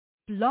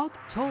Blog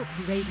Talk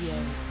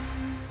Radio.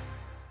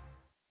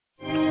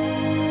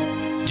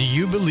 Do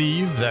you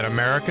believe that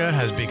America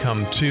has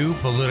become too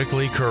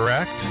politically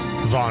correct?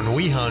 Von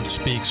Wehunt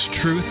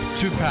speaks truth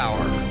to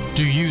power.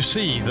 Do you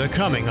see the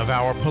coming of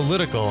our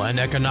political and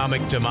economic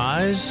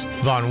demise?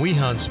 Von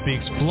Wehunt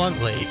speaks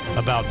bluntly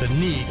about the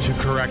need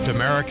to correct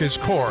America's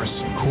course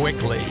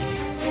quickly.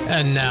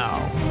 And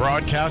now,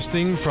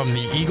 broadcasting from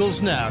the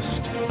Eagle's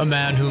Nest, a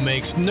man who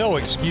makes no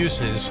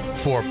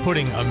excuses for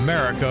putting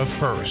America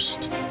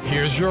first.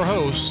 Here's your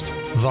host,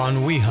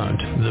 Von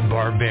Wehunt, the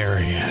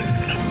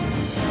Barbarian.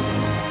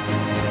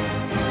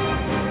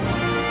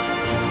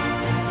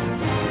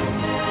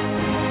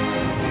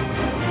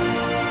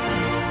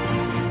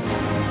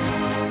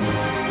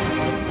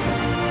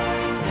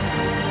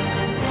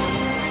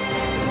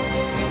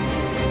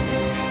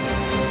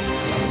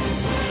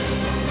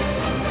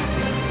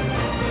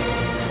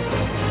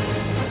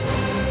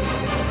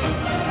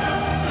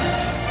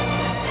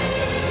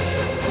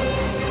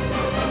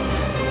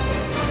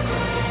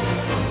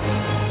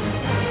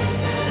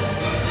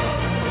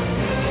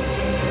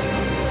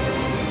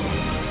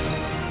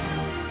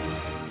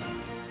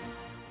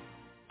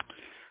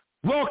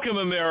 Welcome,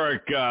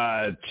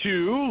 America,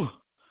 to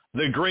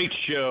the great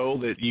show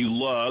that you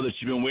love, that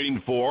you've been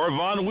waiting for,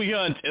 Von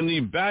Wehunt and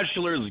the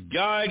Bachelor's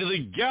Guide to the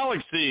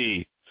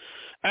Galaxy.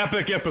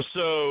 Epic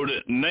episode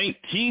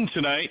 19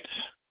 tonight,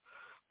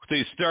 with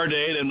a star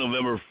date of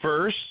November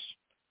 1st,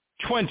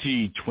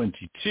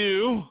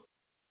 2022.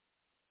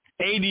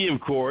 80,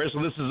 of course,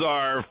 and this is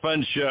our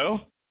fun show.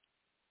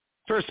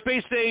 It's our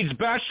Space Age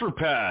Bachelor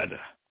Pad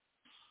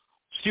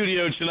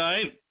studio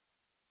tonight.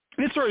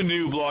 It's our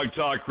new Blog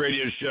Talk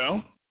radio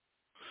show.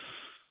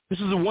 This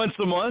is a once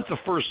a month, the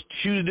first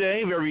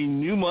Tuesday of every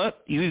new month.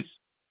 It's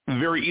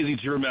very easy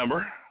to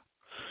remember.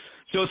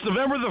 So it's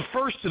November the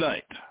 1st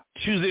tonight,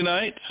 Tuesday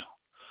night.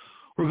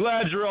 We're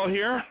glad you're all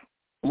here.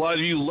 A lot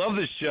of you love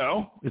this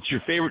show. It's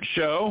your favorite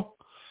show.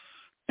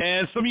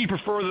 And some of you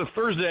prefer the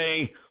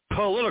Thursday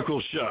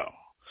political show.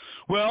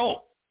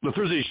 Well, the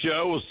Thursday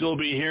show will still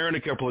be here in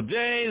a couple of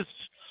days,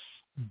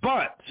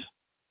 but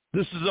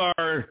this is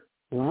our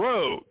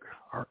rogue,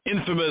 our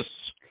infamous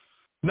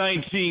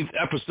 19th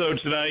episode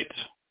tonight.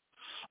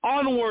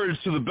 Onwards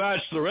to the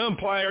Bachelor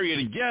Empire yet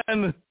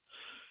again,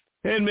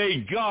 and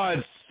may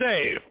God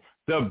save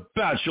the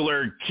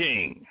Bachelor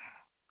King.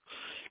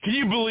 Can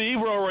you believe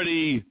we're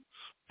already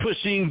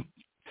pushing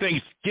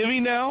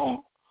Thanksgiving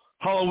now?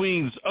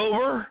 Halloween's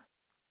over,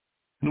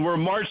 and we're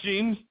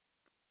marching.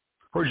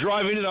 We're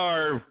driving in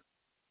our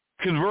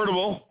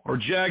convertible, our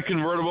Jag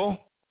convertible,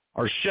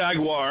 our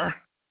Jaguar,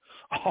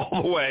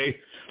 all the way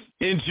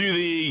into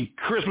the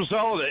Christmas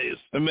holidays.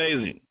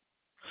 Amazing.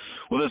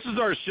 Well, this is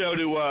our show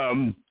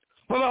to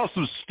let off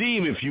some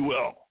steam, if you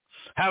will.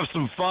 Have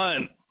some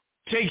fun.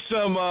 Take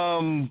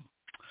some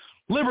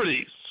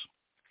liberties,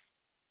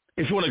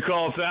 if you want to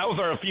call it that, with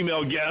our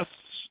female guests,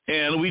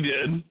 and we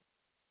did.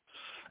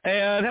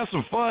 And have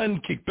some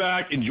fun, kick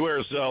back, enjoy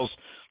ourselves.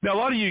 Now, a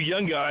lot of you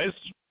young guys,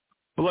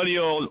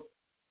 millennial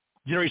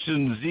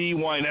Generation Z,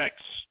 Y, and X,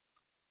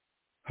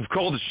 have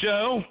called the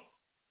show.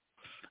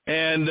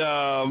 And,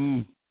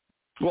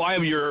 well, I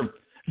am your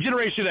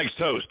Generation X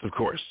host, of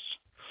course.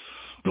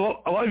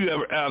 But a lot of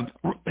you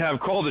have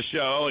called the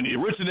show, and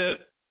you've written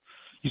it.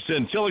 You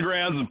send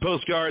telegrams and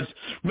postcards.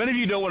 Many of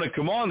you don't want to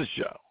come on the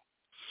show.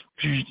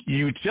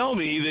 You tell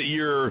me that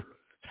you're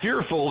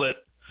fearful that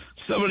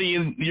somebody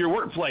in your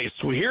workplace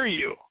will hear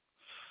you,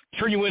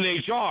 turn you into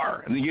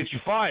HR, and then get you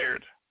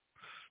fired.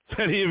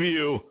 Many of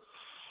you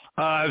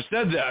have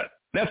said that.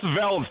 That's a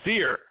valid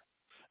fear.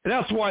 And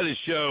that's why this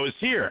show is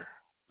here,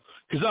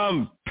 because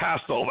I'm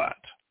past all that,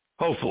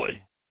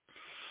 hopefully.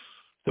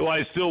 Though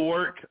I still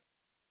work,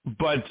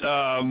 but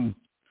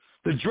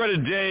the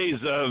dreaded days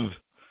of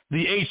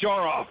the HR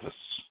office,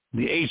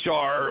 the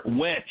HR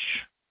wench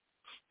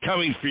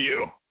coming for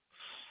you.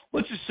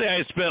 Let's just say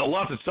I spent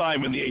lots of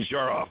time in the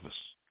HR office,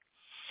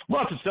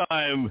 lots of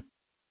time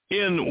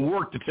in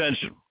work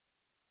detention.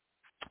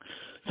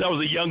 So I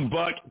was a young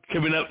buck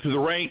coming up through the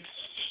ranks.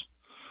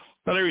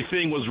 Not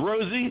everything was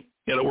rosy.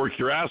 You had to work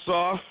your ass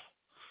off,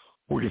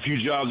 work a few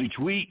jobs each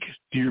week,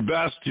 do your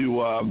best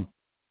to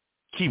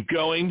keep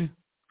going.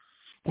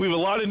 We have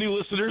a lot of new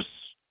listeners,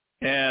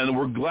 and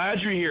we're glad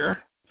you're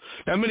here.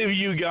 Now, many of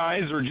you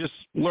guys are just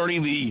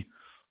learning the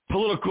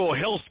political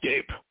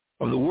hellscape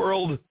of the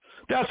world.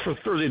 That's for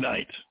Thursday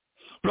night.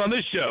 But on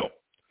this show,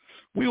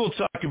 we will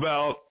talk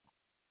about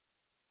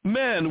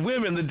men,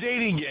 women, the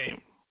dating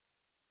game,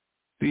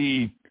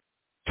 the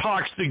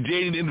toxic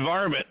dating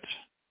environment.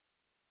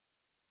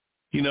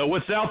 You know,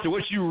 what's out there,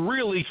 what you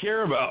really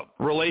care about,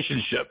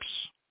 relationships,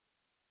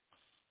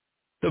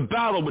 the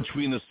battle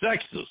between the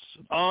sexes,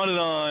 on and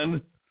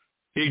on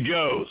it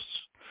goes.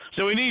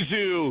 So we need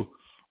to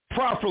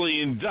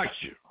properly induct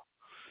you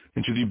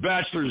into the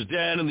Bachelor's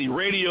Den and the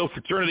radio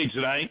fraternity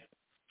tonight.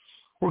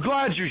 We're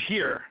glad you're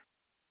here.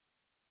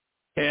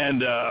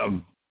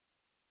 And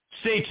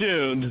stay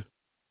tuned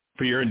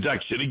for your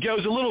induction. It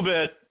goes a little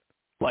bit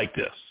like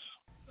this.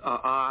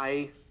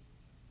 I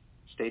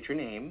state your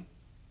name.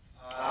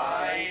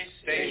 I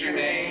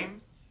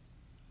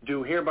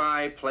do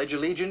hereby pledge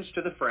allegiance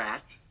to the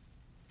frat.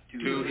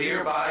 Do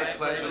hereby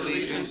pledge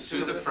allegiance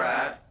to the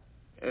frat.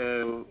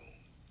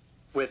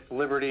 With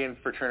liberty and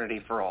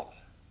fraternity for all.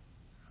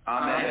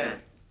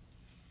 Amen.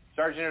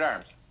 Sergeant at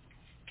Arms,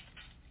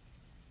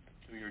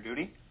 do your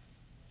duty.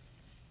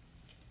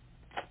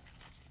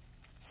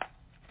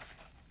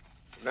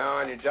 Now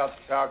on, your Delta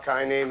Tau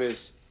Chi name is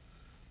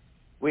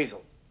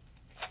Weasel.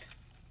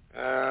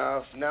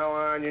 From now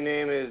on, your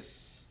name is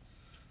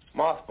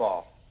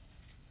Mothball.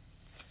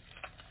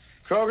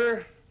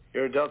 Kroger,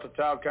 your Delta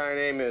Tau Chi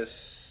name is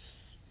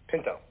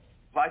Pinto.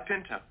 Why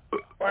Pinto?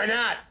 Why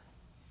not?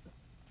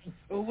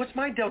 What's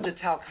my Delta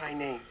Tau Chi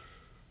name?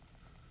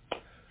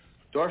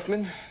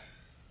 Dorfman,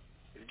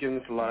 you've given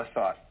this a lot of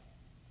thought.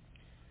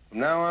 From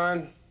now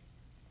on,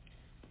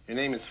 your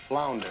name is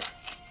Flounder.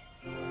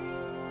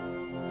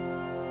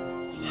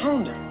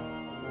 Flounder?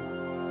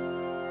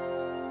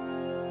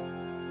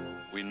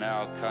 We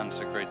now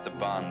consecrate the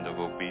bond of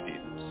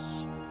obedience.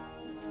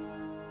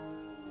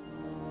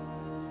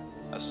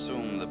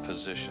 Assume the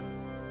position.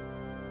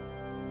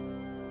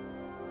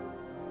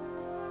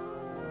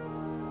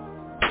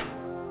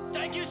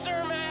 Thank you,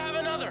 sir. May I have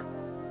another?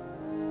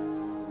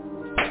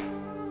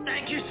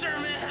 Thank you, sir.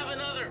 May I have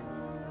another?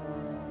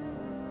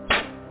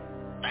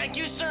 Thank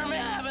you, sir. May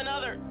I have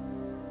another?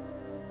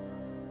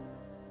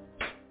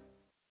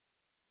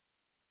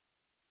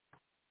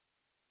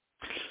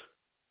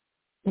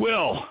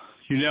 Well,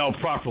 you're now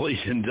properly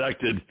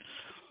inducted.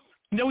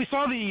 You know, we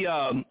saw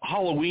the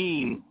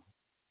Halloween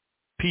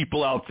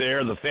people out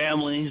there, the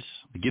families,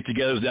 the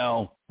get-togethers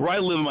now. Where I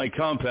live in my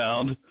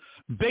compound,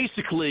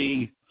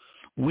 basically,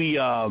 we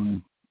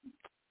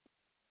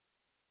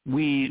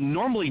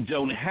normally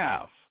don't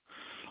have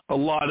a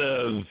lot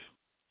of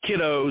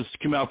kiddos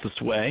come out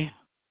this way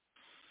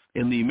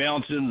in the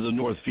mountains of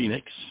North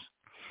Phoenix.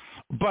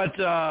 But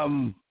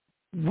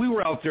we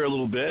were out there a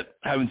little bit,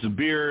 having some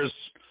beers,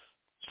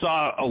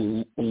 saw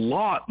a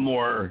lot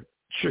more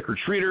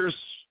trick-or-treaters.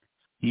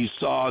 You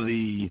saw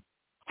the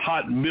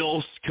hot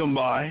MILFs come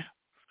by,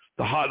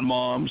 the hot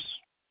moms,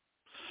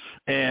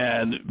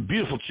 and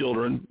beautiful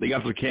children. They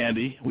got their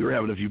candy. We were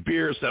having a few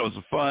beers. That was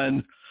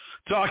fun.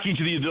 Talking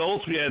to the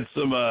adults. We had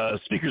some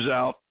speakers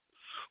out,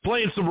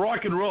 playing some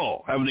rock and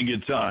roll, having a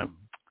good time.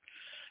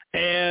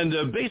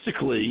 And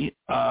basically,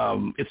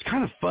 it's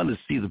kind of fun to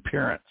see the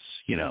parents,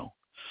 you know,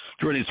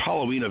 during these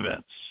Halloween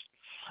events.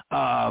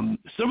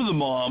 Some of the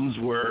moms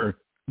were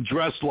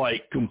dressed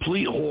like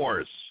complete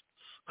whores,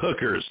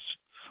 hookers,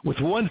 with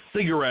one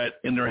cigarette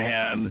in their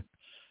hand,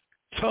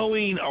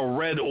 towing a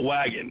red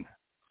wagon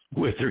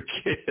with their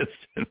kids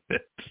in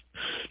it.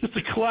 Just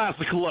a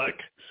classic look.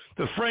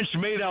 The French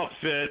maid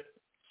outfit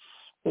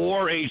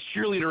or a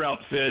cheerleader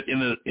outfit in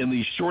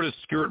the shortest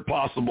skirt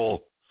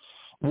possible,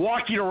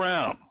 walking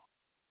around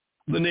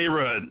the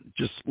neighborhood.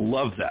 Just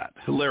love that.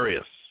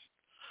 Hilarious.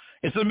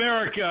 It's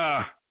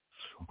America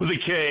with a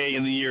K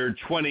in the year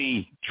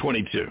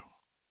 2022.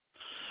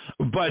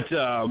 But,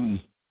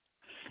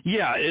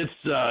 yeah, it's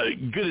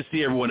good to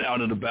see everyone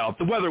out and about.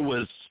 The weather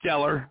was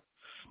stellar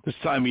this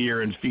time of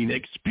year in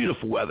Phoenix.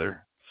 Beautiful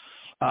weather.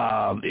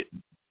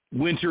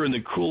 Winter and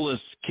the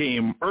coolness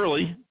came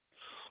early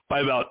by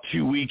about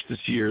 2 weeks this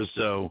year.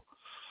 So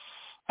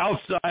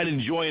outside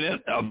enjoying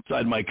it,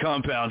 outside my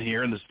compound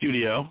here in the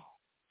studio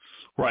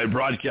where I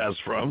broadcast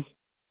from,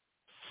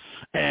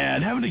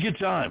 and having a good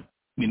time,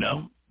 you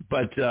know.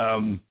 But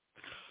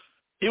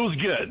it was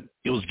good.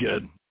 It was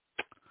good.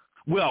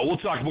 Well, we'll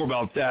talk more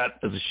about that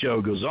as the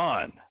show goes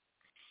on.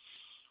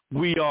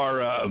 We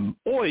are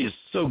always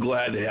so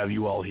glad to have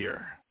you all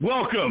here.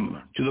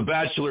 Welcome to the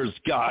Bachelor's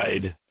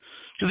Guide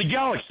to the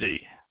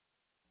Galaxy.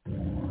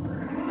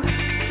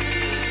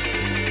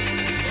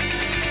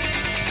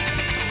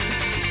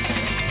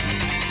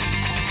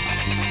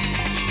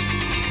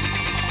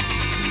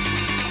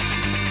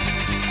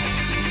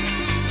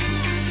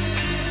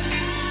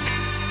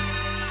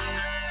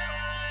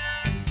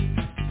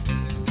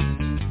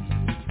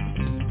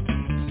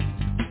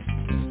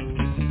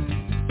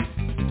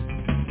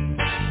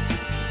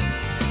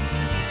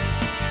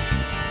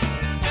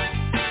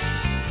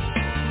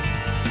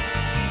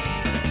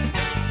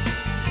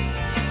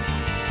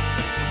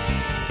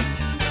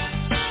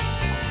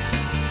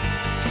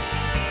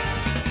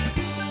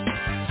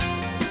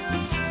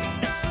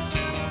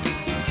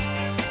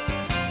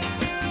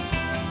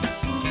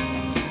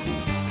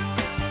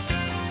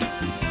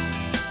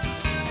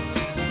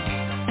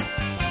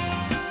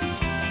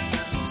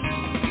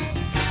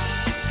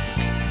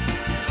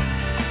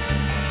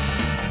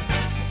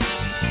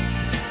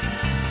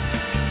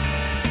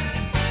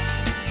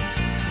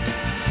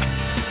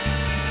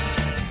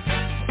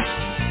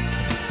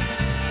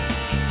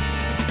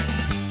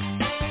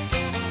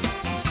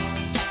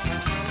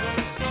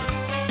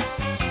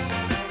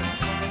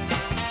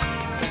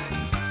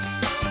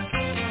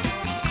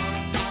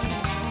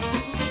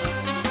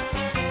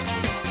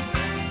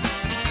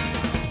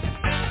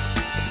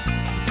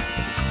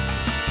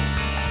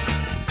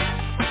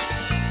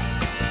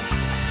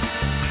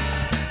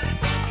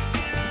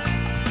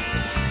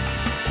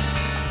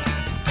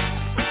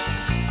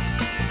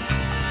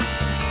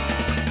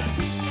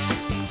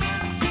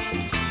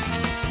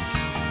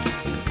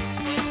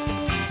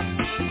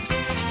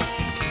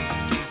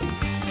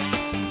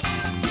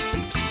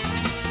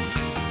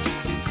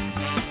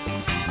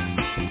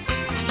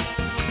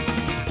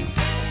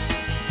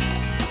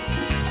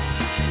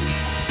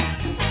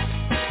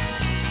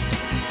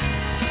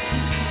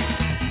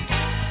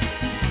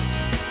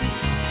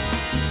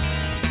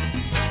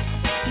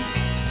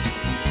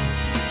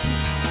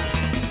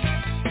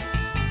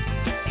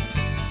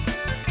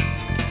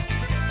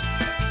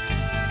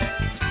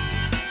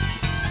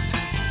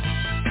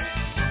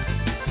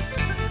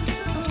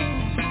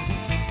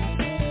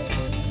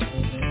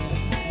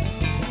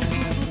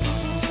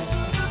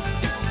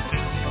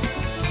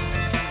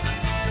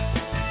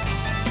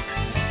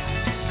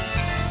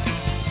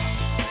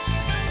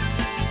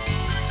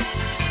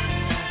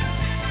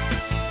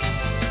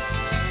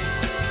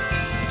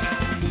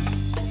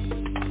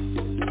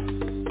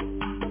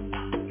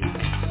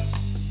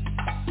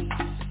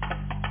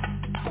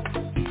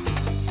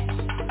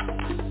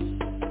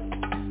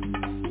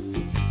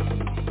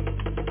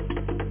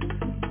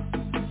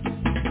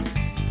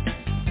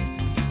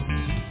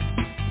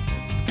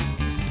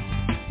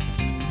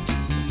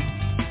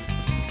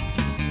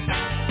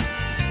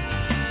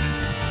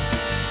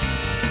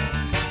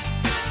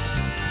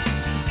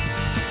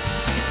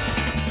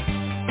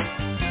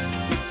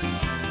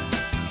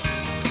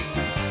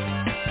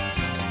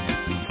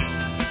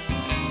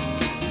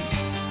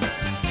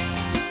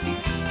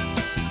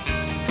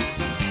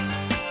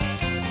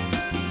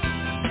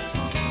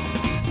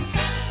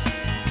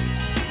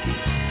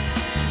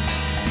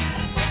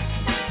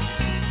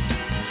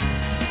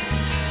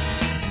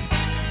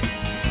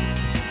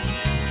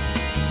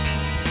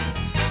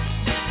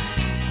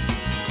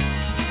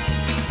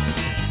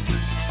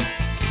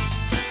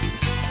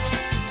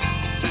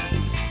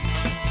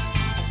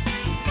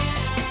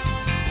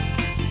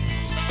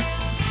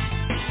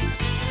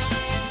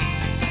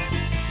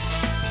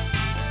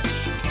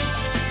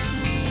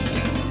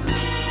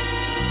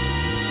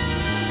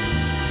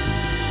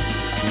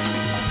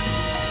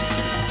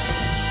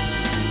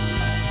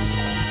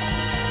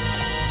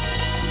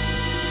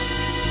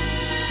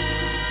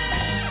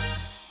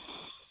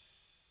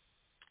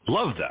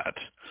 Love that.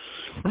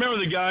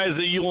 Remember, the guys,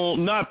 that you will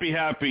not be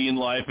happy in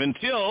life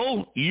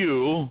until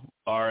you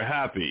are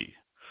happy.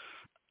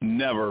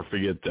 Never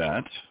forget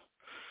that.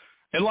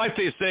 And like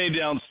they say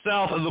down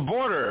south of the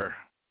border,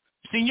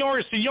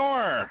 senor,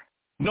 senor,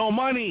 no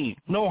money,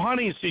 no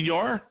honey,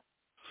 senor.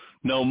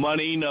 No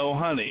money, no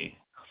honey.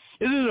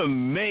 Isn't it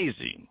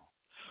amazing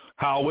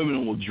how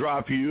women will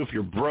drop you if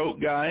you're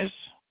broke, guys?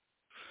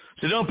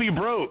 So don't be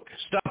broke.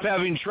 Stop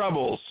having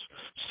troubles.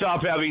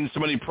 Stop having so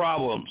many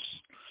problems.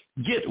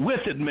 Get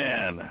with it,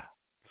 man.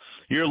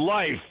 Your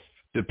life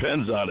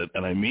depends on it,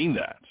 and I mean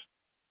that.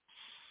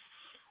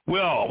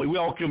 Well, we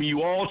welcome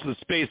you all to the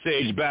Space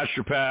Age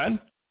Bachelor Pad.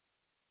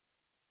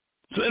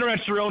 So enter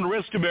at your own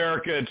risk,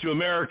 America, to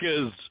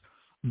America's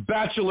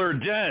Bachelor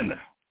Den.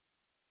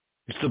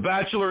 It's the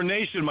Bachelor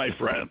Nation, my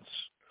friends.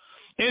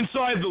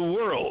 Inside the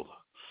world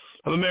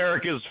of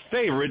America's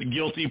favorite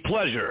guilty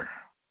pleasure.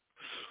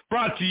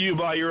 Brought to you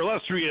by your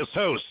illustrious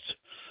host,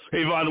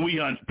 a Von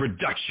Wehunt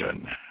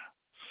production.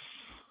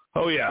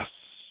 Oh, yes.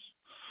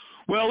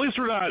 Well, at least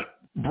we're not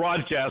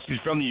broadcasting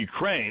from the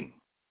Ukraine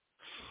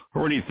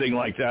or anything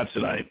like that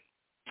tonight.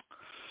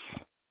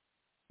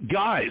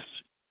 Guys,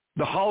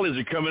 the holidays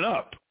are coming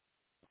up.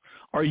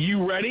 Are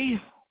you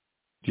ready?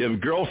 Do you have a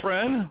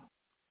girlfriend?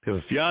 Do you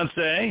have a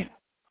fiance?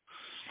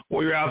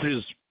 Or you're out there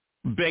just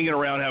banging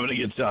around having a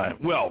good time?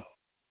 Well,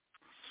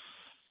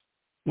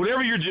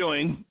 whatever you're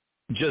doing,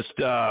 just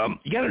you got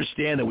to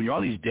understand that when you're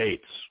on these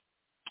dates,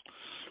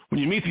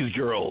 when you meet these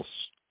girls,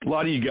 a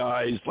lot of you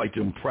guys like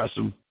to impress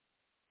them.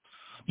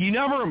 You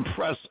never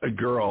impress a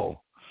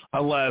girl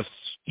unless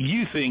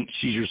you think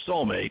she's your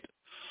soulmate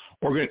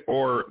or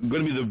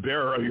going to be the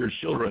bearer of your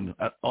children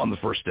on the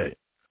first date.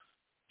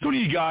 So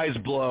many of you guys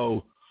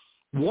blow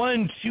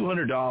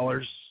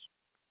 $100-$200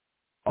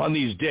 on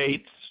these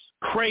dates.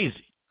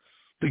 Crazy.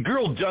 The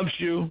girl dumps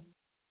you,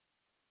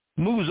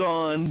 moves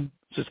on,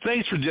 says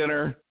thanks for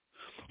dinner.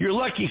 You're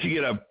lucky if you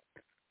get a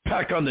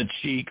peck on the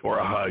cheek or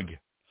a hug.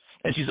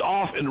 And she's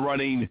off and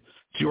running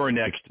to her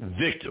next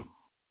victim,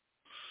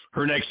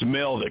 her next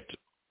male victim.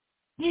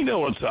 You know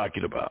what I'm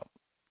talking about.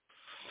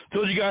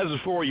 Told you guys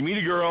before, you meet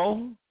a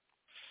girl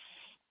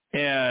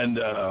and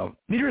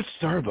meet her at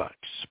Starbucks.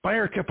 Buy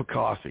her a cup of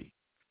coffee.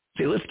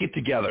 Say, let's get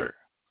together.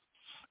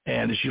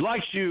 And if she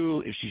likes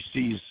you, if she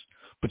sees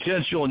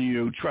potential in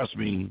you, trust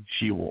me,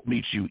 she will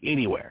meet you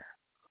anywhere.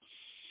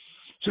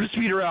 So just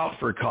meet her out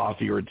for a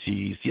coffee or a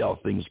tea, see how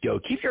things go.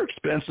 Keep your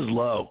expenses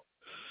low.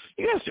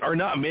 You guys are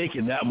not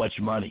making that much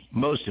money,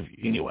 most of you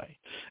anyway.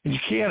 And you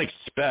can't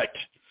expect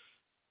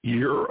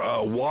your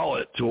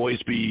wallet to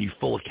always be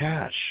full of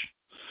cash.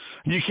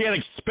 You can't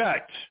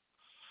expect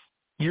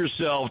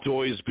yourself to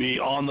always be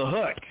on the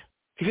hook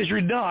because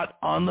you're not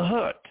on the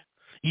hook.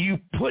 You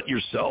put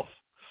yourself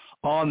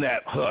on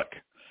that hook,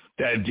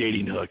 that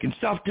dating hook, and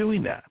stop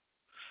doing that.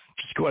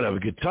 Just go out and have a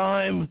good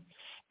time,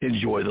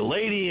 enjoy the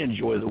lady,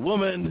 enjoy the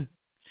woman,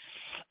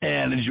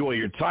 and enjoy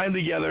your time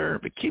together,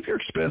 but keep your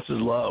expenses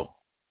low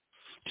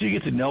so you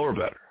get to know her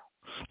better.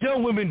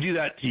 Don't women do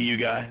that to you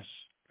guys?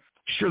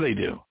 Sure they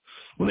do.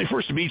 When they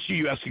first meet you,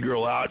 you ask a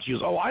girl out. She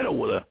goes, oh, I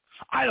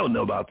don't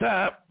know about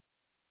that.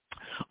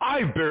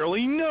 I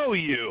barely know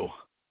you.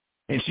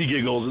 And she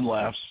giggles and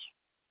laughs.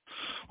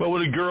 But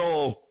when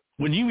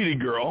you meet a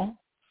girl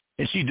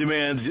and she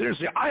demands dinner,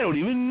 say, I don't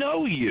even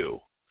know you.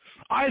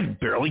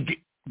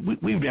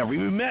 We've never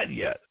even met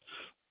yet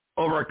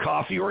over a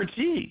coffee or a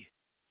tea.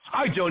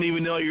 I don't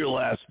even know your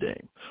last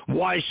name.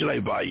 Why should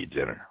I buy you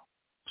dinner?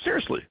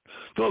 Seriously,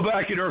 go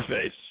back in her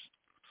face.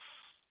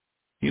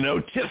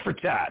 Tit for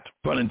tat,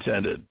 pun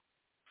intended.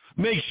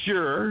 Make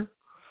sure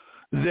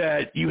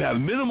that you have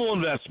minimal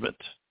investment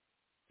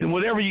in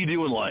whatever you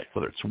do in life,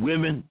 whether it's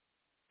women,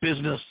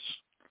 business,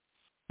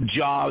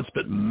 jobs,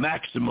 but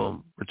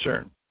maximum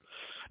return.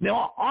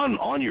 Now,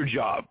 on your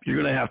job,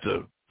 you're going to have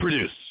to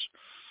produce.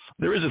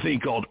 There is a thing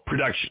called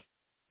production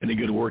and a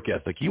good work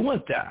ethic. You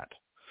want that.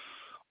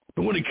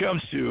 But when it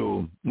comes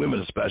to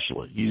women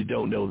especially, you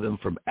don't know them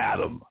from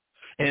Adam.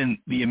 And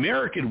the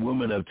American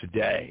woman of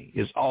today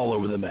is all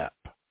over the map.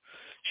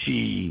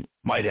 She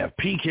might have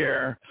pink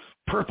hair,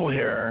 purple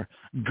hair,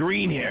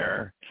 green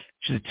hair.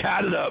 She's a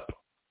tatted up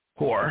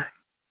whore.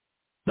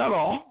 Not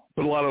all,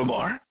 but a lot of them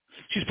are.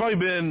 She's probably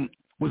been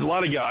with a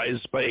lot of guys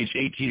by age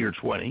 18 or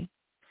 20.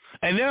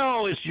 And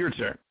now it's your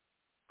turn.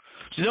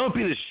 So don't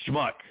be the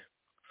schmuck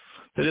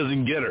that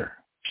doesn't get her.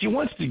 She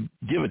wants to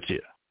give it to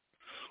you.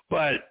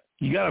 But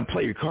you got to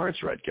play your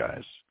cards right,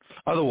 guys.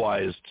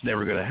 Otherwise, it's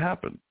never going to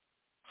happen.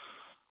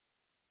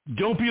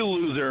 Don't be a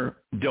loser.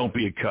 Don't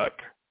be a cuck.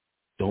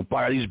 Don't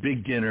buy her these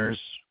big dinners.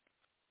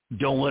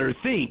 Don't let her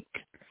think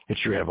that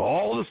you have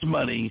all this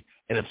money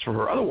and it's for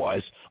her.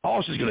 Otherwise,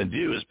 all she's going to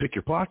do is pick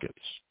your pockets.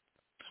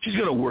 She's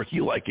going to work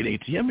you like an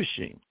ATM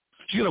machine.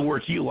 She's going to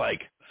work you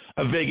like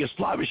a Vegas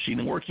slot machine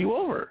and work you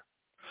over.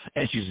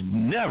 And she's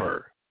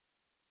never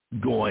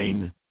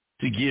going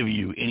to give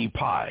you any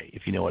pie,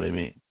 if you know what I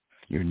mean.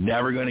 You're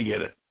never going to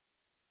get it.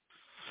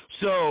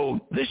 So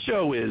this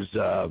show is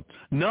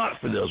not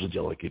for those with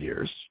delicate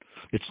ears.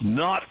 It's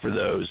not for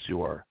those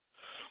who are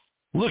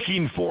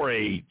looking for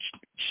a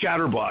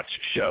chatterbox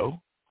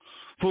show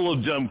full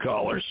of dumb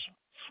callers.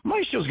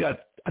 My show's got,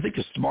 I think,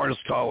 the smartest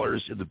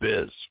callers in the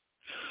biz.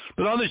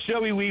 But on the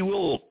show, we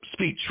will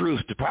speak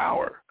truth to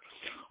power.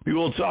 We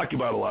will talk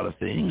about a lot of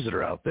things that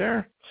are out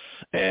there.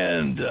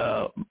 And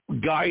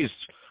guys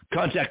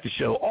contact the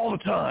show all the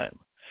time.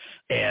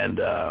 And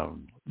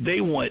they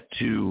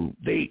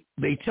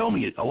tell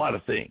me a lot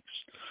of things,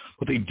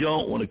 but they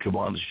don't want to come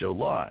on the show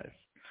live.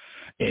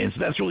 And so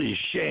that's really a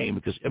shame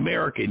because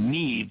America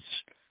needs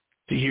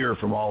to hear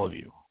from all of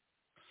you.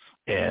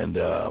 And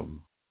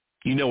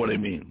you know what I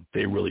mean.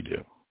 They really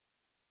do.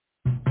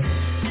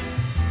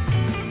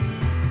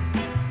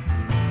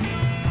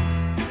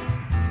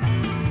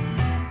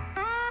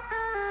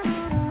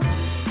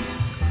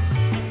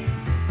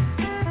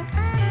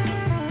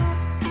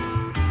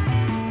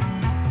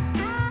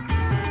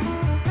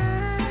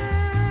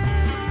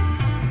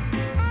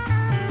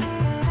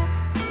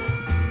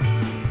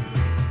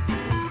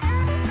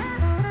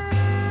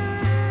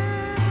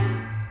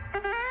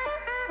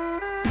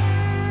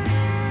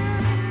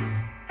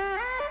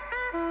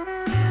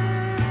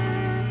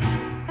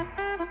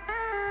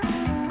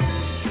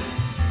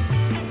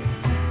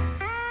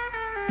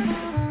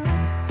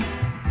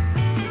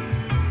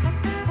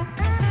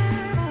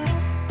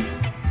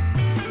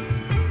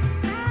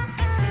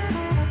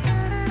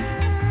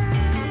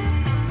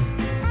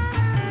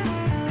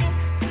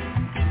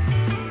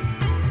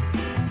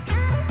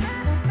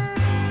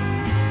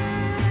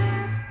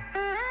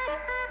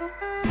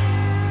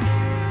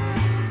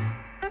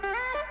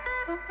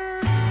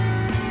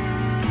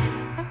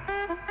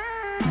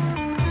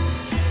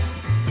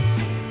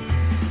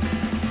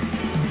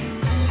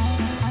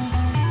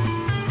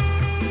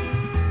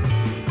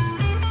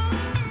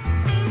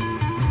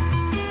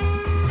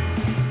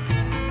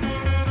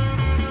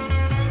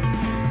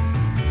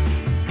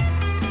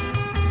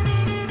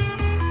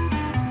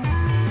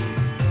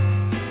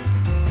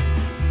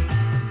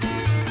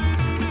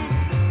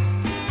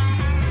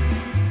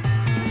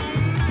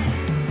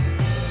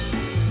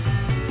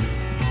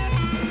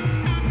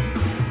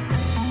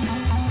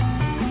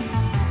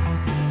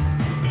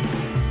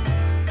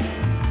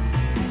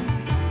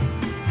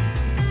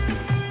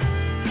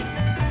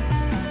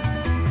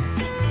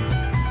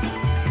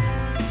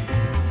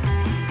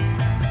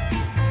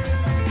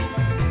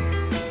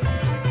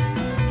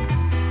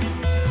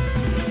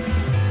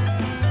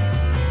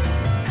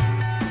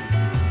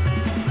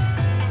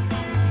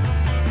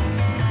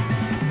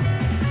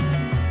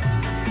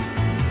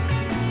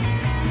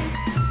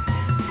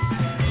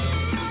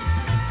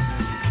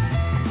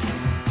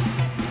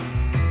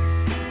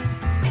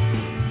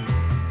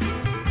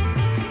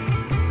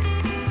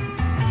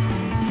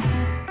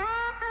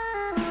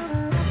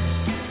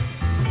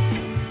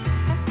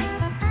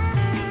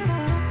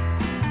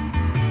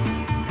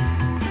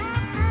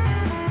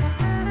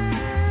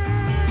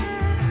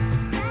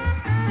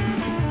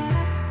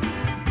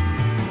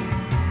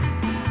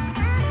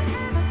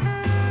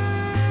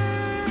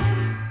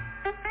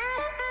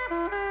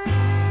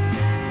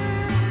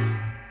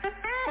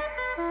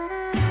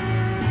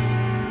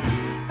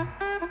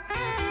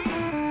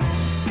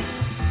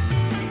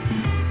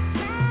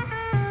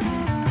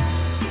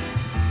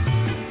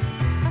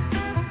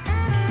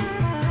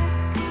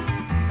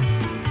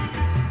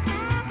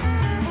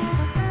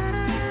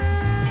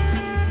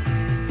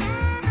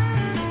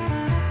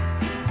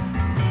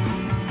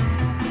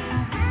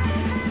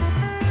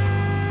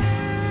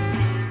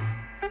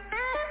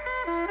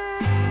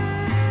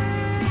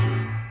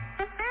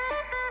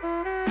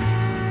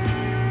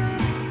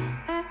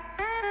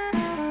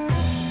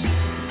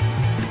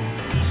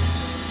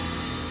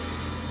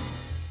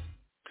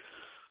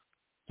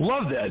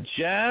 Love that,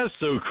 Jazz.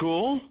 So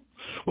cool.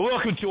 Well,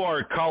 welcome to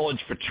our college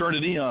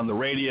fraternity on the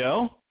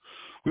radio.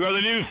 We are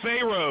the new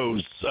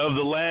pharaohs of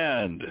the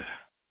land.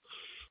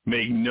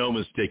 Make no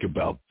mistake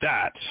about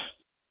that.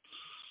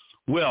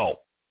 Well,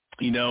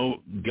 you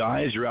know,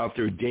 guys, you're out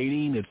there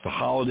dating. It's the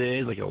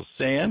holidays, like I was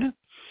saying.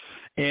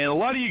 And a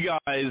lot of you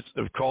guys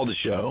have called the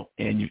show,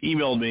 and you've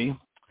emailed me,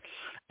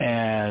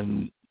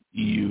 and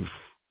you've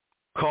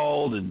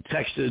called and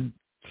texted.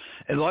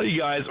 And a lot of you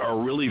guys are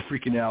really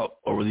freaking out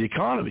over the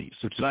economy.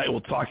 So tonight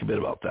we'll talk a bit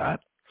about that.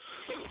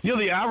 You know,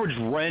 the average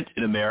rent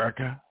in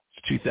America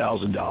is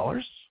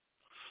 $2,000.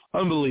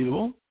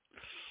 Unbelievable.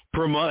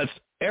 Per month,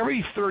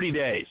 every 30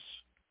 days,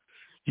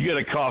 you got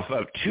to cough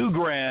up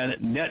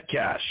 $2,000 net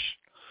cash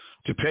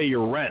to pay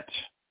your rent.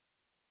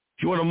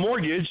 If you want a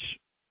mortgage,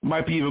 it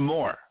might be even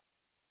more.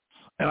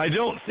 And I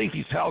don't think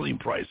these housing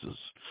prices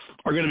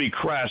are going to be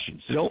crashing.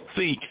 So don't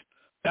think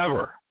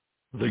ever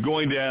they're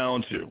going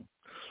down to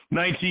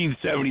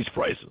 1970s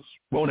prices.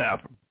 Won't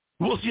happen.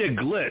 We'll see a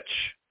glitch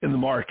in the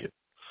market.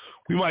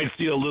 We might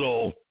see a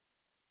little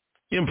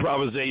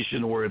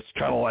improvisation where it's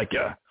kind of like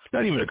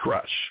not even a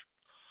crush.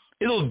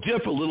 It'll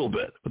dip a little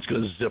bit. It's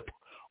going to zip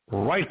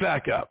right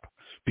back up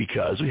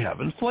because we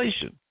have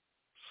inflation.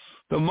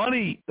 The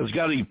money has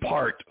got to be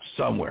parked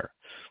somewhere.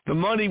 The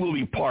money will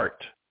be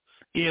parked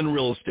in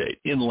real estate,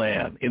 in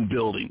land, in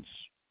buildings.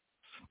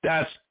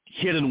 That's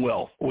hidden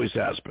wealth, always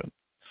has been.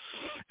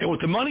 And with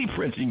the money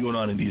printing going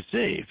on in D.C.,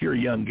 if you're a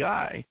young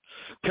guy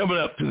coming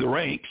up through the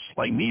ranks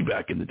like me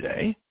back in the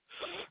day,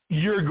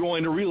 you're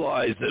going to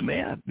realize that,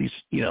 man, these,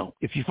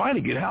 if you find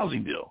a good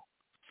housing deal,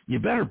 you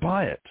better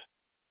buy it.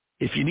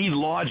 If you need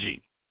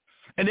lodging,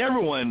 and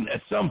everyone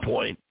at some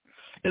point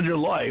in their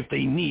life,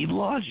 they need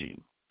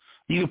lodging.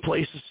 You need a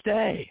place to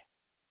stay.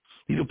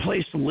 You need a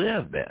place to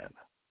live, man.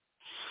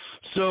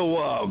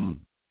 So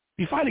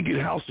you find a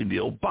good housing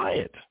deal, buy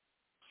it.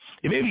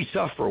 It may be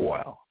tough for a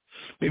while.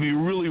 It may be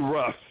really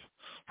rough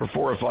for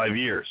 4 or 5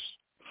 years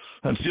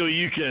until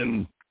you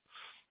can,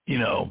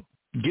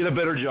 get a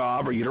better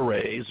job or get a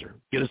raise or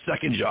get a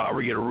second job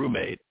or get a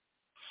roommate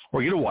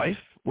or get a wife,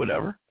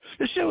 whatever.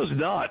 This show is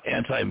not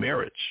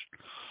anti-marriage,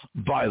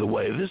 by the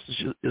way. This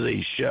is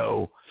a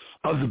show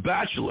of The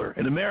Bachelor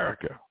in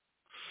America,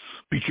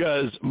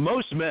 because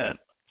most men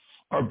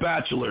are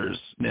bachelors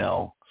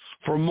now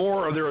for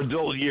more of their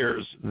adult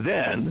years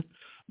than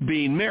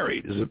being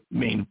married is a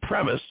main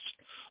premise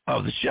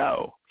of the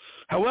show.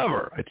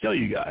 However, I tell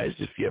you guys,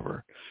 if you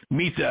ever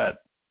meet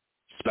that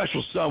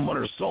special someone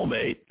or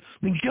soulmate,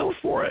 then go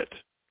for it.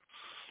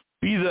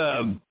 Be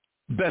the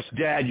best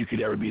dad you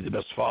could ever be, the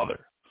best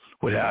father,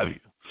 what have you.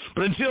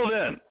 But until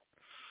then,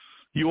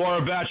 you are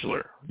a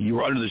bachelor. You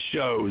are under the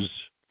show's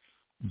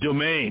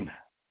domain.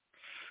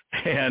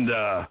 And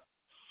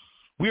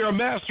we are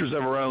masters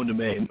of our own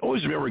domain.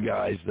 Always remember,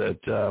 guys, that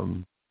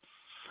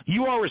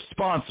you are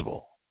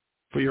responsible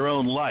for your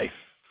own life.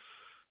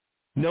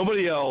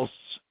 Nobody else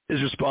is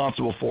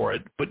responsible for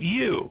it but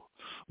you,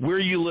 where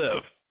you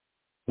live,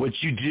 what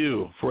you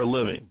do for a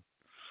living,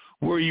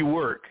 where you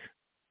work,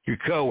 your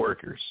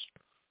coworkers,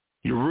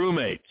 your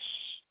roommates,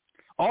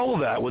 all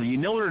of that, whether you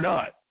know it or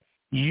not,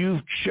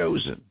 you've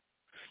chosen.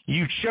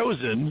 You've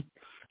chosen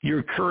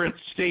your current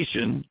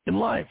station in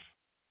life.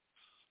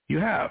 You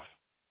have.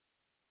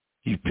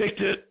 You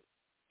picked it.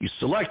 You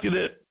selected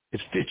it.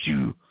 It fits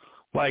you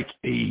like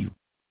a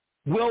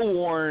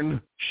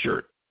well-worn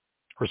shirt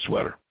or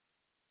sweater.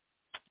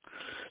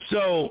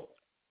 So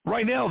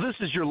right now, this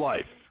is your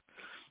life.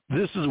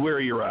 This is where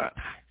you're at.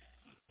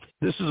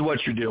 This is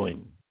what you're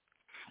doing.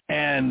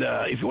 And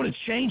if you want to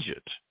change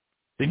it,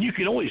 then you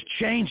can always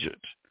change it.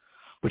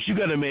 But you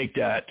got to make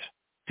that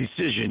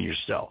decision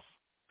yourself.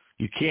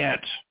 You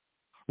can't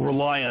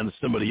rely on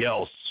somebody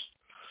else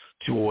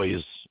to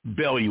always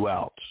bail you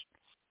out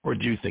or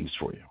do things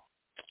for you.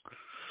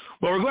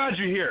 Well, we're glad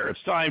you're here.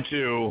 It's time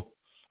to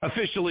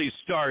officially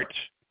start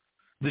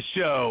the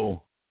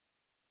show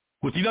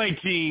with the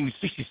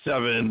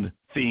 1967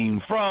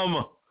 theme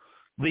from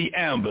The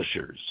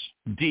Ambushers,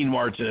 Dean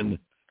Martin,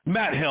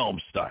 Matt Helm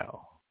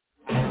style.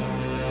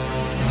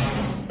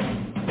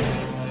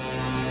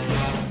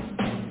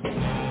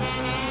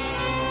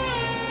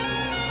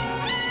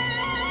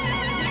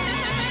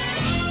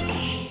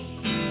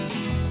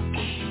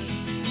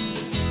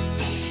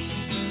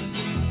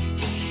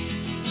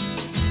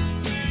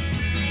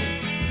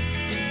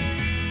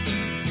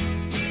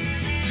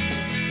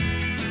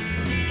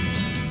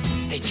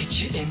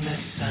 In the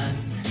sun,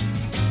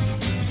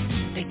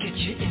 they get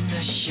you in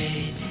the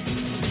shade,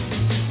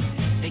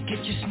 they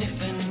get you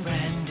sniffing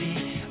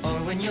brandy,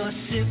 or when you're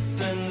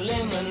sipping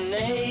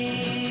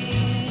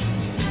lemonade,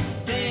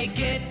 they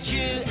get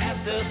you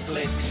at the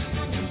flicks,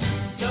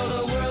 though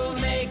the world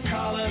may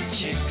call them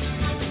chicks,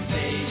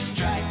 they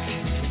strike,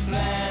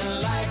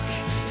 man like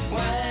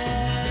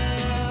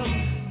wham,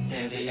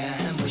 they're the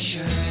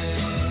ambushers.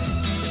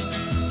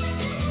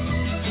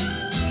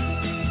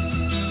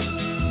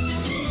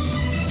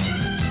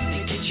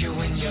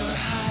 When you're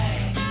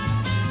high,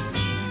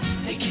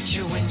 they get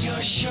you when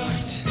you're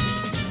short,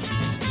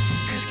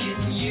 'cause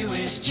getting you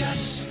is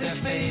just their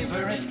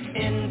favorite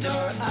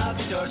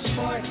indoor-outdoor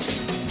sport.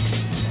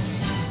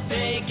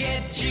 They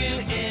get you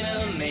in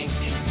a mink,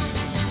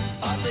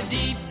 off the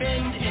deep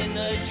end in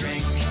a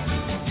drink,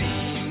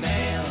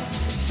 female,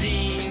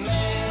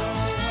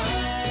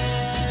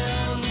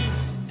 well,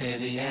 they're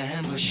the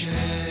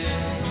ambushers.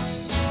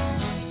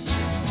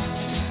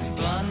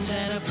 Blonde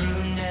and a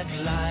brunette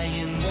lie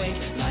in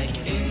wait like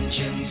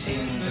engines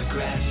in the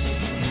grass.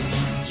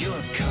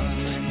 You're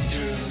coming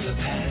through the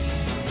pass.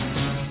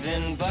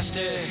 Then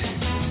Buster,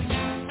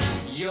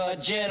 your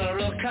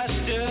General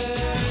Custer.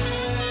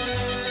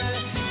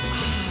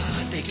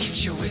 They get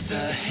you with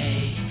the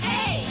hay.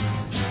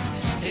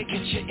 They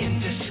get you in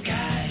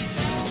disguise.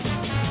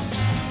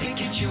 They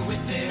get you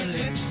with their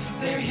lips,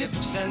 their hips,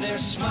 and their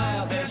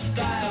smile, their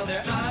style,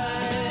 their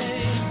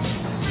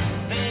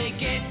eyes. They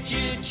get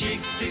you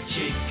cheek to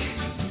cheek,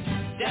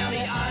 down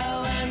the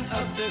aisle and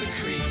up the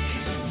creek,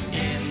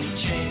 in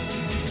chase,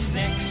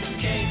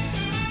 next case,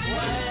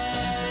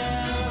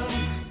 well,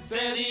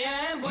 they're the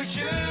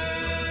ambushers.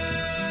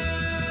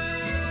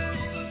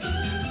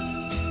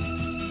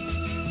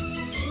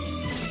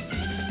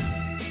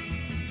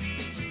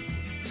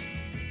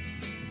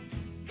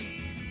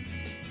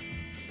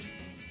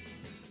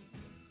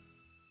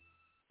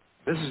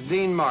 This is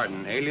Dean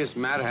Martin, alias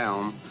Matt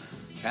Helm,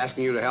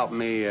 asking you to help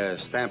me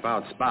stamp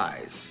out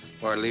spies,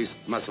 or at least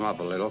muss them up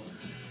a little.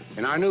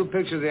 In our new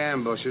picture, The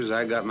Ambushers,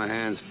 I got my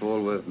hands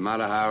full with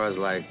Mataharas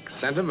like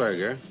Santa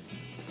Berger.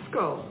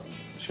 Skull.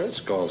 Shirt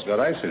Skull's got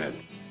ice in it.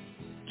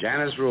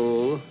 Janice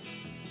Rule.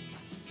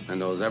 And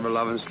those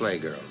ever-loving sleigh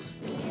girls.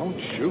 Don't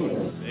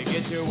shoot. They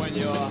get you when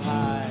you're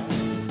high.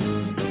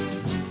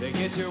 They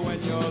get you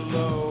when you're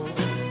low.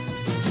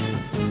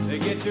 They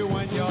get you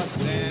when you're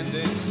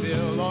standing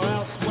still or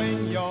else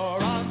when you're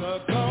on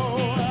the go.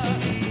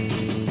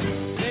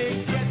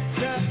 They get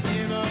you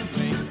in a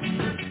blink.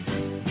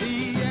 The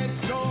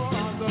edge door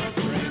on the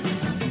brink.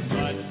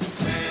 But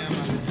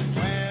Sam,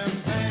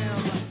 wham,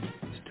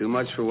 bam. It's too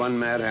much for one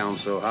mad helm,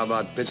 so how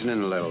about pitching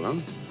in a little,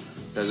 huh?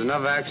 There's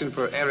enough action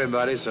for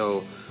everybody,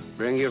 so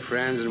bring your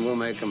friends and we'll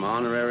make them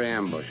honorary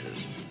ambushers.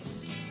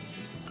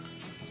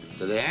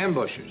 To the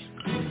ambushers.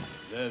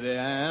 To the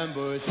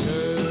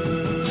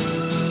ambushers.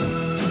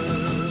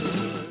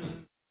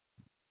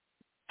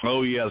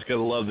 Oh, yes,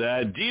 gotta love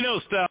that. Dino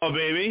style,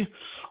 baby.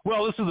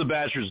 Well, this is the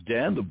Bachelor's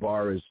Den. The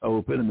bar is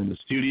open. I'm in the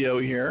studio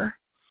here.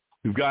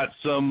 We've got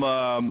some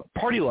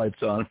party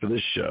lights on for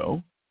this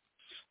show.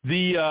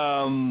 The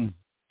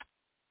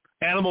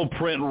animal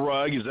print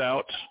rug is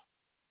out.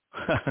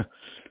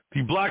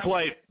 The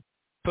blacklight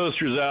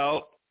poster's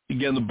out.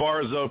 Again, the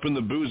bar is open.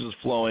 The booze is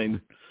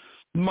flowing.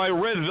 My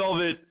red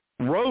velvet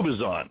robe is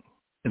on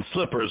and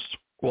slippers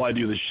while I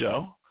do the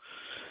show.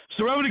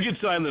 So we're having a good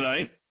time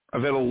tonight.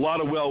 I've had a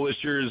lot of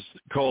well-wishers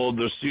call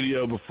the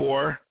studio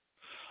before.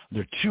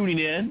 They're tuning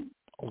in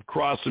all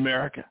across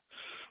America.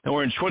 And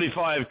we're in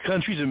 25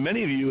 countries, and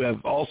many of you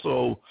have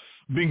also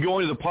been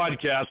going to the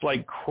podcast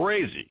like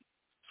crazy.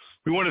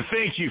 We want to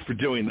thank you for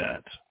doing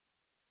that.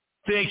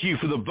 Thank you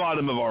from the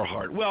bottom of our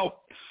heart.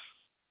 Well,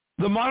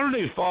 the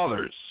modern-day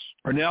fathers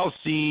are now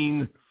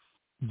seen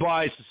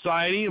by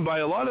society and by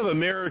a lot of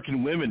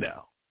American women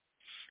now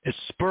as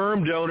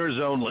sperm donors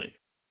only.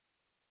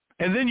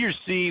 And then you're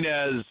seen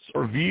as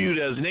or viewed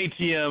as an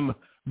ATM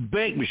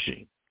bank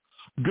machine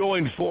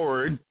going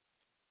forward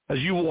as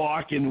you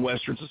walk in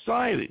Western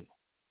society.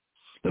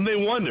 And they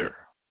wonder,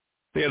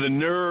 they have the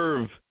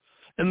nerve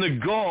and the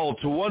gall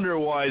to wonder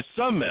why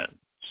some men,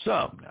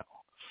 some now,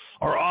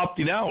 are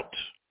opting out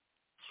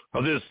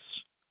of this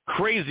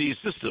crazy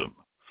system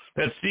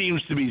that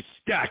seems to be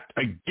stacked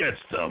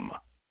against them.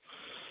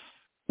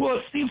 Well,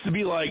 it seems to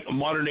be like a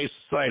modern-day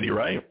society,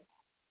 right?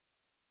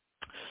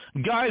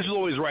 Guys will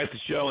always write the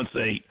show and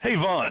say, hey,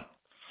 Vaughn,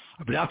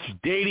 I've been out there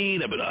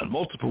dating, I've been on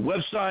multiple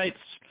websites,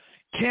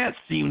 can't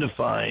seem to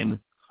find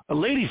a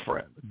lady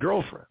friend, a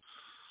girlfriend.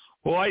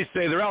 Well, I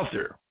say they're out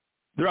there.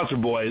 They're out there,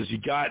 boys. You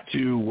got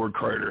to work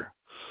harder.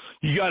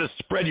 You got to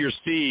spread your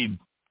seed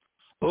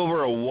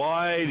over a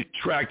wide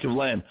tract of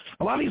land.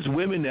 A lot of these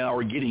women now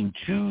are getting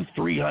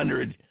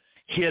 200-300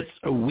 hits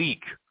a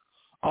week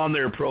on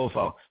their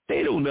profile.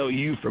 They don't know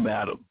you from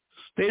Adam.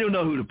 They don't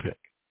know who to pick.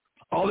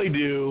 All they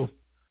do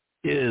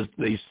is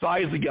they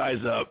size the guys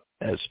up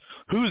as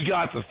who's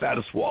got the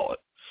fattest wallet,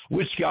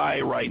 which guy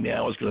right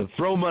now is going to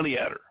throw money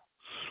at her,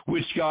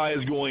 which guy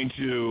is going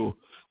to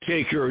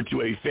take her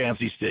to a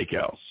fancy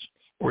steakhouse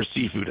or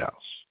seafood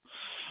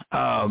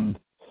house.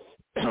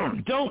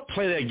 Don't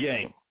play that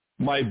game.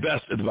 My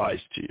best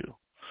advice to you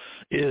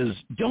is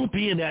don't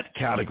be in that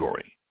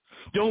category.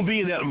 Don't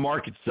be in that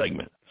market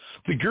segment.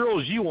 The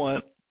girls you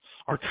want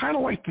are kind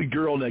of like the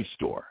girl next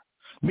door,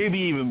 maybe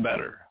even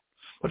better.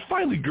 But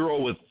find the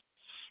girl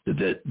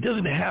that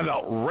doesn't have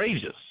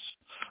outrageous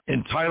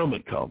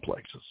entitlement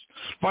complexes.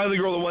 Find the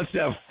girl that wants to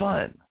have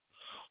fun.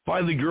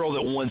 Find the girl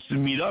that wants to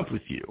meet up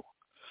with you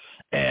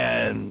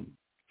and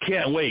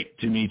can't wait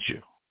to meet you.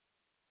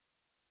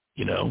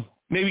 You know,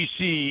 maybe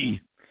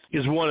she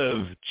is one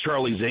of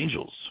Charlie's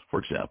Angels, for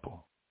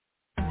example.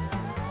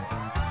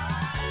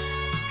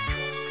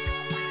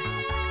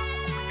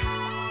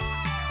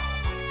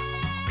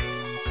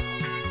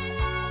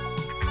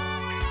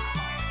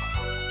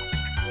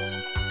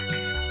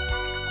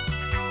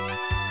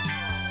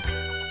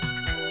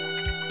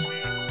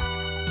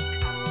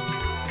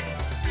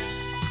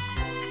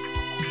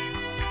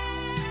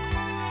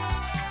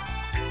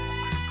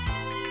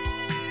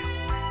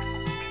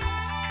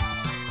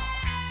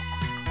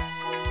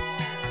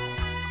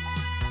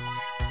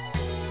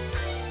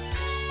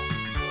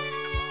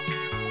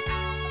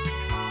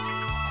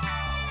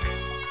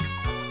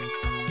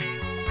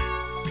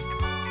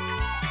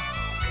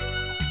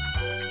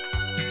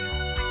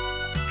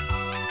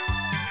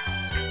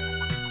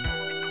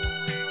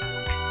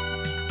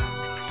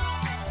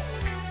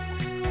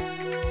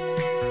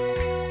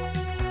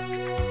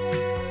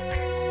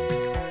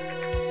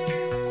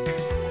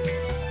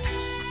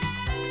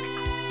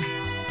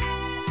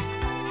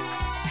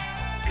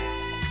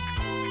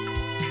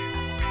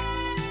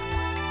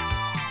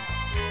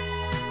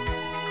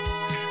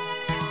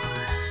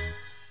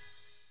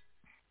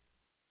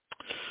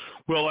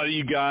 Well, a lot of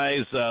you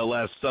guys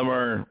last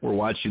summer were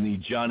watching the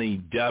Johnny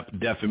Depp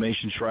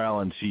defamation trial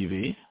on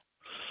TV,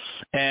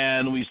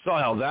 and we saw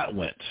how that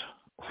went,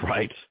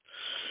 right?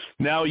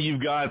 Now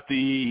you've got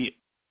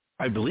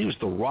I believe it's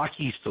the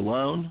Rocky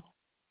Stallone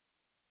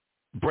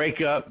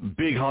breakup,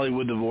 big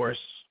Hollywood divorce.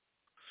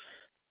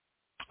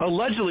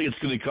 Allegedly, it's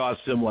going to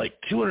cost him like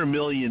 $200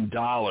 million,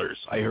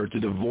 I heard, to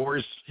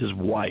divorce his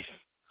wife.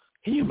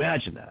 Can you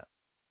imagine that?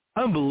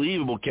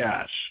 Unbelievable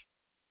cash.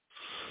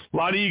 A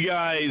lot of you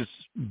guys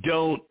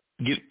don't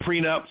get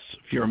prenups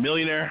if you're a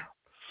millionaire.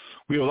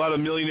 We have a lot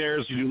of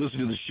millionaires who do listen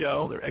to the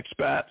show. They're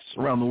expats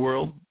around the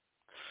world.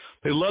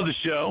 They love the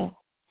show.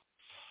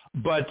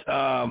 But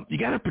you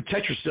got to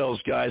protect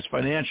yourselves, guys,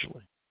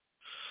 financially.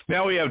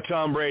 Now we have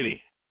Tom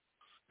Brady,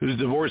 who's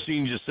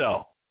divorcing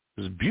Giselle,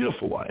 his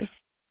beautiful wife.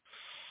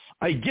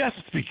 I guess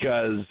it's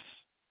because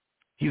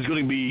he's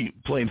going to be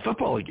playing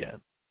football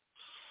again,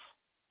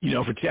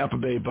 for Tampa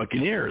Bay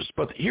Buccaneers.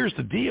 But here's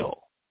the deal.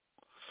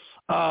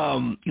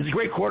 He's a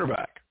great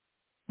quarterback.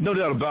 No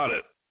doubt about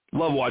it.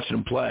 Love watching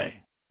him play.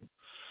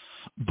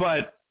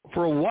 But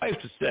for a wife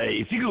to say,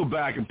 if you go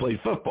back and play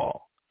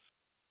football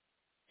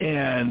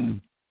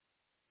and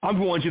I'm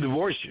going to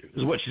divorce you,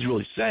 is what she's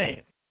really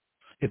saying.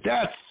 If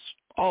that's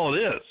all it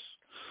is,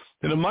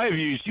 then in my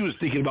view, she was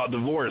thinking about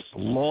divorce a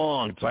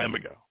long time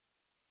ago.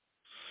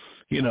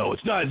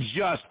 It's not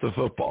just the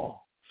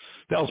football.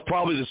 That was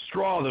probably the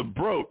straw that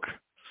broke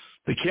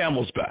the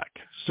camel's back,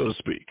 so to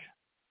speak.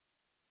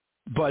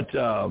 But,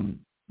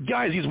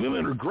 guys, these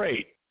women are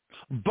great,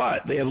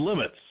 but they have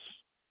limits.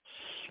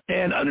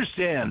 And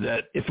understand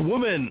that if a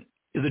woman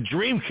is a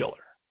dream killer,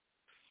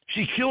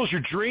 she kills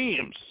your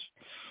dreams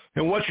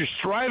and what you're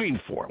striving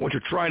for, what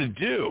you're trying to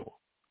do.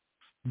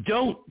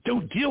 Don't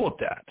deal with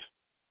that.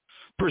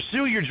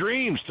 Pursue your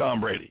dreams,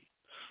 Tom Brady.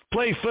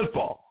 Play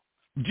football.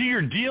 Do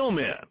your deal,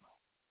 man.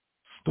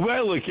 The way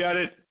I look at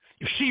it,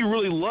 if she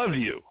really loved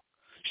you,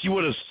 she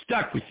would have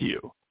stuck with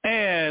you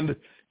and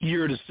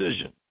your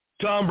decision.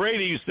 Tom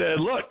Brady said,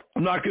 look,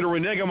 I'm not going to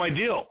renege on my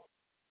deal.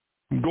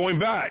 I'm going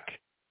back.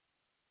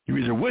 You're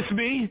either with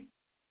me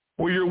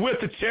or you're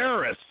with the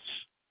terrorists.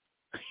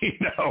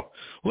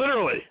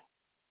 Literally.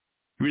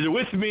 You're either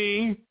with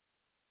me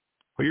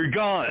or you're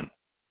gone.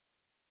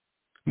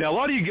 Now, a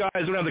lot of you guys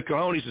don't have the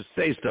cojones to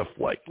say stuff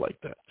like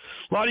that.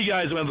 A lot of you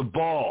guys don't have the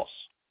balls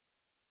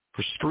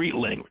for street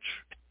language.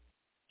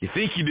 You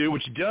think you do,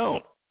 but you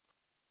don't.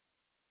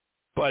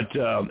 But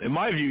in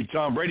my view,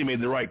 Tom Brady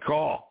made the right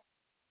call.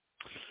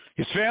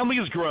 His family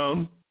has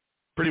grown,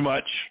 pretty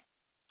much.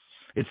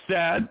 It's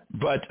sad,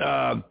 but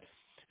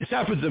this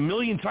happens a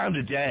million times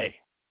a day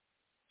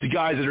to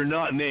guys that are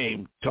not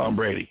named Tom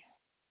Brady.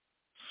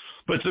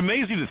 But it's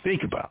amazing to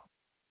think about.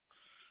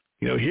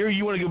 Here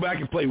you want to go back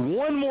and play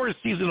one more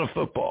season of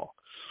football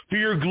for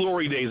your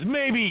glory days,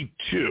 maybe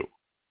two.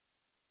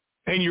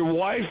 And your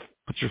wife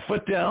puts your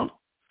foot down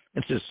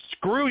and says,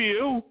 screw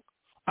you,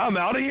 I'm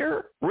out of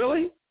here?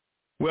 Really?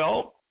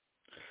 Well,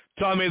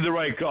 Tom made the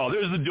right call.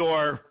 There's the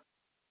door.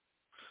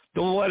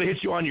 Don't let it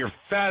hit you on your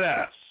fat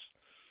ass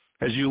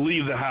as you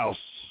leave the house.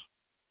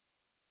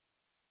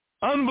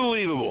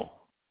 Unbelievable.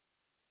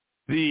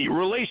 The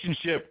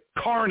relationship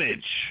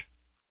carnage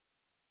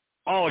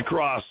all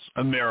across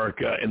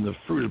America in the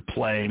fruited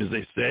plain, as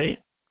they say.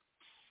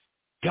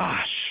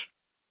 Gosh.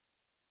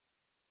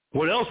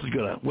 What else is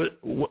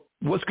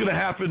what's going to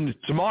happen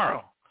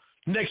tomorrow,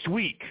 next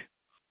week?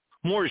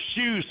 More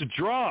shoes to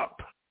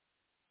drop.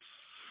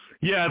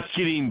 Yeah, it's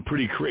getting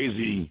pretty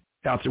crazy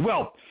out there.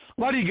 Well,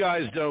 a lot of you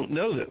guys don't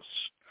know this,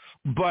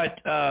 but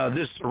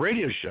this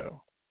radio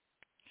show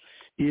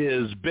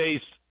is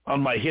based on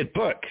my hit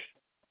book,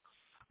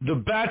 The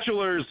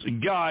Bachelor's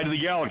Guide to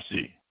the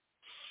Galaxy.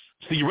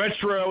 It's the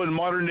retro and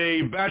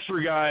modern-day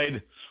bachelor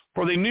guide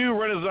for the new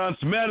Renaissance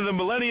man of the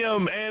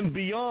millennium and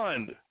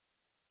beyond.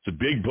 It's a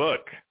big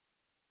book.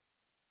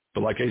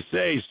 But like I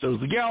say, so's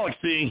the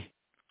galaxy,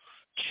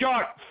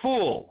 chock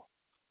full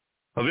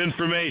of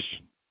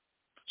information,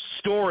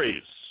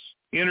 stories,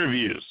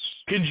 interviews,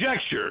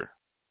 conjecture,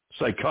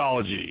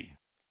 psychology,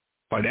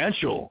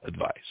 financial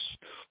advice,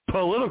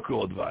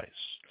 political advice,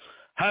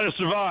 how to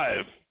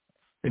survive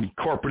in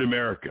corporate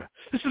America.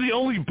 This is the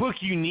only book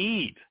you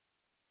need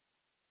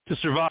to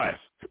survive.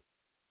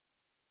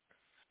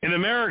 In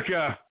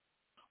America,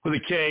 with a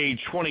K,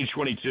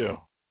 2022,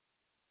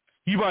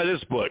 you buy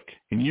this book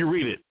and you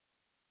read it.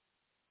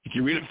 You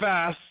can read it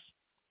fast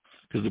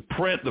because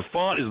the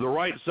font is the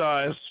right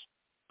size.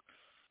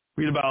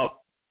 Read about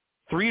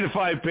 3 to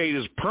 5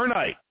 pages per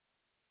night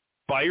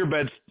by your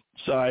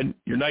bedside,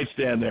 your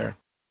nightstand there.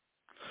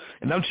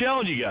 And I'm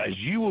telling you guys,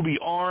 you will be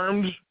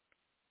armed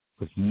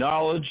with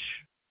knowledge,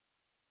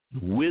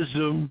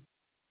 wisdom,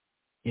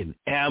 and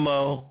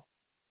ammo,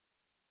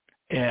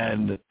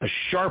 and a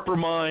sharper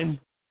mind,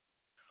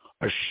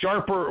 a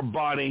sharper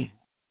body,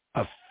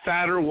 a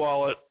fatter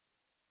wallet,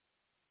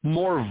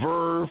 more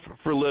verve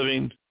for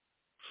living.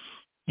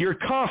 Your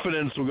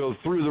confidence will go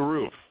through the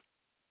roof.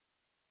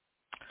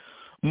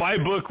 My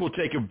book will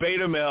take a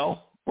beta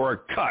male or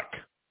a cuck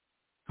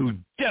who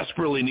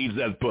desperately needs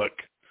that book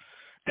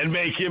and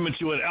make him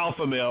into an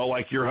alpha male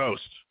like your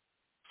host.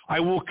 I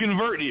will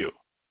convert you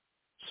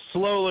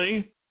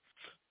slowly.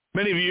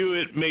 Many of you,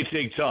 it may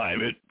take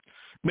time. It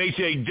may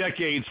take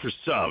decades for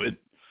some. It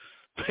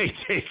may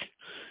take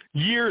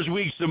years,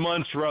 weeks, and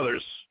months for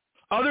others.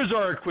 Others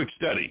are a quick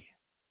study.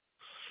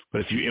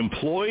 But if you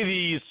employ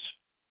these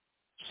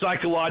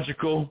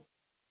psychological,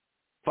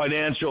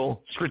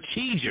 financial,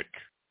 strategic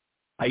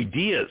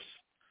ideas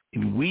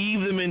and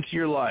weave them into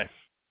your life,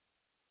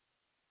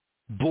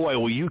 boy,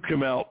 will you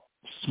come out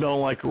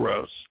smelling like a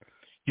rose.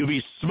 You'll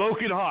be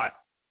smoking hot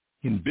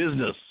in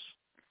business,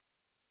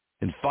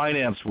 in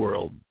finance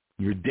world,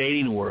 your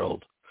dating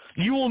world.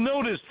 You will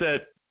notice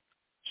that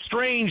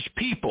strange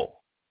people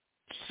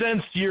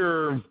sense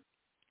your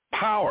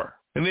power,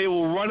 and they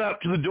will run up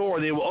to the door.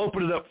 They will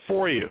open it up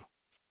for you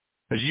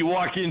as you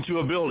walk into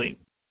a building.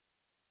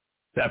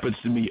 That happens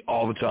to me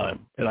all the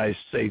time, and I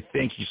say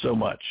thank you so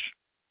much.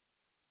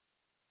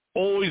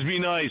 Always be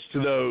nice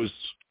to those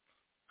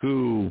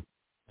who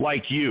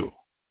like you,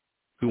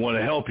 who want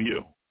to help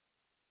you,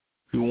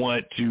 who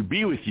want to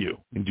be with you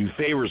and do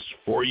favors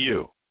for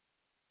you.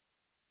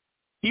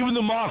 Even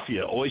the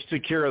mafia always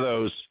took care of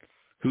those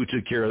who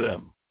took care of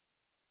them.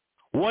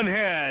 One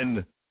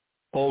hand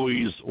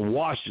always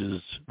washes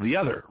the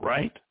other,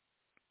 right?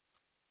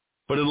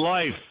 But in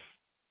life,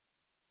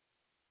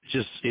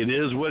 it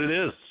is what it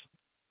is.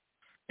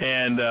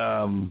 And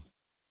I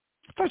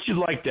thought you'd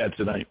like that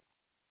tonight.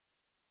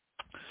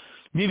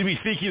 You need to be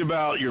thinking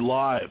about your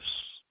lives.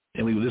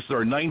 And this is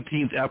our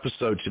 19th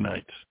episode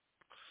tonight.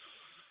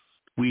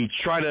 We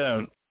try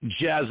to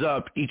jazz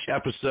up each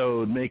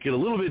episode, make it a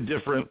little bit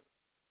different,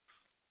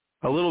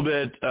 a little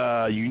bit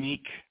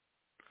unique.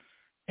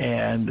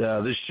 And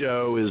this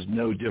show is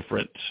no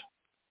different.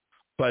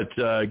 But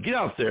get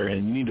out there,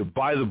 and you need to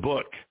buy the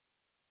book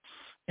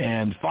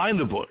and find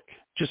the book.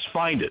 Just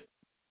find it.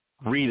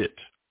 Read it.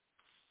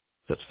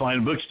 That's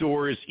fine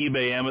bookstores,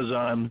 eBay,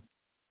 Amazon.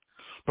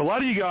 But a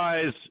lot of you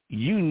guys,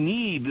 you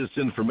need this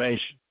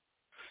information.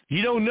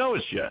 You don't know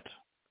it yet.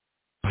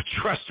 But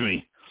trust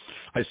me,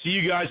 I see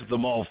you guys at the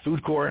mall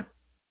food court.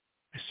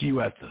 I see you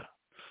at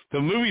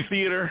the movie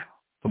theater,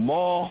 the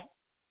mall,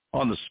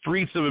 on the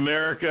streets of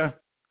America.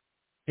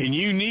 And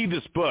you need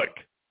this book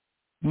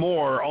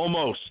more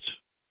almost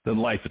than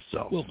life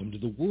itself. Welcome to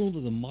the world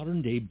of the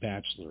modern-day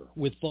bachelor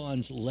with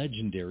Vaughn's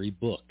legendary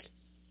book,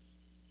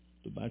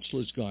 The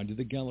Bachelor's Guide to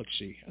the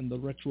Galaxy and the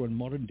Retro and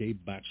Modern-Day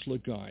Bachelor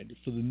Guide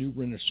for the New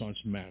Renaissance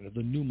Man of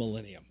the New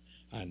Millennium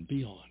and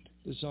Beyond.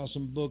 This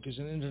awesome book is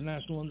an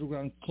international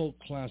underground cult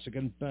classic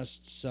and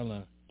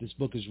bestseller. This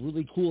book is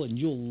really cool and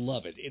you'll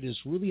love it. It is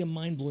really a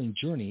mind-blowing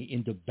journey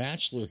into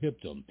bachelor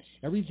hipdom.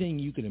 Everything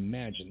you can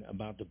imagine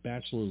about the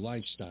bachelor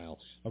lifestyle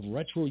of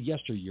retro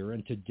yesteryear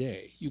and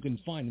today you can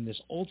find in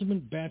this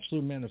ultimate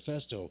bachelor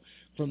manifesto,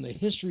 from the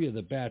history of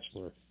the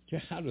bachelor to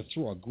how to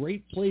throw a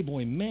great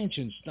Playboy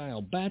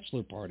Mansion-style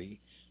bachelor party,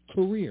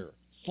 career,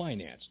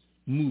 finance,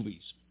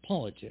 movies,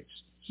 politics,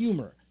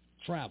 humor,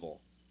 travel,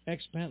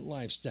 expat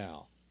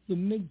lifestyle, the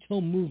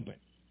MGTOW movement,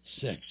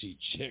 sexy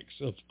chicks,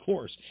 of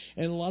course,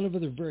 and a lot of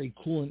other very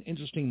cool and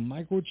interesting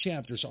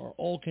micro-chapters are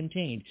all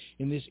contained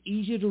in this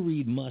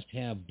easy-to-read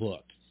must-have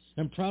book.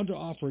 I'm proud to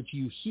offer it to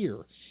you here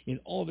in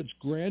all of its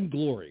grand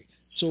glory,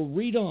 so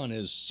read on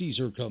as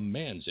Caesar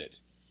commands it.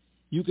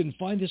 You can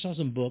find this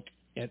awesome book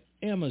at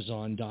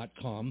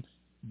Amazon.com,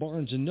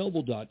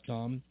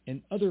 BarnesandNoble.com,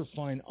 and other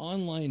fine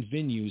online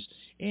venues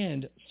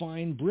and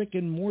fine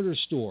brick-and-mortar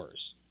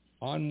stores.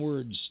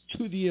 Onwards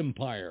to the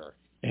empire,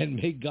 and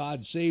may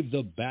God save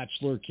the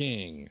Bachelor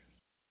King.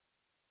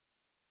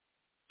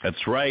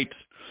 That's right.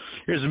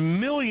 There's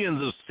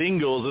millions of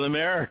singles in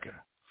America.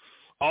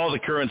 All the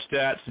current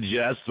stats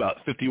suggest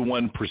about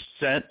 51%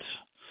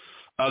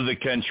 of the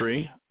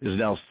country is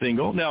now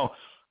single. Now,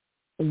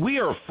 we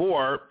are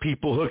for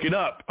people hooking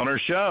up on our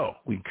show.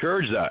 We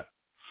encourage that.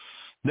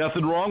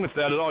 Nothing wrong with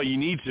that at all. You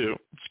need to.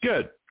 It's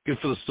good. Good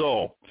for the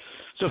soul.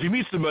 So if you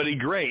meet somebody,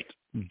 great.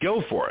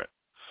 Go for it.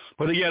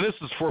 But again, this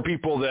is for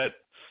people that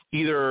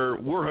either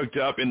were hooked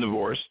up and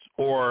divorced,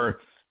 or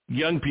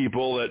young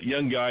people,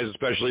 young guys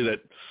especially,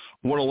 that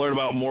want to learn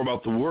more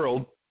about the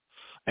world.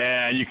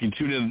 And you can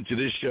tune in to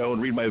this show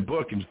and read my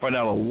book and find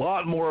out a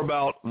lot more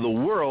about the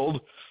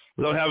world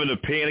without having to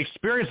pay and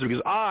experience it.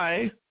 Because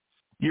I,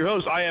 your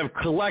host, I have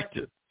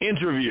collected,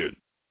 interviewed,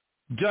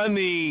 done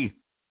the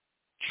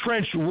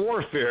trench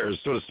warfare,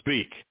 so to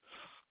speak.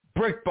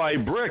 Brick by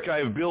brick, I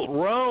have built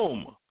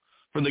Rome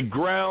from the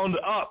ground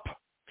up.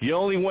 The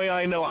only way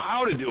I know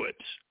how to do it.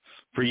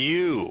 For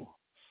you.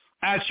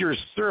 At your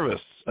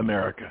service,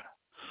 America.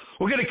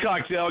 We'll get a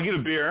cocktail, get a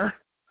beer.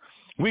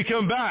 We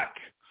come back.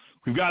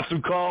 We've got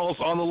some calls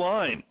on the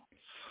line.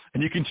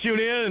 And you can tune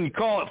in and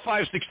call at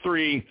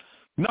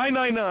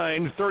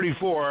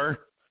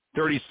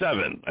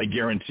 563-999-3437. I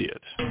guarantee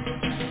it.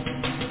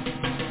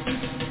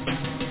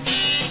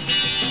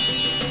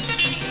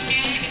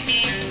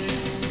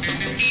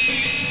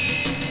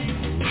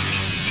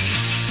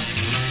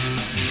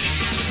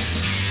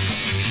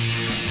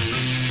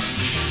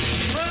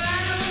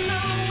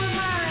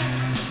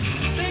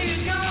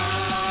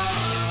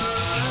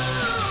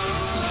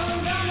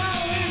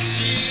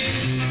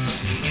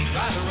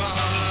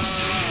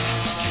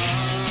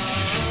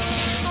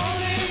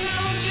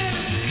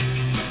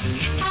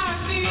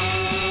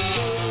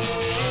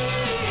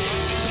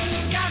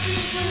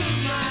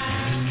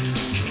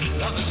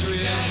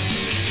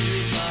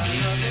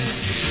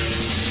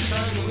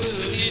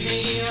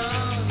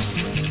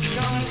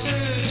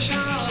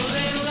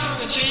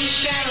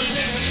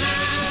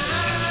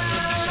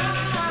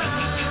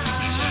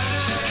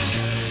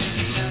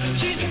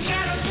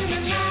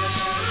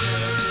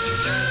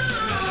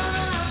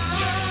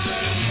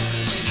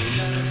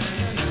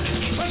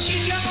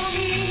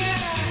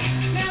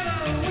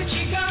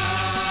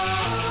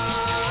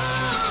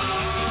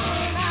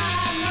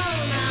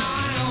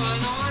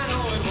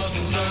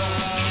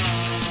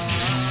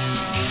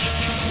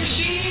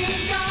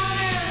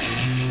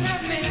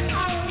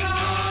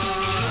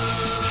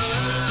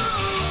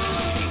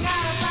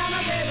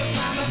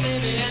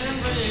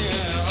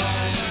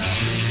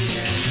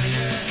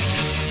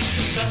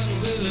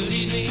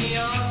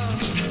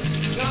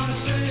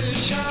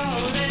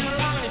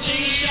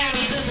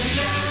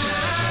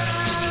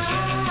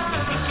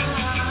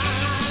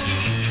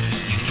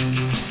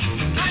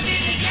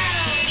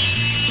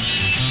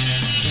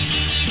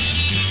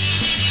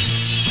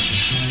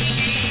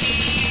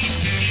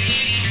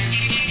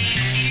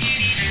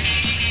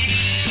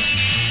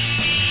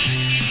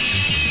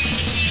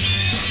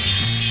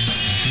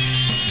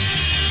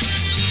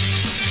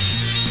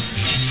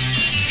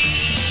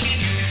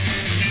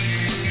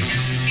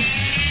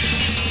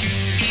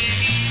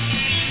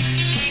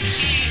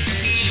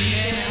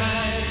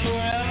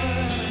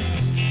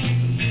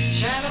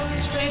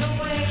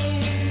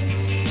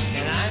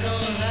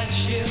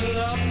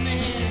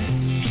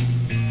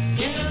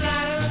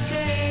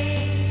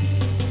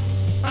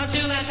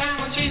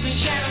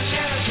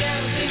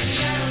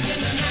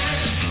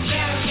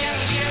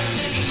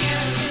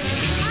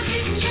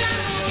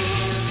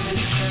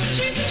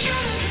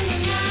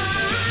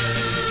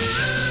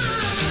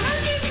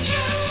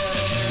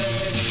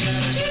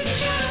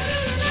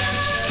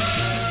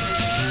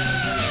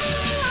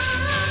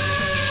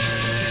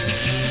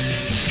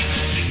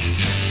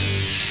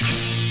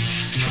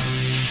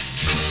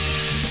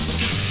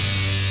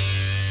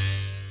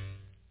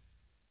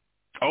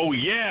 Oh,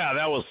 yeah,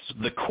 that was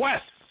The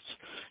Quest,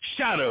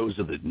 Shadows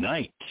of the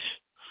Night.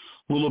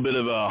 A little bit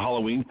of a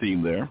Halloween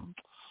theme there,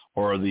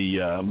 or the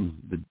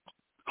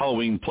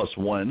Halloween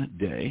 +1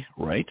 day,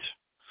 right?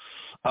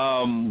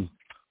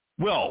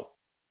 Well,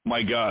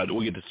 my God,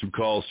 we'll get to some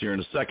calls here in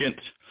a second.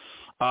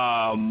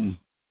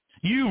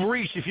 You've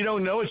reached, if you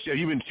don't know it yet,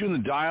 you've been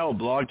tuning the dial,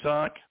 Blog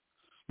Talk.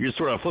 You're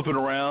sort of flipping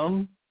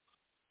around.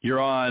 You're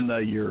on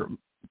your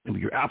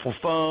Apple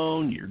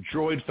phone, your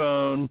Droid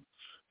phone.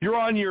 You're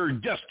on your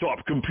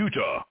desktop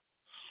computer,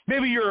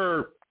 maybe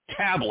your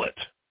tablet,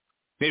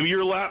 maybe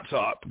your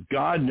laptop.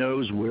 God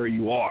knows where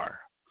you are.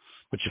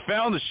 But you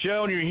found the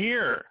show and you're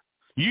here.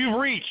 You've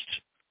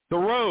reached the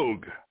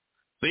rogue,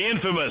 the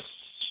infamous,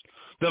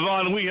 the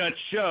Von Wehunt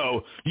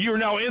Show. You're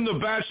now in the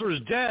Bachelor's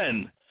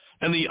Den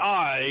and the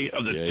eye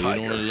of the tiger. You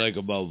know what I like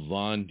about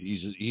Von?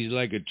 He's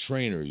like a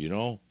trainer, you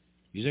know?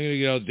 He's not going to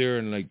get out there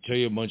and like tell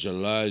you a bunch of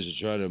lies to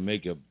try to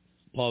make you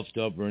puffed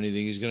up or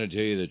anything. He's going to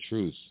tell you the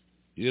truth.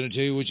 He's going to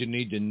tell you what you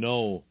need to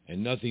know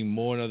and nothing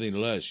more, nothing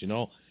less, you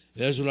know?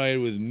 And that's what I had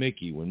with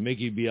Mickey. When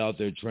Mickey'd be out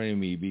there training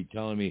me, he'd be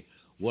telling me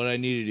what I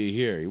needed to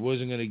hear. He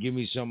wasn't going to give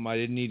me something I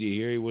didn't need to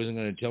hear. He wasn't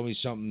going to tell me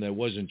something that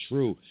wasn't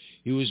true.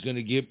 He was going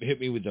to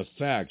hit me with the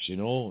facts, you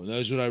know? And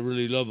that's what I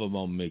really love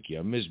about Mickey.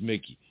 I miss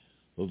Mickey.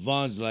 But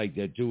Von's like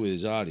that, too, with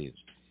his audience.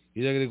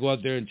 He's not going to go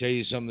out there and tell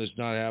you something that's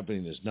not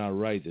happening, that's not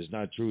right, that's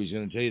not true. He's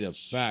going to tell you the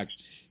facts.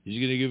 He's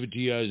going to give it to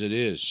you as it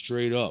is,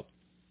 straight up.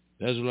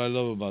 That's what I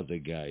love about the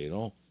guy, you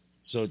know?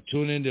 So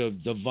tune into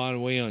the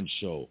Von Wehunt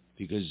Show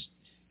because,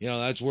 you know,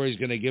 that's where he's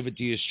going to give it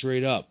to you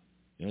straight up.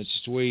 You know, it's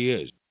just the way he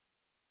is.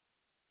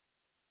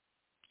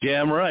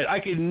 Damn right. I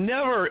could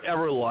never,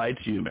 ever lie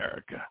to you,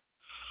 America.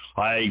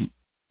 I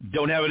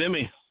don't have it in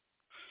me.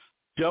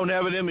 Don't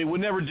have it in me.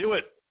 Would never do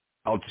it.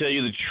 I'll tell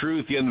you the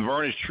truth, the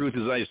unvarnished truth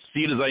as I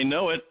see it as I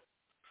know it.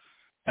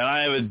 And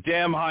I have a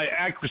damn high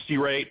accuracy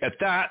rate at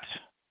that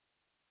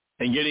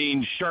and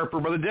getting sharper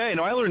by the day.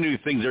 Now, I learn new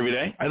things every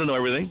day. I don't know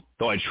everything,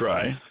 though I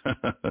try.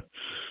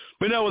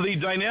 But no, with the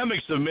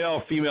dynamics of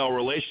male-female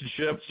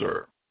relationships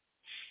or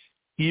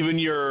even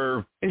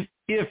your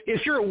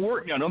if you're at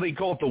work now, don't they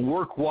call it the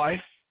work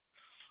wife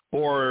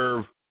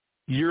or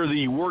you're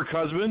the work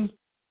husband?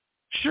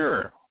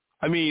 Sure.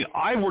 I mean,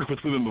 I've worked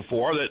with women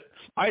before that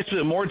I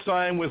spent more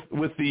time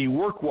with the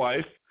work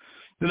wife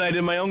than I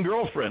did my own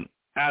girlfriend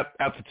at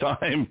the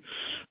time.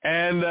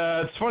 And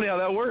it's funny how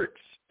that works.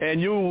 And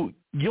you'll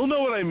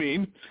know what I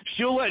mean.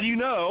 She'll let you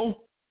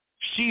know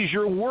she's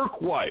your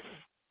work wife.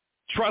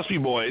 Trust me,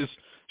 boys.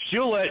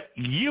 She'll let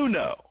you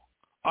know.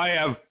 I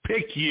have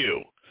picked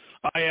you.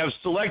 I have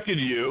selected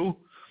you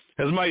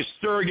as my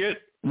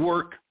surrogate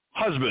work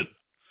husband.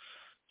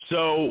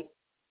 So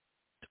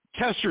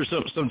test her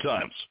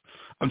sometimes.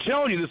 I'm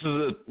telling you, this is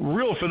a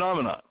real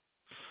phenomenon.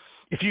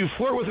 If you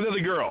flirt with another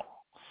girl,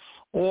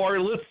 or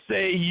let's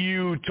say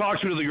you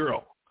talk to another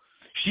girl,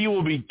 she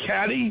will be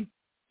catty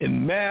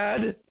and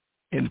mad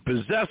and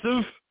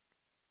possessive,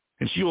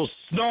 and she will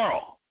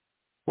snarl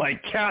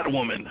like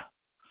Catwoman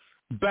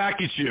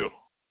back at you,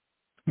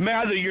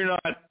 mad that you're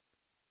not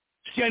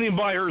standing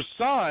by her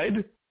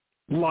side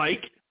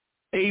like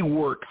a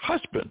work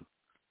husband.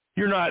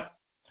 You're not,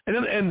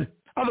 and in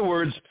other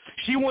words,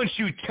 she wants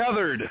you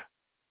tethered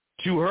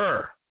to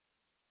her,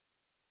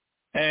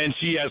 and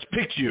she has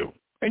picked you,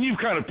 and you've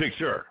kind of picked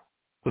her.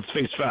 Let's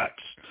face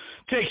facts.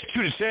 Takes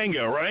two to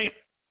tango, right?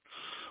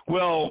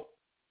 Well,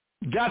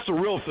 that's a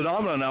real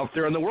phenomenon out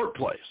there in the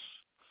workplace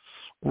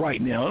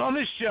right now. And on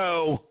this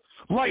show,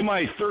 like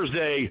my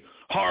Thursday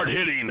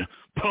hard-hitting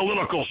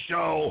political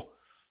show,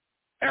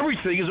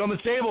 everything is on the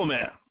table,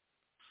 man.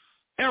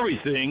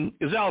 Everything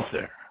is out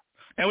there.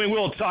 And we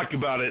will talk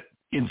about it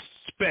in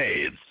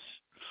spades.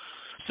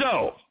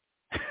 So,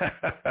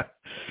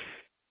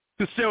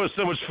 this show is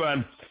so much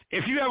fun.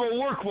 If you have a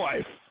work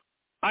wife,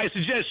 I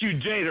suggest you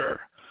date her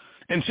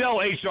and tell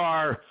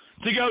HR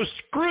to go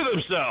screw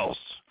themselves.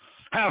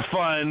 Have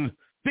fun.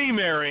 Be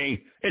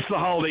merry. It's the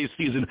holiday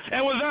season.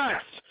 And with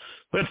that,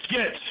 let's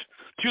get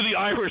to the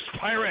Irish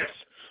Pirate,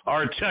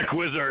 our tech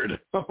wizard.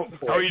 How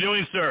are you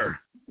doing, sir?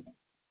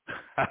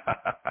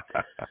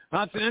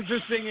 That's an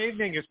interesting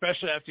evening,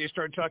 especially after you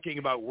start talking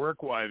about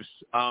work wives.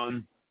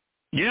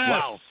 Yes.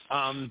 Wow.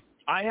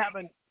 I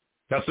haven't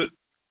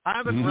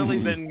really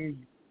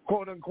been,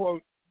 quote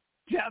unquote,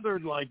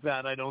 tethered like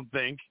that. I don't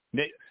think.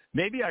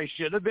 Maybe I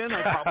should have been.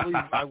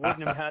 I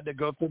wouldn't have had to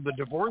go through the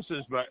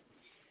divorces. But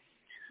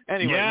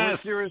anyway, we're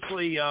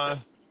seriously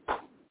gotta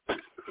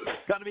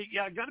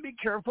be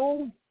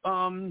careful.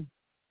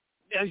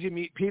 As you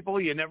meet people,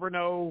 you never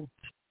know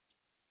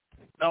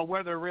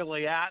where they're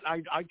really at.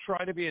 I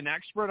try to be an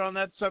expert on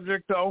that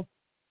subject, though.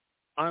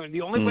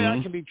 The only way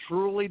I can be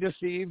truly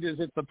deceived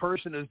is if the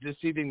person is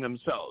deceiving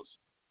themselves.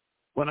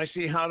 When I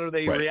see how do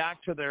they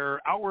react to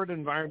their outward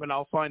environment,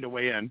 I'll find a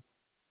way in.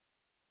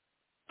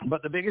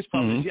 But the biggest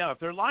problem is, if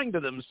they're lying to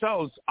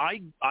themselves,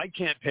 I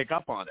can't pick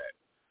up on it.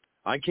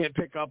 I can't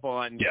pick up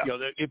on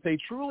if they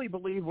truly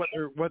believe what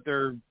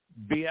they're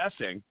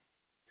BSing.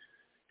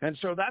 And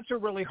so that's a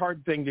really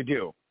hard thing to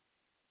do.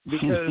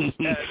 Because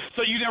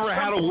so you never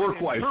had a work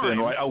wife then,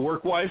 right? A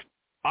work wife?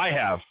 I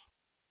have.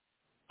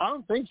 I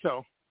don't think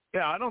so.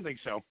 Yeah, I don't think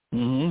so.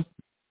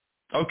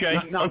 Mm-hmm. Okay.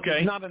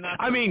 Okay. Not enough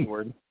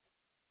word.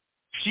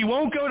 She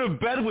won't go to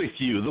bed with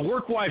you. The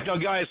work wife, now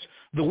guys,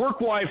 the work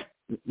wife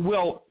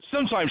will,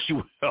 sometimes she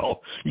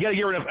will. You got to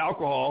give her enough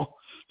alcohol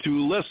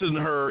to lessen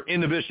her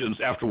inhibitions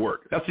after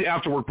work. That's the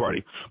after work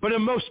party. But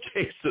in most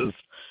cases,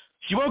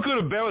 she won't go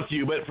to bed with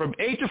you, but from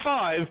 8 to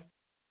 5,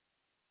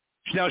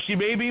 now she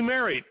may be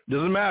married.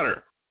 Doesn't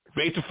matter.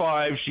 From 8 to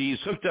 5, she's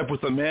hooked up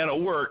with a man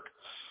at work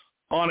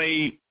on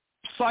a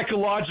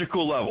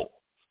psychological level.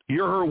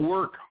 You're her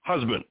work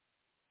husband.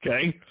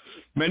 Okay?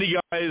 Many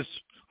guys,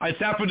 it's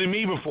happened to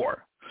me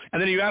before.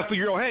 And then you ask the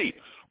girl, hey,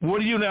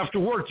 what are you doing after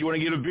work? Do you want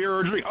to get a beer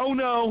or a drink? Oh,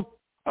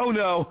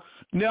 no.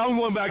 Now I'm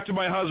going back to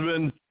my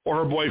husband or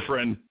her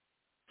boyfriend.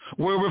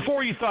 Where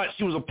before you thought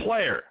she was a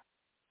player.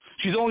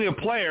 She's only a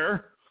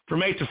player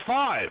from 8 to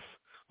 5.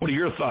 What are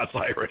your thoughts,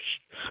 Irish?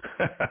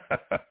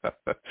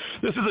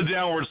 This is a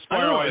downward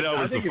spiral. I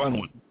know it's a fun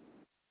one.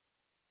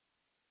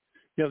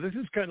 Yeah, this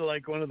is kind of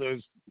like one of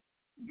those,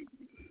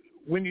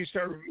 when you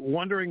start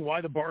wondering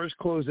why the bars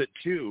close at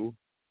 2,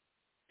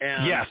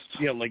 and yes,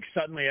 like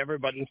suddenly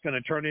everybody's going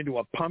to turn into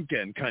a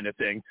pumpkin kind of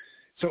thing.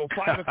 So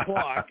 5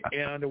 o'clock,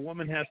 and a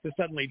woman has to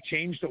suddenly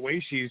change the way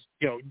she's,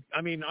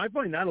 I mean, I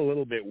find that a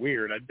little bit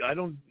weird. I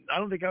don't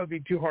think that would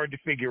be too hard to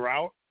figure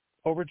out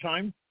over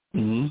time.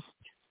 Mm-hmm.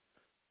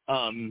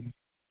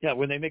 Yeah,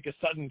 when they make a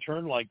sudden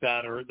turn like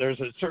that, or there's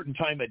a certain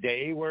time of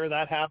day where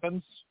that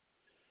happens.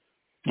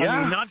 Yeah,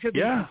 I mean, not to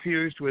be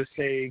confused with,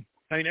 say,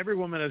 I mean, every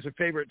woman has a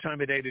favorite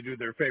time of day to do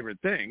their favorite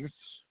things,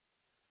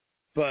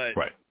 but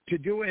to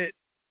do it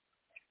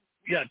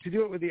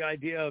with the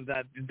idea of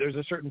that there's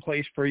a certain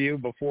place for you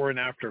before and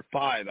after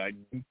 5, I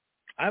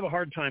have a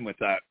hard time with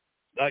that.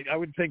 I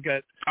would think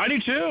that. I do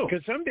too.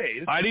 Because some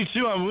days. I do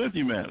too. I'm with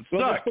you, man.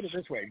 Well, let's put it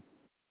this way.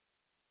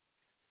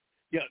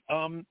 Yeah.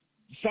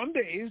 Some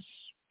days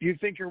you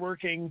think you're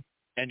working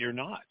and you're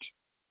not.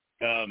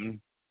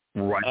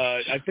 Right.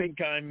 I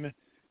think I'm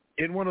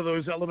in one of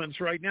those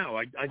elements right now.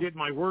 I did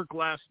my work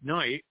last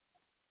night,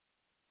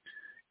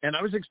 and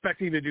I was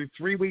expecting to do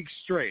 3 weeks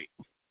straight.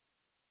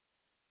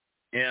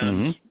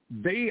 And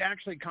they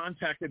actually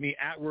contacted me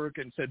at work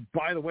and said,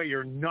 by the way,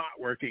 you're not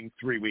working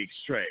 3 weeks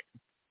straight.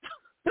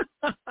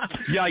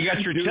 Yeah, I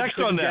got your text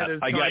on that.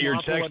 I got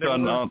your text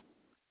on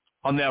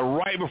that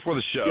right before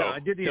the show. Yeah, I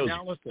did the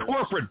analysis.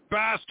 Corporate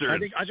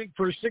bastards. I think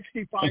for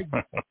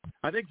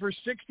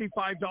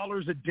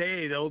 $65 a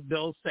day,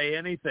 they'll say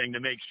anything to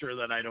make sure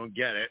that I don't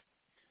get it.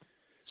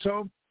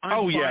 So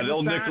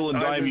they'll nickel and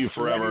dime you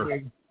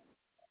forever.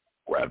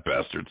 Rat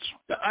bastards.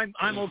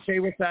 I'm okay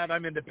with that.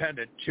 I'm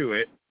independent to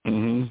it.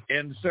 Mm-hmm.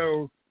 And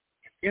so,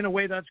 in a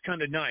way, that's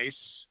kind of nice.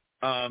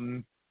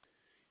 And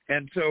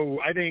so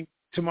I think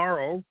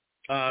tomorrow,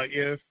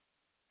 if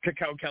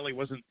Cacao Kelly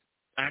wasn't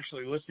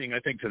actually listening,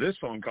 I think, to this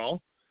phone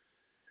call,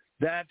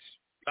 that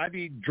I'd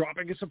be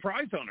dropping a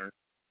surprise on her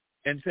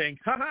and saying,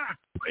 ha-ha,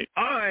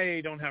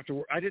 I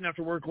didn't have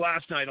to work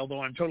last night,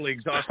 although I'm totally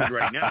exhausted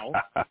right now.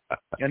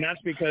 And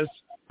that's because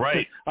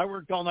I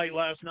worked all night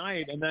last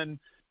night and then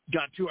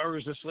got 2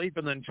 hours of sleep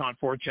and then taught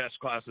 4 chess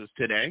classes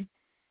today.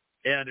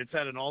 And it's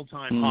at an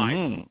all-time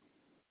high.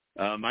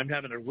 I'm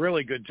having a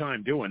really good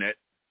time doing it.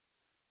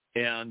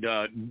 And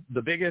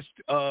the biggest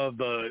of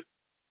the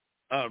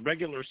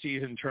regular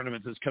season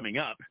tournaments is coming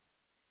up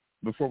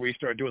before we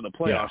start doing the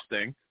playoffs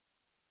thing.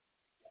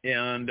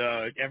 And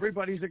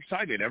everybody's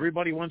excited.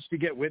 Everybody wants to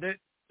get with it.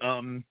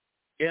 And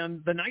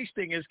the nice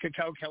thing is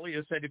Cacao Kelly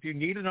has said, if you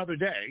need another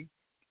day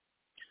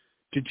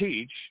to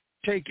teach,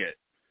 take it.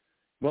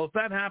 Well, if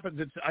that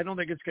happens, I don't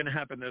think it's going to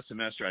happen this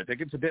semester. I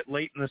think it's a bit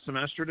late in the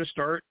semester to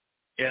start,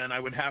 and I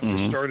would have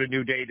to start a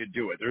new day to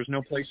do it. There's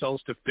no place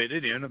else to fit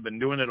it in. I've been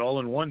doing it all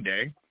in one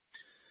day.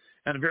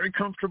 And I'm very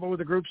comfortable with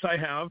the groups I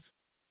have,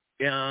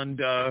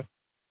 and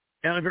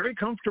I'm very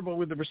comfortable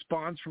with the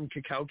response from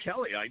Cacao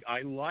Kelly.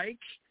 I like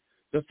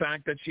the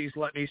fact that she's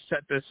let me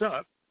set this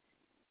up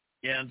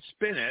and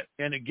spin it,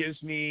 and it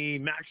gives me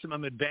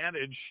maximum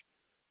advantage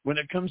when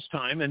it comes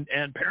time. And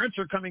parents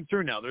are coming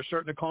through now. They're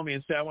starting to call me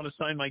and say, I want to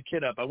sign my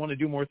kid up. I want to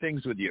do more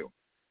things with you.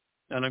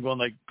 And I'm going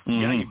like,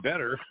 yeah, you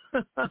better.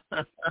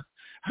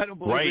 I don't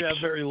believe we have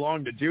very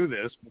long to do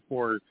this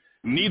before.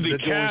 Need the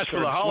cash for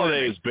the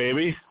holidays,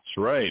 baby. That's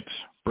right.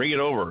 Bring it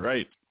over,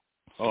 right?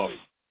 Oh,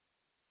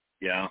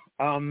 yeah.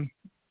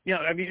 Yeah,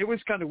 I mean, it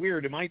was kind of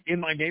weird. In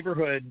my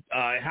neighborhood,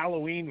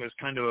 Halloween was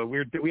kind of a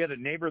weird thing. We had a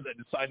neighbor that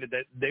decided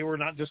that they were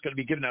not just going to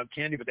be giving out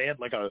candy, but they had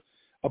like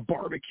a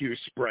barbecue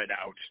spread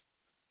out.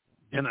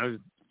 And I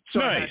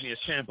had me a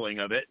sampling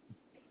of it.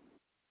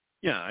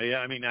 Yeah,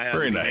 I mean, I had to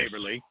be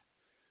neighborly.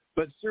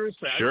 But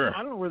seriously, I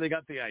don't know where they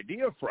got the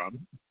idea from.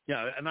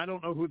 Yeah, and I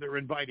don't know who they're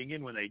inviting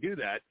in when they do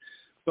that.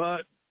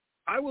 But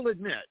I will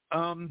admit,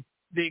 the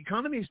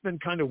economy's been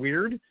kind of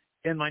weird,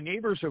 and my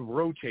neighbors have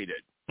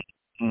rotated.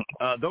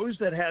 Those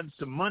that had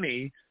some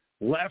money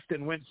left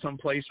and went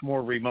someplace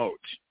more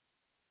remote,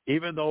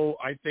 even though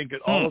I think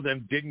that all of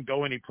them didn't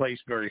go anyplace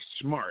very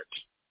smart.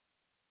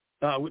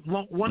 with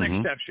one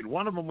exception.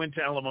 One of them went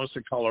to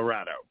Alamosa,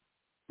 Colorado,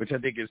 which I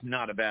think is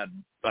not a bad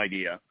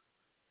idea.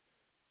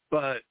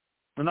 But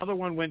another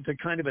one went to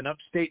kind of an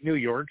upstate New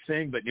York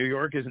thing, but New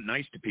York isn't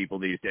nice to people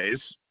these days.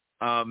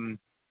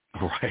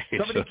 Right.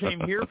 Somebody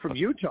came here from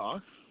Utah.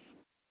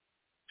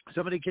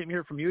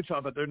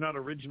 But they're not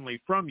originally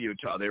from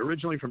Utah. They're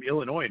originally from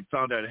Illinois and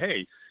found out,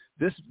 hey,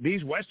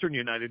 these Western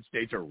United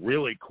States are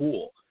really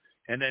cool.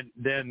 And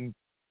then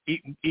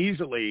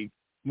easily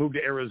moved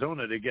to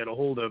Arizona to get a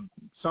hold of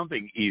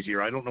something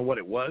easier. I don't know what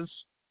it was,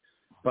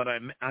 but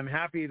I'm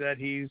happy that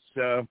he's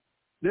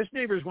this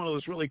neighbor is one of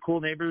those really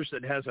cool neighbors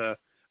that has a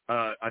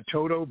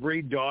Toto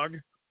breed dog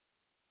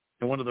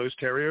and one of those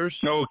terriers.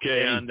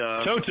 Okay. And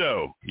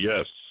Toto,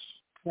 yes.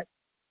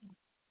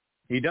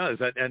 He does,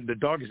 and the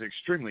dog is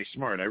extremely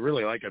smart. I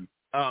really like him.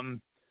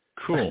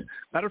 Cool.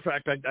 Matter of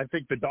fact, I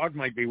think the dog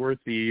might be worth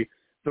the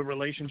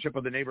relationship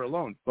of the neighbor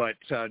alone. But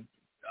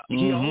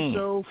he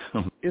also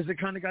is the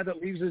kind of guy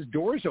that leaves his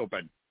doors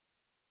open.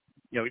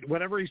 You know,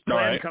 whatever he's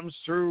planned comes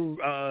through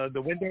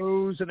the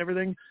windows and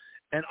everything.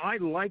 And I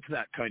like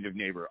that kind of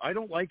neighbor. I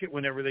don't like it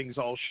when everything's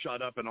all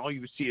shut up and all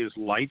you see is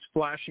lights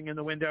flashing in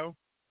the window.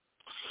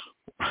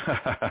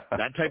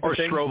 That type of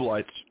thing. Or strobe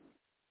lights.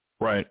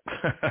 Right.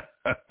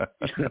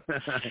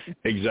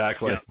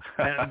 Exactly.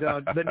 Yeah. And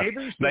the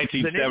neighbors,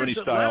 1970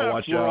 style.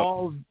 Watch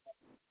out.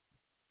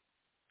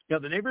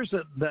 The neighbors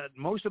that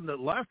most of them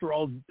that left were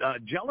all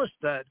jealous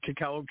that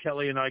Cacao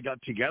Kelly and I got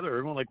together.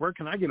 Everyone like, where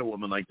can I get a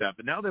woman like that?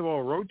 But now they've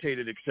all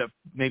rotated except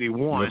maybe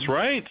one. That's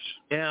right.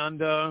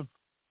 And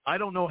I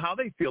don't know how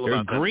they feel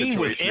about that green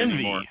with envy.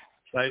 Anymore.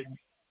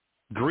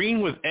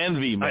 Green with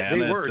envy, man.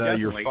 They were,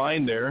 you're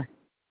fine there.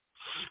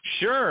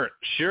 Sure.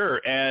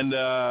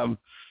 And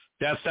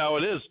that's how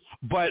it is.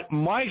 But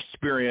my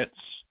experience,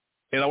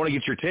 and I want to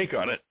get your take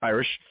on it,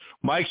 Irish,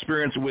 my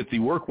experience with the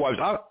work wives,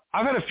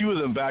 I've had a few of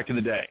them back in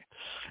the day.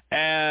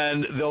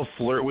 And they'll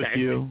flirt with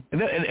you.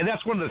 And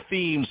that's one of the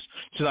themes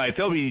tonight.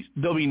 They'll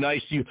be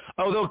nice to you.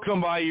 Oh, they'll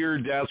come by your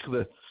desk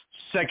with a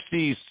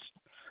sexy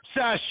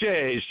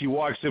sachet. She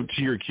walks up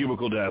to your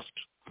cubicle desk.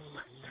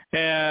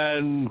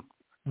 And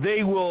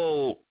they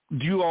will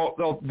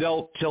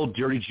they'll tell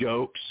dirty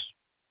jokes.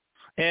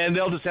 And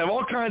they'll just have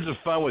all kinds of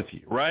fun with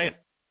you, right?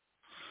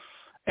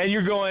 And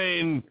you're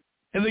going,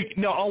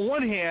 now on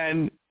one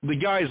hand, the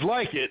guys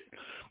like it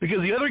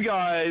because the other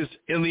guys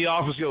in the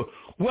office go,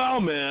 wow,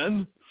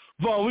 man,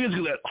 Vaughn, we just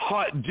got that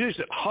hot dish,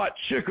 that hot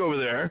chick over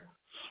there.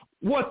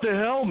 What the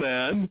hell,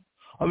 man?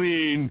 I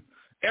mean,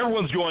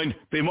 everyone's going,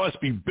 they must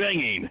be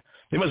banging.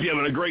 They must be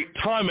having a great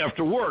time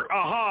after work.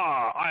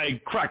 Aha, I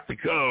cracked the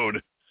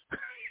code.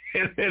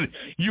 and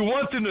you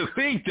want them to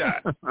think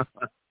that.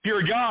 You're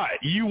a guy.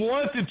 You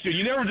want them to.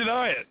 You never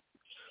deny it.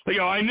 They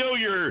go, I know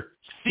you're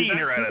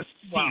senior at a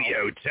seedy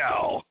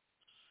hotel.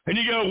 And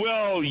you go,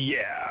 well,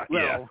 yeah.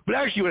 But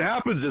actually what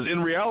happens is,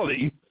 in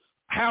reality,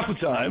 half the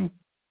time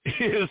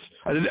is,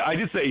 I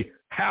did say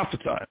half the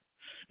time,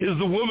 is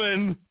the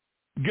woman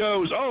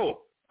goes,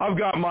 oh, I've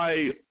got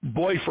my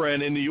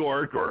boyfriend in New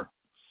York or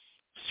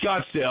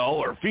Scottsdale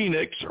or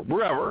Phoenix or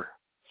wherever.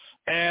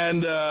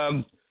 And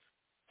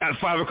at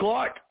 5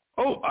 o'clock,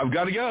 oh, I've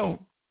got to go.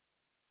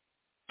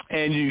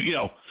 And you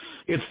know,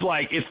 it's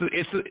like it's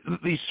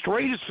the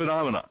straightest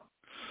phenomenon.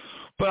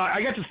 But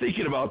I got to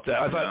thinking about that.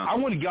 I thought I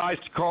want guys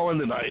to call in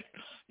tonight.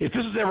 If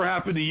this has ever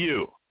happened to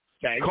you,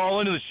 call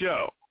into the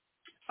show.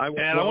 I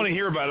want to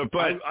hear about it.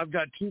 But I've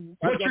got two.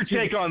 What's your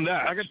take on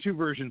that? I got two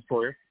versions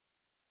for you.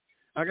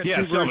 I got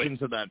two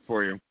versions of that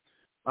for you.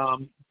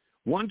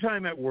 One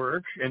time at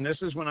work, and this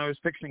is when I was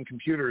fixing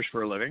computers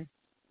for a living,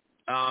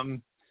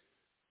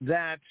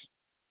 that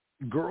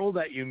girl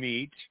that you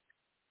meet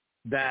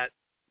that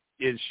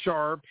is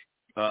sharp.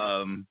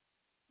 I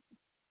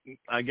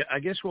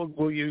guess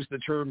we'll use the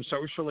term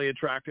socially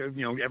attractive.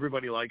 You know,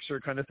 everybody likes her,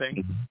 kind of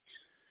thing.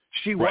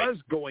 She was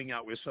going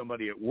out with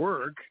somebody at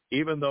work,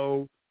 even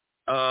though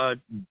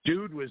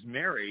dude was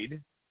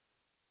married,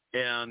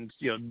 and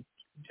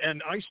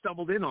and I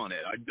stumbled in on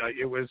it.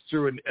 It was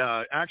through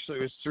a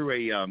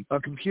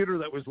computer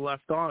that was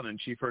left on,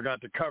 and she forgot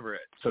to cover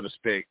it, so to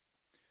speak.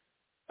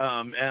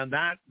 And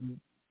that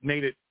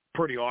made it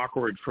pretty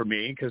awkward for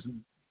me because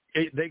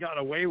they got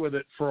away with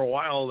it for a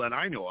while that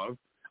I know of.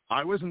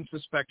 I wasn't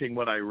suspecting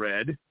what I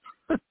read.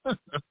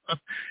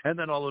 And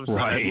then all of a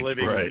sudden I'm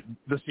living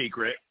the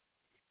secret.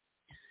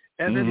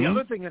 And then the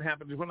other thing that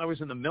happened is when I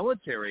was in the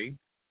military,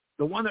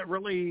 the one that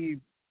really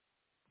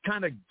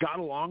kind of got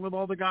along with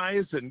all the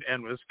guys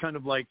and was kind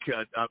of like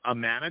a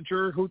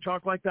manager who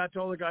talked like that to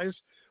all the guys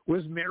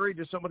was married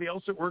to somebody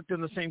else that worked in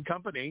the same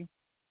company.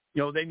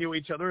 You know, they knew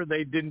each other.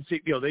 They didn't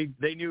see,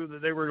 they knew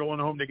that they were going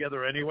home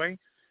together anyway,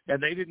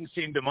 and they didn't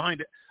seem to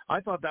mind it. I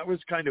thought that was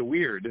kind of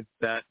weird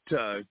that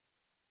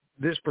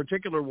this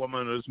particular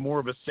woman was more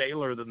of a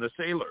sailor than the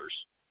sailors.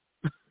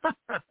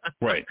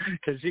 Right.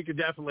 Because she could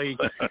definitely,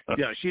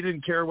 she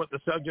didn't care what the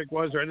subject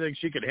was or anything.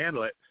 She could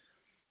handle it.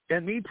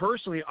 And me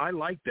personally, I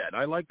like that.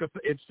 I like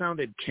it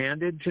sounded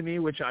candid to me,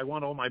 which I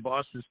want all my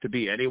bosses to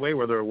be anyway,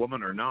 whether a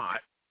woman or not.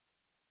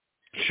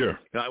 Sure.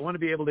 I want to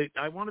be able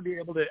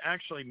to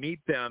actually meet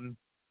them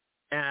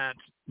at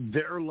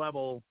their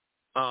level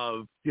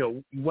of,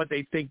 what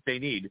they think they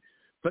need.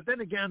 But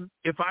then again,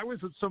 if I was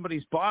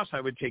somebody's boss,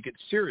 I would take it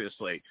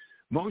seriously.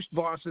 Most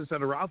bosses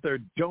that are out there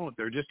don't.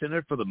 They're just in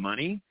it for the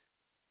money.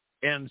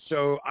 And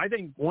so I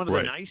think one of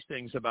the nice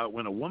things about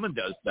when a woman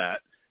does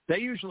that, they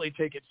usually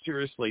take it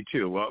seriously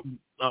too.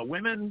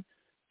 Women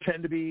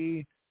tend to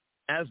be,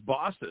 as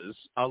bosses,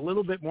 a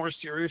little bit more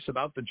serious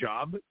about the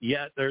job,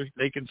 yet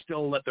they can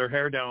still let their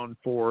hair down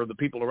for the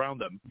people around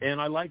them. And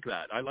I like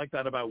that. I like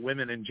that about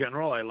women in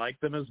general. I like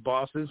them as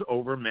bosses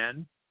over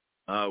men.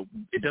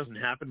 It doesn't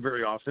happen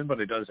very often,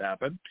 but it does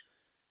happen.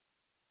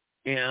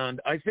 And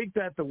I think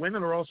that the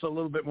women are also a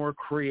little bit more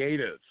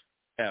creative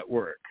at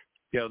work.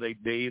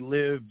 They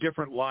live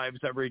different lives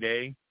every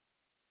day.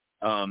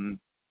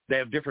 They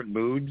have different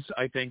moods,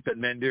 I think, that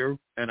men do.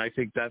 And I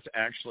think that's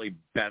actually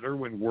better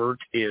when work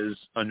is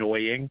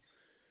annoying,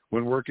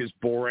 when work is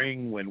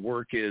boring, when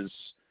work is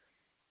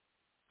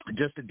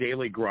just a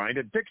daily grind.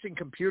 And fixing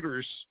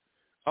computers,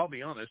 I'll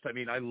be honest,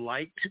 I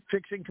liked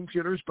fixing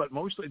computers, but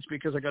mostly it's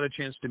because I got a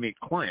chance to meet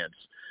clients.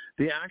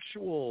 The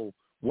actual,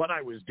 what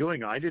I was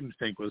doing, I didn't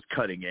think was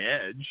cutting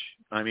edge.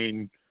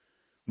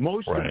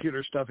 Most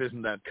computer stuff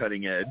isn't that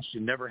cutting edge.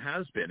 It never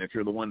has been if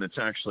you're the one that's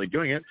actually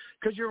doing it,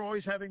 because you're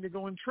always having to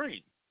go and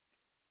train.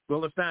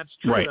 Well, if that's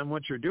true, then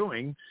what you're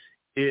doing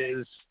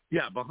is,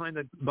 behind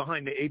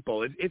the eight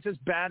ball. It's as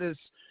bad as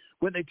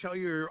when they tell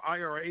you your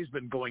IRA's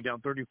been going down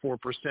 34%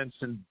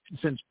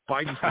 since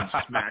Biden's been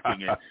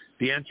smacking it.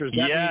 The answer is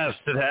yes,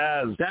 it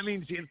has. That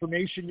means the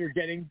information you're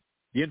getting,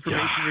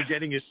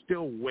 is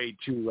still way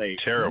too late.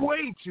 Terrible.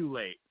 Way too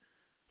late.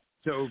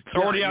 So it's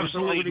already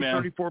obsolete,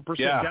 man.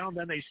 34% down,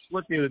 then they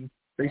slip you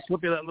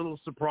that little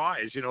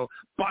surprise.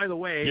 By the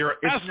way, your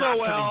it's SOL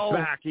not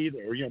coming back either.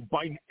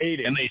 Biden ate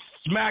it, and they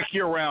smack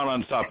you around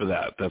on top of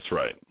that. That's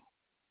right.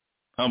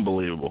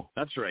 Unbelievable.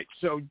 That's right.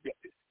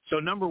 So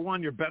number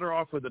one, you're better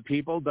off with the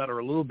people that are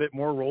a little bit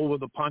more roll with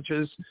the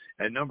punches.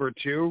 And number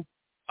two,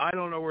 I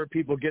don't know where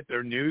people get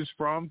their news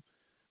from,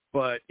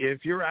 but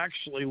if you're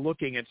actually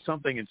looking at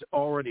something that's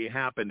already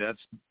happened,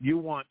 you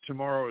want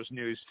tomorrow's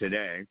news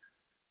today,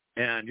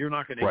 and you're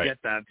not going to get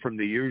that from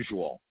the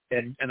usual.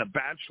 And a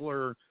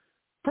bachelor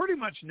pretty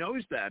much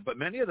knows that, but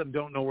many of them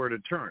don't know where to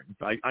turn.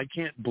 I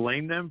can't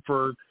blame them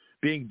for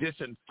being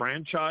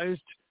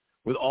disenfranchised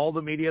with all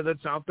the media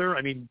that's out there.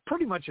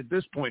 Pretty much at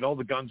this point, all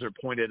the guns are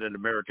pointed at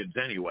Americans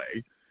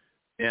anyway,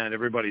 and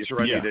everybody's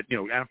ready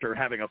to, after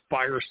having a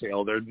fire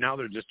sale, they're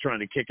just trying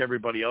to kick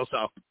everybody else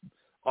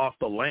off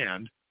the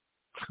land.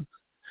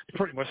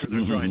 Pretty much what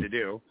they're trying to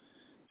do.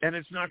 And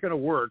it's not going to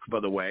work, by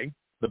the way.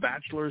 The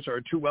bachelors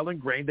are too well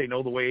ingrained. They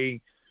know the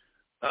way,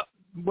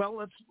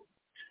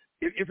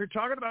 if you're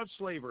talking about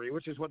slavery,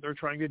 which is what they're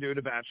trying to do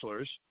to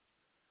bachelors,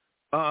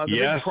 the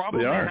big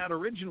problem they had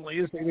originally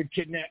is they would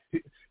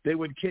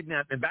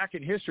kidnap, and back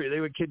in history, they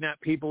would kidnap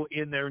people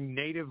in their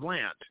native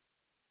land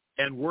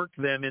and work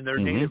them in their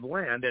native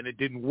land, and it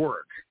didn't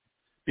work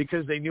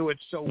because they knew it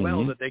so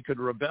well that they could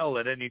rebel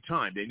at any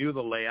time. They knew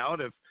the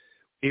layout. If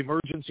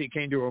emergency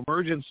came to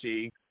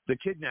emergency, the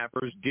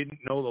kidnappers didn't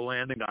know the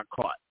land and got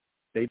caught.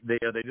 They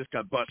just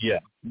got busted,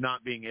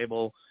 not being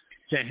able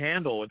to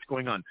handle what's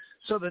going on.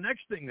 So the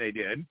next thing they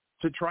did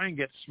to try and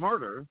get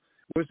smarter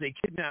was they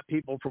kidnapped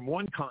people from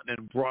one continent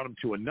and brought them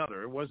to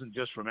another. It wasn't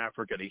just from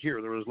Africa to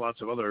here. There was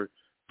lots of other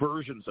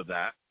versions of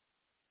that.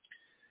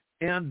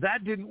 And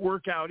that didn't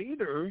work out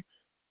either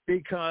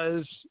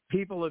because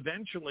people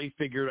eventually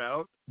figured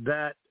out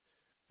that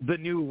the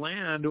new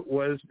land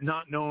was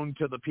not known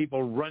to the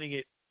people running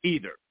it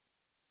either.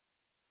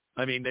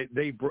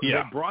 They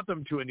brought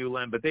them to a new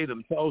land, but they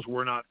themselves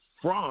were not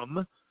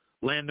from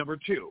land number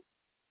two.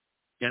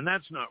 And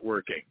that's not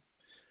working.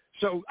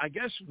 So I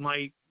guess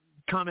my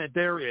comment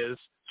there is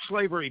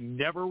slavery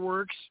never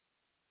works.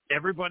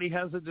 Everybody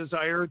has a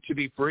desire to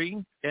be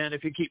free. And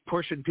if you keep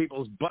pushing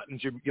people's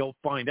buttons, you'll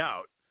find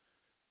out.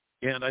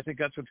 And I think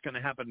that's what's going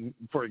to happen,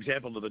 for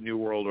example, to the New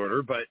World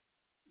Order. But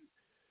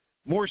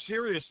more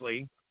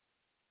seriously,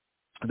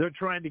 they're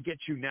trying to get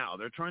you now.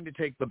 They're trying to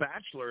take the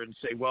bachelor and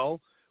say,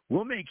 well,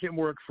 we'll make him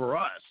work for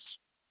us.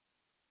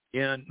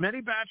 And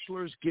many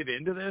bachelors give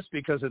into this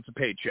because it's a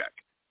paycheck.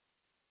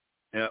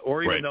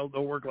 Or even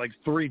they'll work like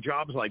 3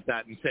 jobs like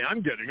that and say,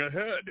 I'm getting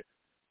ahead.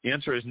 The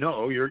answer is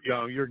no, you're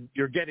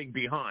getting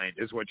behind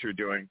is what you're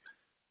doing.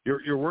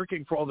 You're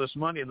working for all this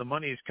money, and the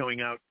money is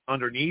coming out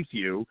underneath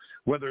you,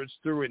 whether it's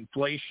through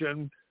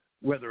inflation,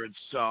 whether it's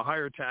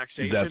higher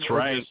taxation,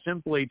 or they're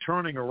simply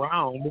turning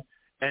around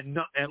and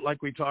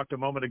like we talked a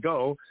moment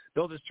ago,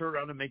 they'll just turn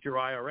around and make your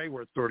IRA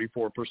worth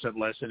 34%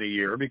 less in a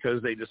year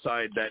because they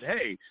decide that,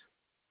 hey,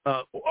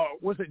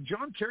 was it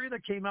John Kerry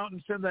that came out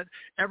and said that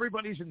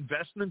everybody's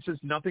investments is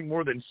nothing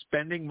more than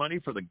spending money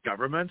for the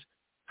government?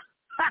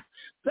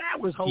 That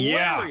was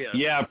hilarious.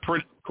 Of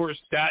course,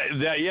 it's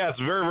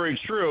very, very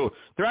true.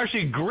 They're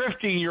actually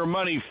grifting your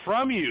money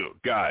from you,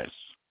 guys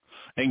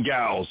and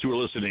gals who are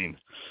listening.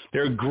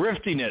 They're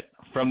grifting it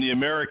from the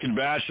American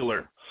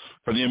bachelor,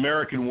 from the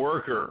American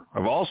worker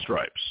of all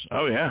stripes.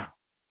 Oh, yeah.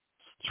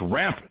 It's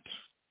rampant.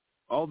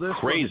 All this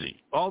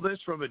crazy.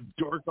 From a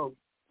dorko.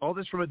 All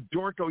this from a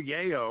dorko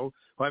yayo.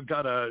 I've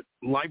got a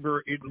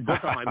library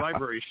book on my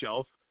library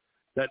shelf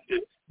that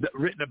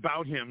written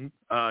about him.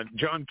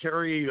 John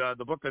Kerry,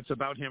 the book that's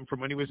about him from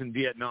when he was in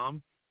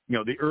Vietnam. You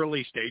know, the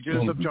early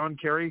stages of John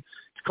Kerry.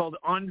 It's called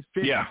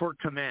Unfit for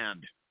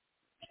Command.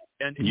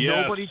 And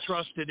nobody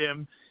trusted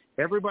him.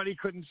 Everybody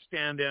couldn't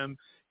stand him.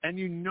 And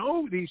you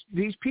know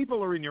these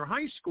people are in your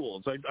high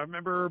schools. I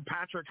remember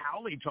Patrick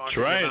Howley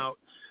talking about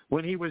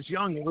when he was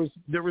young.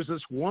 There was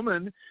this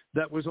woman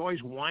that was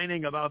always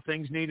whining about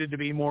things needed to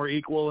be more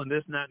equal and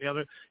this and that and the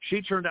other.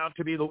 She turned out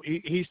to be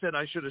he said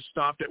I should have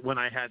stopped it when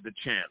I had the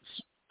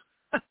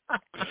chance.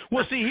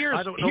 Well, see,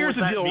 here's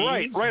the deal,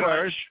 means, right,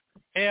 Irish,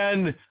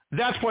 and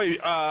that's probably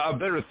a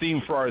better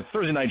theme for our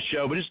Thursday night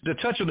show. But just to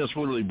touch on this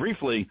really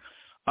briefly.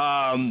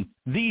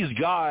 These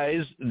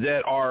guys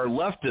that are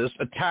leftists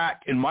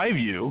attack, in my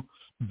view,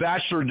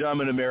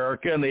 bachelordom in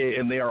America,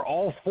 and they are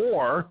all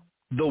for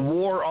the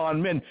war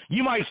on men.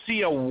 You might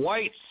see a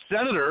white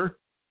senator,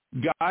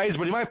 guys,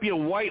 but he might be a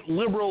white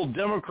liberal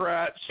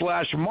Democrat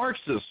 /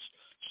 Marxist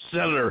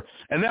senator,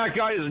 and that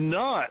guy does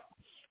not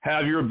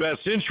have your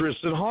best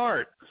interests at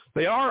heart.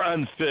 They are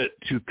unfit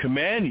to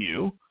command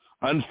you,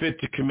 unfit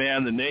to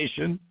command the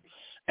nation,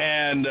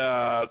 and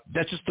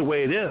that's just the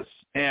way it is.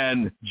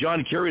 And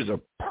John Kerry is a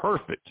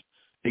perfect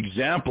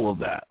example of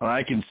that, and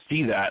I can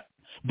see that.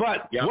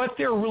 But what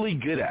they're really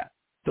good at,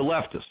 the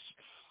leftists,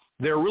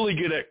 they're really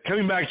good at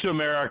coming back to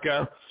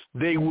America.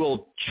 They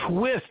will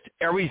twist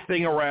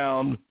everything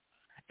around,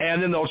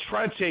 and then they'll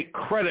try to take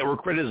credit where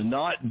credit is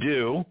not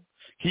due.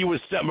 He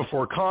was sent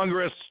before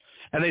Congress,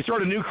 and they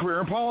start a new career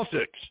in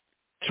politics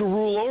to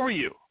rule over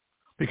you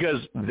because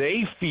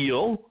they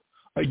feel,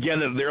 again,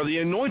 that they're the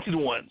anointed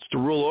ones to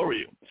rule over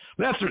you.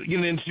 That's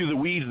getting into the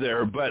weeds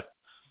there, but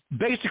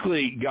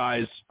basically,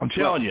 guys, I'm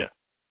telling you,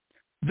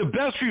 the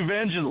best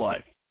revenge in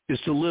life is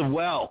to live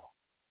well.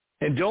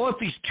 And don't let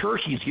these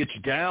turkeys get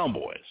you down,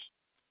 boys.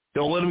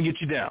 Don't let them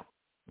get you down.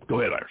 Go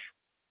ahead, Irish.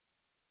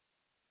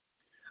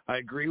 I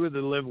agree with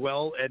the live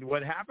well. And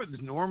what happens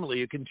normally,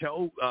 you can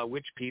tell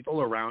which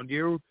people around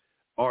you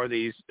are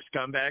these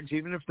scumbags,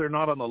 even if they're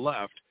not on the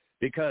left,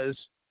 because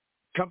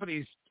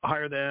companies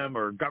hire them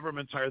or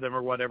governments hire them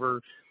or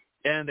whatever,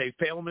 and they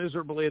fail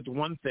miserably at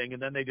one thing,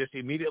 and then they just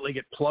immediately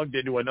get plugged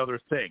into another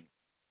thing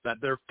that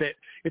they're fit.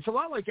 It's a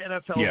lot like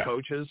NFL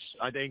coaches.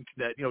 I think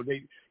that,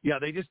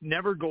 they just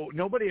never go,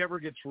 nobody ever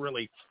gets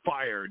really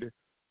fired.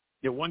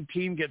 One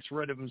team gets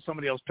rid of him,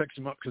 somebody else picks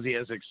him up because he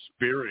has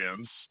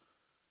experience.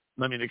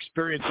 I mean,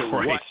 experience of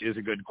what is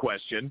a good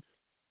question.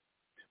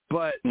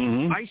 But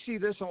I see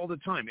this all the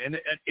time. And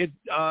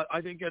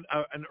I think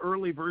an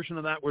early version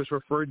of that was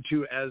referred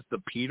to as the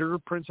Peter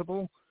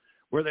principle,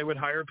 where they would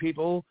hire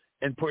people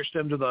and push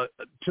them to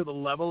the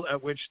level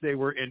at which they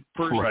were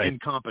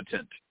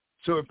incompetent.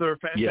 So if they're a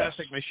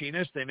fantastic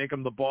machinist, they make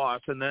them the boss,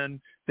 and then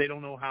they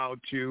don't know how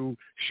to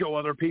show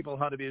other people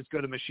how to be as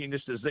good a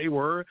machinist as they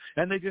were,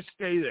 and they just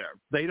stay there.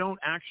 They don't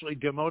actually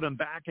demote them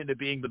back into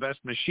being the best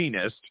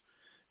machinist,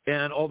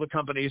 and all the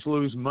companies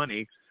lose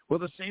money. Well,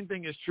 the same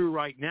thing is true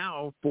right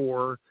now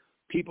for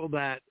people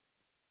that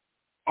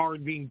are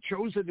being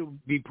chosen to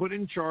be put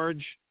in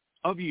charge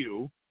of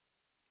you,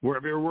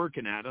 wherever you're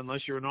working at,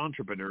 unless you're an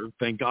entrepreneur.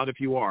 Thank God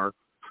if you are.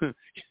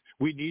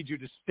 We need you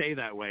to stay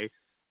that way.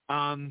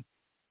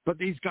 But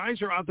these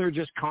guys are out there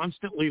just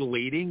constantly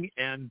leading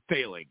and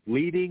failing.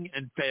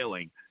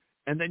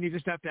 And then you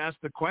just have to ask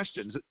the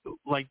questions,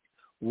 like,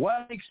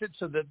 what makes it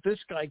so that this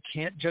guy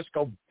can't just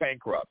go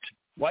bankrupt?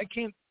 Why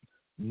can't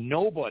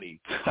nobody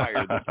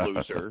hire this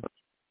loser,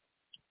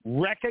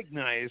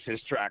 recognize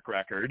his track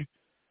record,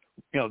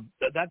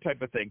 that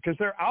type of thing? Because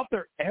they're out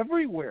there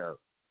everywhere.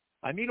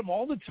 I meet them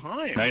all the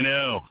time. I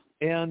know.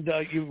 And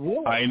you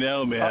will. I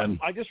know, man.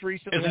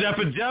 It's an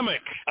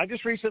epidemic. I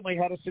just recently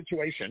had a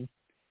situation.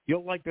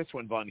 You'll like this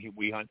one, Von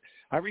Wehunt.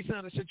 I recently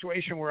had a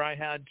situation where I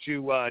had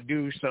to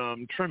do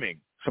some trimming,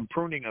 some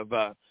pruning of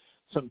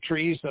some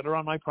trees that are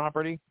on my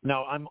property.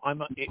 Now, I'm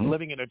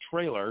living in a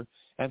trailer,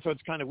 and so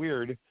it's kind of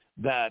weird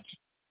that,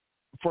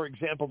 for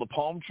example, the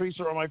palm trees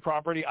are on my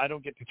property. I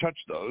don't get to touch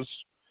those.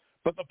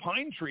 But the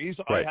pine trees,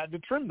 I had to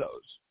trim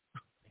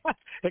those.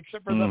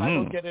 Except for that, I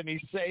don't get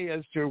any say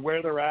as to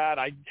where they're at.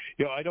 I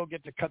don't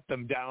get to cut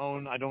them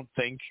down, I don't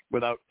think,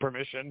 without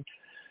permission.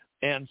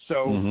 And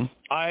so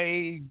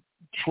I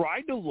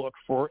tried to look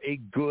for a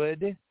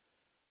good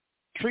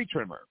tree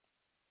trimmer.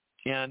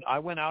 And I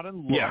went out and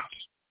looked. Yeah.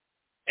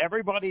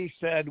 Everybody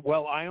said,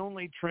 well, I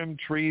only trim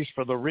trees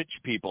for the rich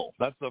people.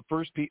 That's the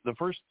first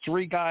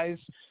three guys.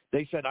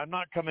 They said, I'm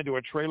not coming to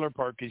a trailer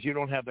park because you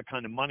don't have the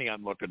kind of money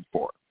I'm looking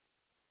for.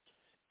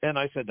 And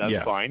I said,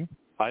 that's fine.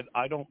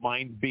 I don't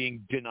mind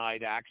being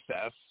denied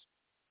access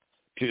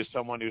to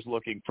someone who's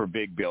looking for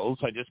big bills.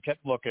 I just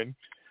kept looking.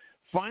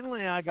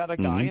 Finally, I got a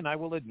guy, and I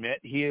will admit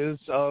he is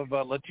of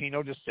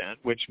Latino descent,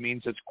 which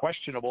means it's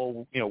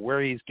questionable,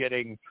 where he's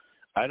getting,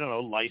 I don't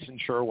know,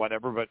 licensure or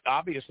whatever. But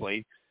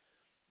obviously,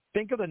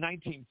 think of the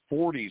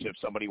 1940s if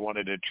somebody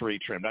wanted a tree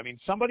trimmed. I mean,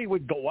 somebody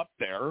would go up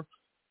there,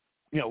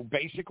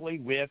 basically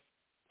with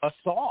a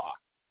saw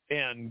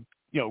and,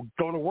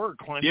 go to work,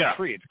 climb a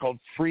tree. It's called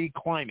free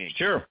climbing.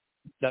 Sure.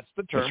 That's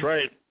the term. That's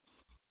right.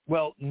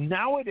 Well,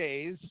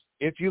 nowadays,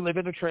 if you live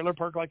in a trailer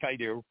park like I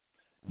do,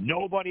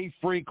 nobody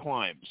free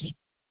climbs.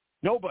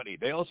 Nobody.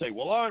 They all say,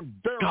 well, I'm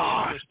very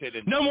interested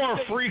in no more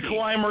free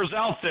climbers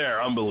out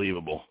there.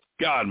 Unbelievable.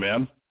 God,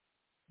 man.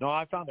 No,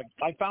 I found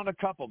a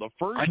couple. The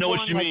first I know one,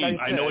 what you mean.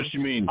 I know what you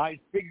mean. I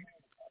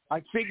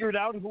figured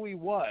out who he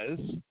was,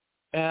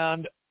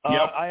 and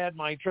I had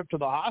my trip to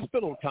the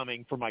hospital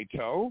coming for my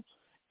toe,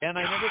 and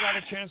I never got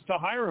a chance to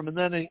hire him. And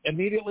then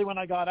immediately when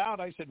I got out,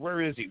 I said,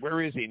 where is he?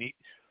 Where is he? And he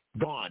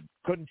gone.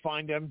 Couldn't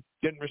find him.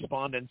 Didn't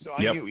respond. And so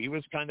I knew he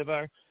was kind of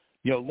a,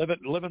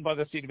 living by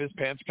the seat of his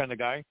pants kind of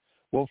guy.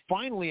 Well,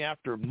 finally,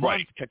 after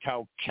months,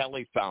 Cacao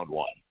Kelly found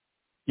one.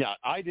 Yeah,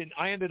 I didn't.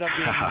 I ended up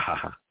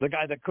being the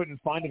guy that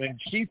couldn't find him, and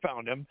she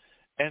found him.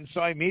 And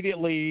so I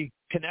immediately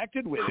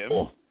connected with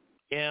him,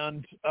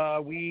 and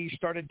we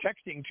started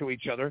texting to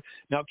each other.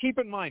 Now, keep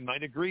in mind, my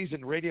degree's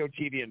in radio,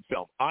 TV, and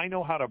film. I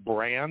know how to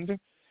brand.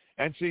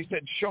 And so he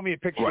said, show me a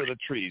picture of the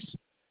trees.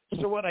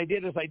 So what I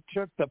did is I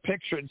took the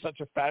picture in such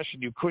a fashion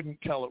you couldn't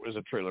tell it was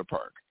a trailer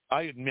park.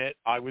 I admit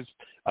I was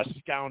a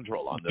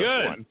scoundrel on this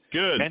one.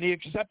 Good. And he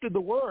accepted the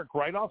work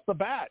right off the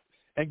bat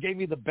and gave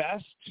me the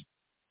best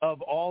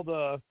of all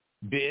the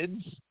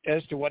bids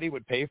as to what he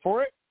would pay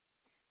for it.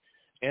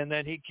 And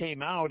then he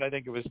came out, I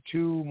think it was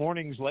 2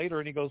 mornings later,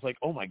 and he goes like,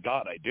 oh, my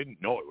God, I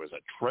didn't know it was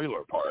a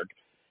trailer park.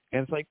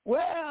 And it's like,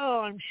 well,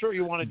 I'm sure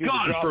you want to do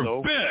the job,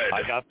 though.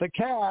 I got the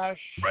cash.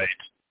 Right.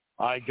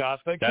 I got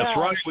the cash. That's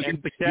right. We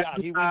get the cash.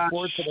 Yeah, he went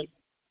forward to the...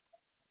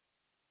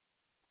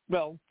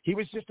 Well, he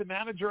was just a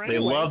manager anyway.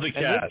 They love the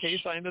cash. In this case,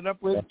 I ended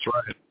up with... That's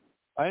right.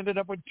 I ended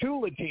up with 2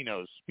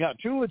 Latinos. Yeah,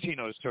 2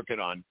 Latinos took it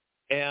on.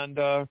 And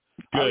I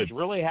was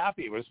really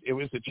happy. It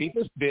was the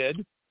cheapest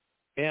bid.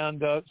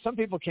 And some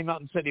people came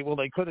out and said, well,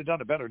 they could have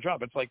done a better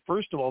job. It's like,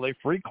 first of all, they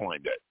free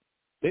climbed it.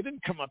 They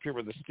didn't come up here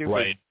with a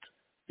stupid,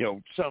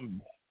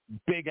 some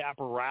big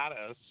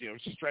apparatus,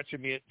 stretch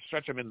them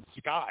in the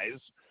skies.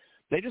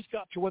 They just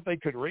got to what they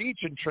could reach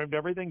and trimmed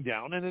everything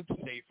down, and it's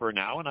safer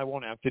now, and I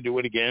won't have to do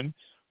it again.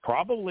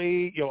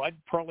 Probably, I'd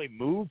probably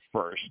move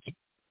first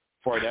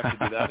before I'd have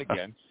to do that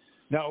again.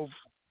 Now,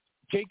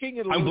 taking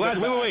it a little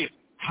bit back, wait.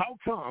 How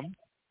come?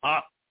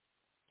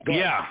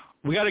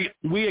 We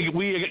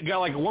got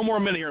like 1 more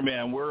minute here,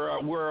 man.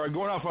 We're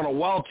going off on a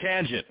wild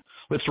tangent.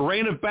 Let's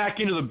rein it back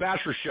into the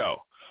Bachelor show.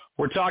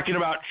 We're talking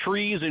about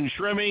trees and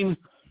trimming.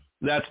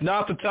 That's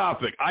not the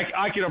topic.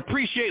 I can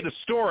appreciate the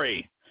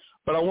story,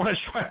 but I want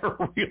to try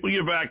to reel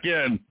you back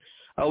in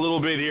a little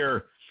bit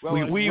here. Well,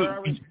 you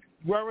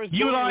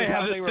and I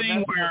have this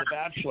thing where the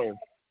Bachelor.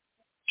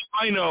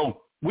 I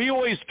know we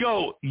always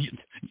go.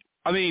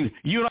 I mean,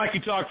 you and I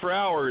could talk for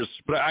hours,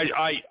 but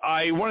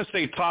I want to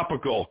stay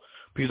topical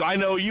because I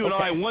know you and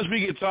I, once we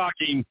get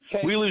talking,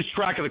 we lose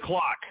track of the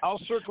clock. I'll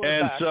circle it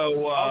and back.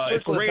 So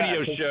it's a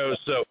radio show,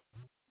 so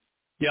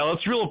yeah,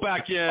 let's reel it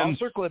back in I'll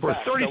circle it for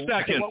back. 30 so,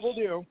 seconds. So what we'll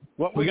do,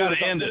 we got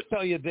to end it. I'll just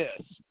tell you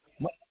this.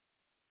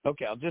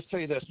 Okay, I'll just tell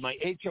you this. My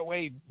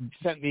HOA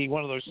sent me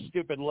one of those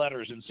stupid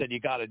letters and said, you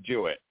got to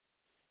do it.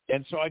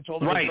 And so I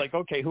told them, it's like,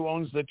 okay, who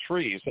owns the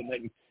trees?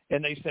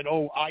 And they said,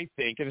 oh, I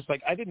think. And it's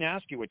like, I didn't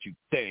ask you what you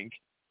think.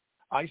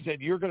 I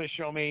said, you're going to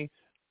show me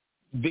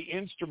the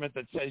instrument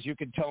that says you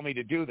can tell me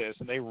to do this.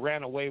 And they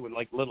ran away with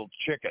like little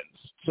chickens.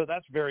 So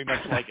that's very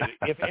much like it.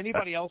 If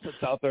anybody else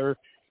that's out there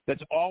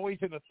that's always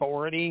in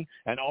authority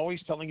and always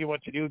telling you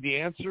what to do, the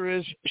answer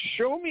is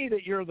show me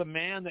that you're the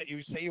man that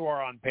you say you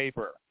are on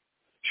paper.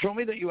 Show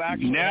me that you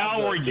actually have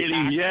we're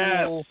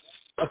getting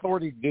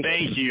authority to do this.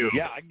 Thank you.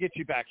 Yeah, I can get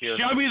you back here.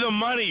 Show me the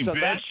money, so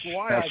bitch. That's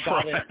why I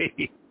got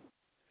it.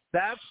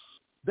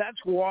 That's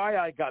why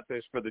I got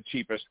this for the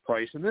cheapest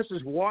price, and this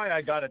is why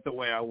I got it the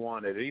way I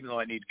wanted it, even though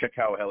I need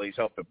Cacao Kelly's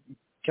help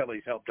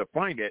to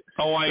find it.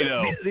 Oh, I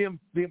know.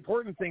 The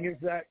important thing is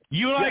that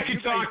you and I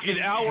could talk an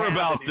hour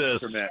about this,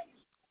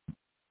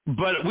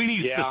 but we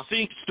need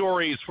succinct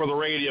stories for the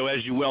radio,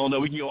 as you well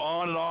know. We can go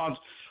on and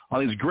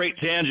on these great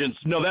tangents.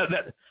 No,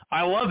 that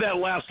I love that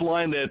last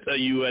line that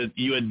you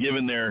had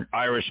given there,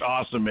 Irish.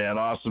 Awesome, man,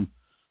 awesome.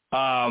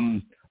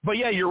 But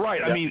yeah, you're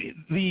right. I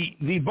mean,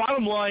 the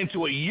bottom line to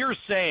what you're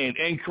saying,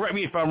 and correct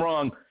me if I'm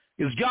wrong,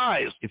 is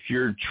guys, if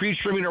you're tree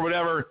trimming or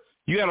whatever,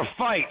 you got to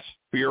fight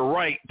for your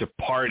right to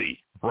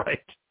party,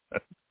 right?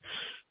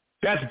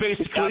 That's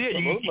basically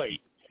it.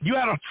 You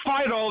got to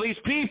fight all these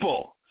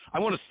people. I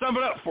want to sum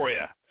it up for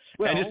you,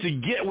 and just to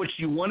get what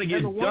you want to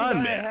get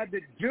done, man. I had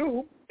to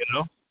do,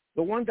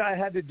 the one guy I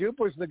had to dupe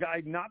was the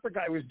guy, not the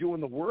guy who was doing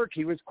the work.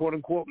 He was, quote,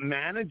 unquote,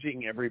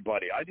 managing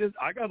everybody.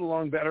 I got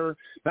along better.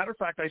 Matter of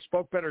fact, I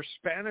spoke better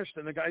Spanish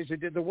than the guys who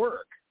did the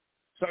work.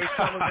 So I was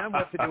telling them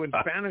what to do in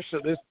Spanish. So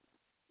it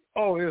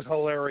was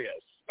hilarious.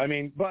 I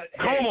mean, but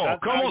that's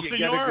how you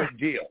get a good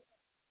deal.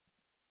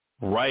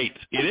 Right.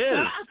 It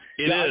is.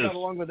 I got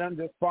along with them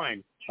just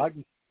fine. I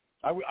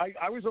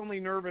was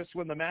only nervous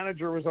when the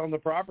manager was on the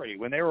property.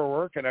 When they were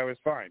working, I was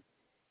fine.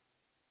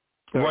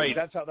 So right.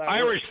 That's how that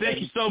Irish, works.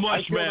 thank you so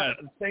much, man.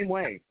 The same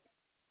way.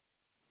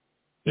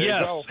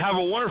 Yes. Have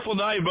a wonderful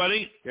night,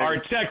 buddy. Yeah. Our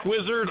tech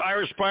wizard,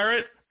 Irish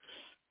Pirate.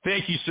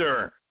 Thank you,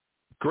 sir.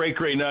 Great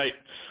night.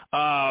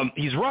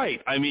 He's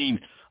right. I mean,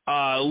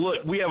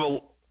 look, we have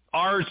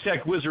our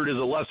tech wizard is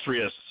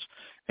illustrious,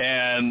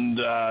 and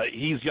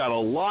he's got a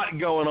lot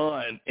going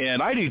on,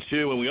 and I do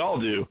too, and we all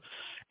do.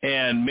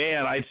 And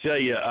man, I tell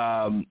you,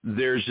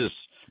 there's just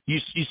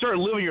you start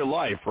living your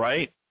life,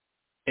 right?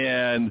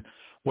 And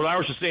what I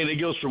was just saying, it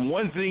goes from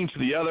one thing to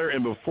the other,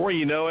 and before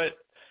you know it,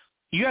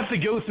 you have to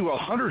go through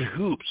 100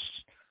 hoops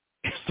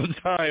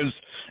sometimes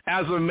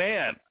as a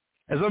man,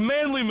 as a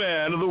manly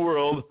man of the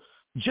world,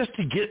 just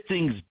to get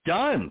things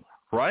done,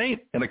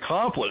 right, and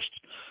accomplished.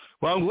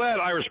 Well, I'm glad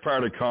Irish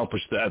Pirate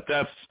accomplished that.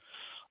 That's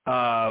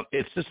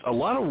it's just a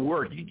lot of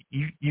work.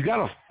 You got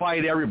to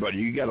fight everybody.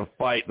 You got to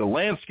fight the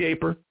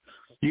landscaper.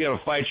 You got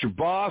to fight your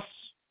boss.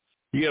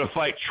 You got to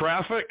fight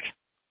traffic.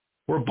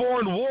 We're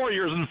born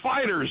warriors and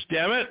fighters,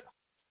 damn it.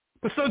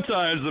 But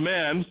sometimes the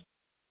man,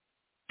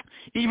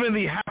 even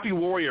the happy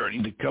warrior,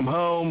 needs to come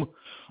home,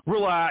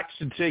 relax,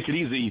 and take it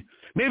easy.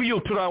 Maybe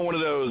you'll put on one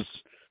of those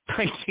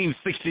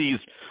 1960s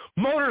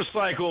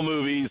motorcycle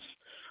movies.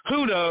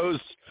 Who knows?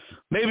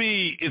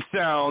 Maybe it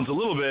sounds a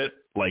little bit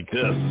like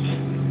this.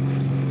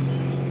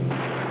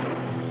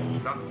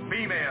 The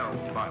female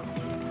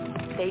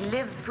bunch. They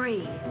live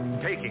free.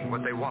 Taking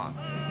what they want.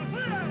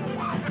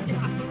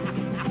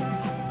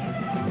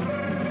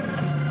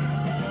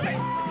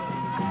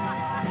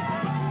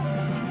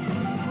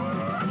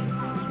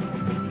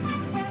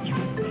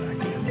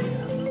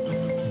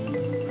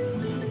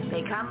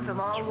 They come from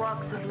all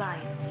walks of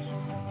life.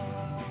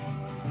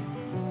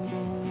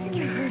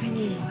 You're hurting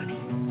me.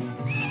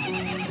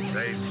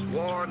 They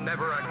swore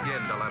never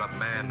again to let a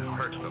man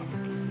hurt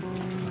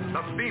them.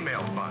 The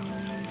female bunch.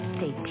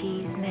 They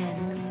tease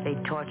men. They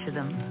torture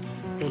them.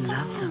 They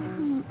love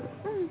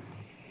them.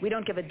 We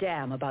don't give a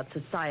damn about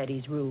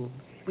society's rules.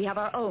 We have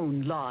our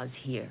own laws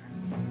here.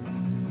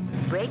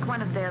 Break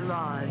one of their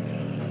laws,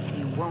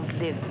 you won't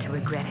live to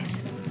regret it.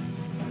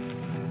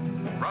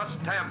 Russ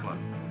Tamplin,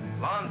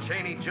 Lon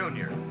Chaney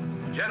Jr.,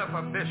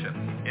 Jennifer Bishop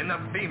in the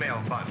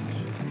female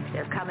bunch.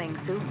 They're coming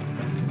soon.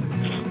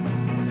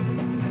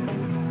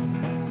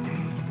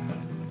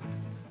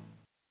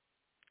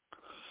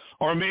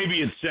 Or maybe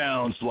it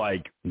sounds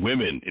like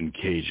Women in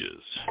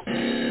Cages.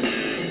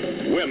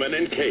 Women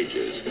in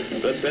Cages,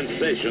 the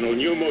sensational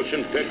new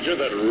motion picture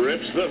that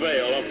rips the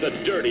veil off the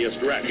dirtiest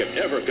racket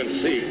ever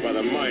conceived by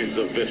the minds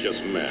of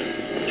vicious men.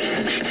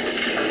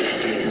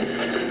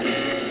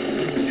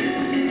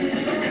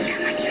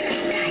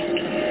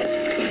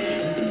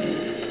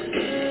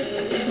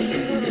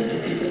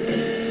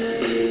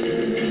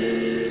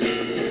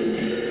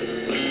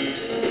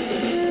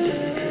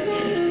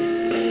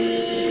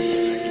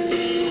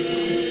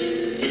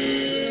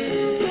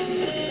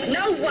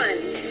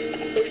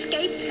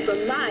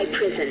 My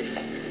prison.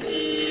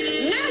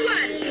 No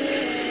one!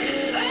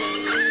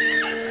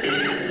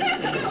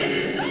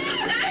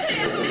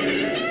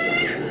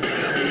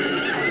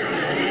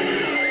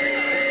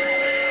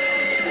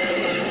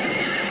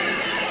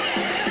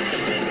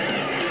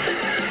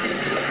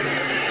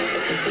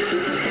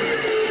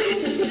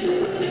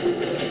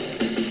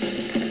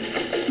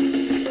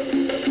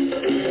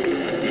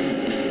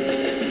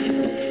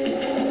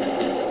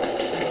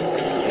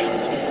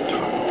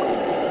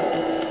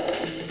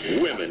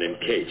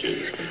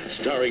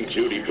 Starring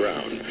Judy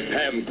Brown,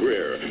 Pam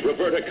Grier,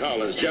 Roberta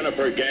Collins,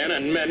 Jennifer Gann,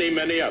 and many,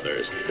 many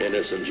others.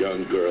 Innocent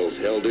young girls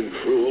held in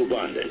cruel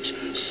bondage,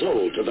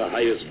 sold to the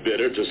highest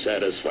bidder to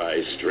satisfy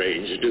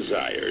strange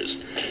desires.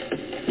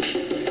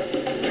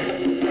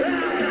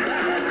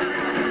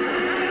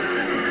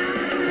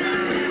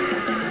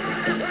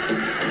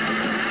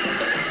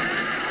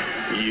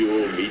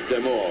 You'll meet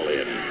them all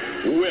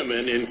in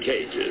Women in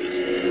Cages.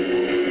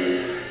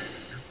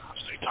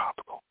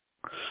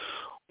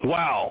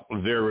 Wow,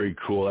 very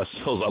cool. I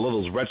love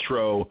those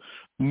retro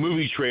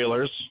movie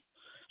trailers.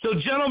 So,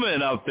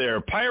 gentlemen out there,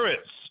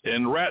 pirates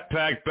and Rat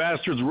Pack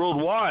bastards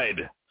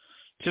worldwide,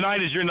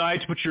 tonight is your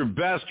night to put your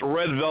best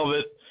red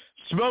velvet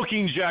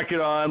smoking jacket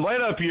on,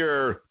 light up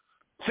your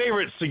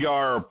favorite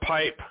cigar or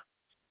pipe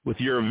with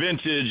your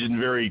vintage and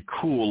very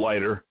cool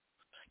lighter,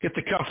 get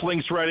the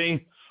cufflinks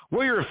ready,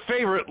 wear your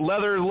favorite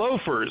leather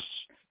loafers,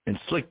 and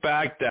slick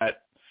back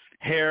that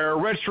hair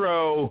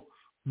retro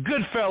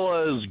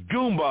Goodfellas,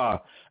 Goomba,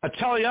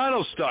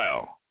 Italiano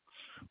style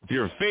with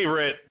your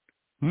favorite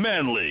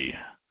manly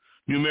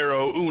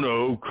numero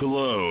uno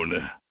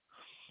cologne.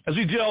 As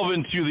we delve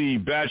into the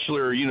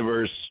Bachelor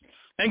universe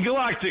and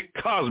galactic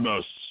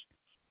cosmos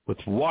with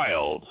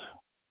wild,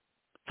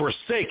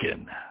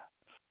 forsaken,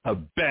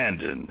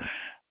 abandoned.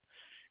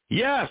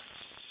 Yes!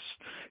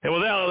 And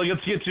with that,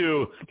 let's get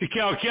to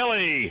Cal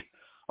Kelly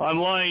on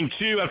line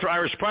 2 after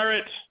Irish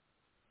Pirate.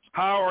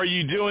 How are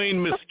you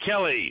doing, Miss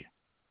Kelly?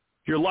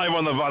 You're live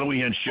on the Von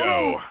Wehunt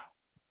Show.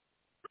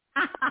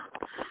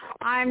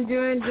 I'm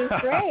doing just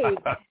great.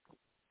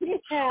 Yeah.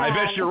 I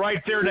bet you're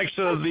right there next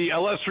to the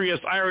illustrious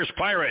Irish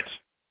Pirate.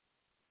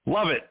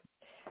 Love it.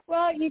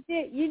 Well, you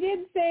did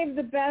save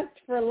the best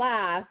for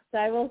last.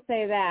 I will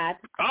say that.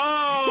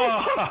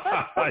 Oh,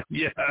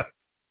 yeah.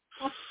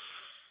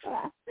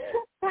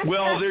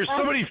 Well, there's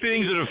so many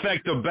things that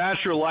affect the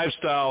bachelor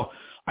lifestyle.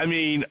 I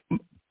mean,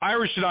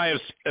 Irish and I have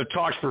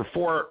talked for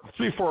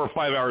 3, 4, or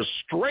 5 hours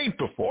straight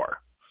before.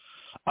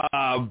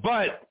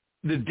 But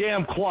the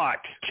damn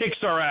clock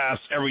kicks our ass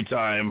every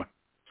time.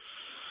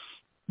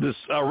 This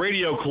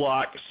radio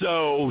clock.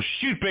 So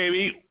shoot,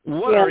 baby,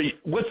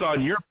 what's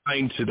on your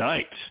mind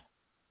tonight?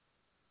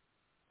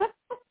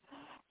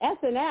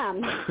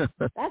 S&M.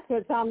 That's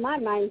what's on my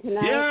mind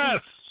tonight.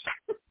 Yes.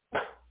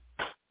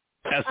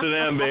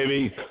 S&M,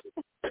 baby.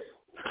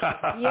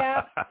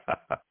 Yeah.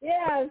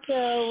 Yeah.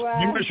 So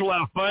you guys will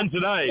have fun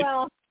tonight.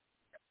 Well,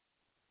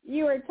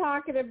 you were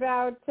talking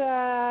about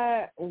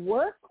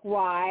work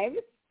wives.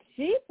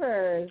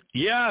 Jeepers.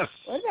 Yes.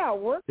 What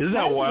about work Isn't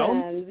that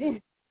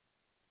husbands?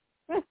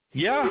 wild?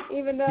 Yeah.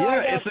 Even though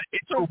it's a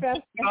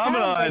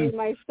phenomenon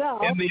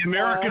myself, in the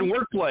American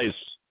workplace.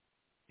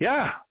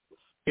 Yeah.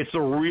 It's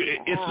a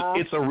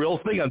real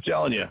thing, I'm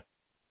telling you.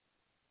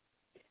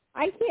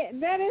 I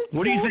can't. That is.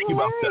 What do you think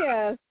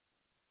hilarious.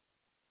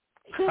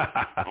 about that?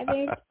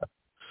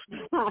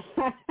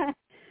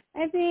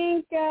 I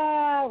think.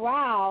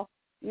 Wow.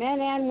 Men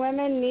and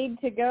women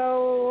need to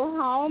go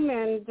home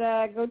and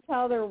go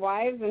tell their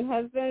wives and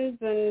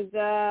husbands and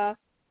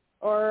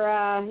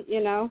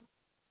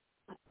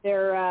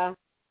their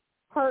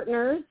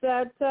partners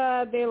that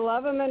they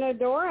love them and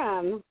adore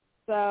them.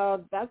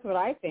 So that's what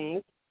I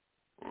think.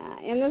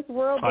 In this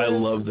world, I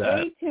there's love that.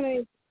 way too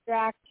many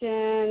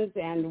distractions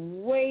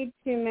and way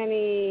too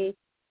many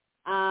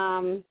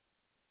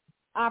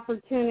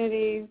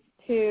opportunities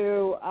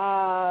to,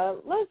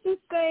 let's just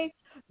say,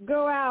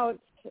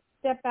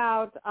 step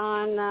out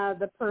on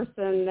the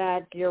person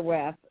that you're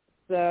with.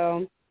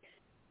 So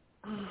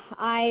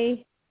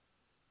I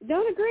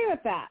don't agree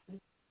with that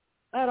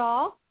at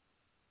all.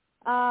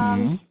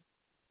 And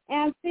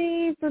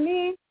see, for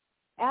me,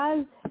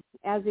 as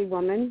a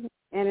woman,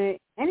 in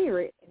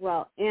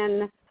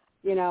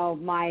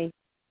my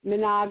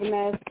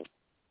monogamous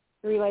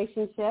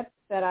relationship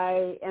that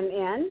I am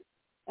in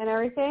and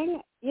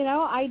everything,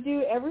 I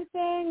do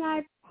everything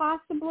I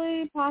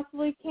possibly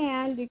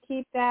can to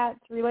keep that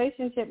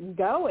relationship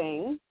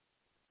going,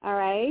 all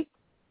right,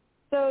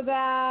 so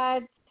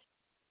that,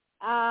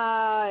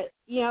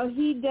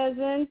 he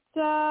doesn't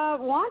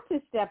want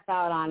to step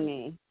out on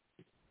me,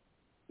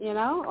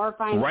 or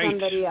find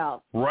somebody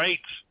else. Right.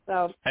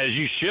 So, as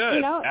you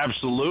should.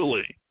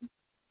 Absolutely.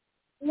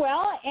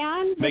 Well,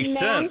 and the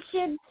man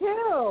should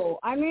too.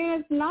 I mean,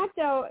 it's not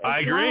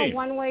not a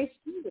one-way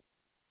street.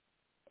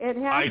 It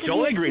has I to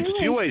totally be agree. It's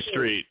a two-way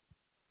street.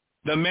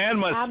 The man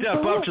must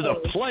step up to the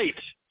plate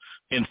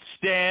and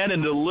stand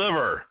and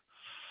deliver.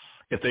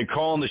 If they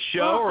call on the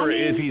show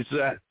if he's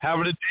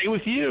having a day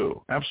with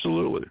you.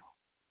 Absolutely.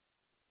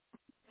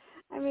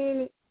 I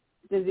mean,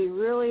 do they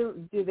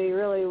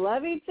really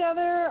love each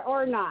other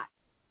or not?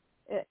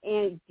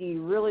 And do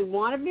you really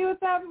want to be with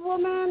that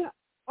woman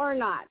or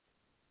not?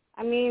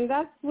 I mean,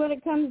 that's what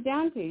it comes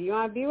down to. You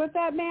want to be with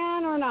that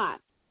man or not?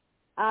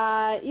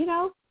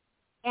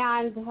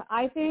 And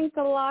I think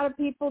a lot of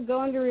people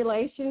go into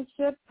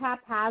relationships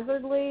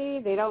haphazardly.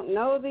 They don't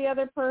know the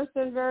other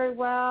person very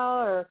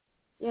well, or,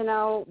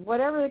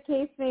 whatever the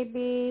case may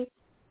be.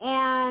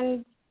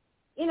 And,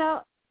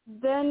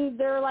 then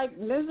they're like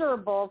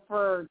miserable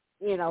for,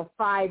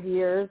 5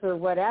 years or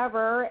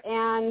whatever.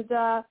 And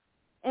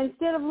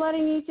instead of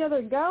letting each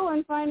other go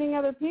and finding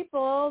other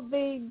people,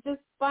 they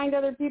just find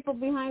other people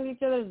behind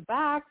each other's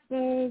backs.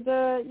 And,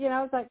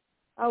 it's like,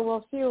 oh,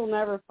 well, she will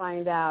never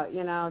find out,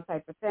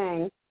 type of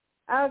thing.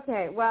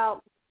 Okay,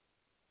 well,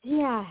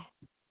 yeah,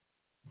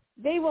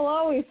 they will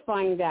always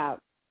find out.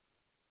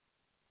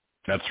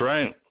 That's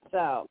right.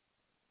 So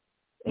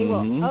they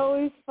will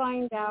always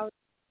find out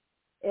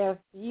if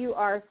you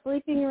are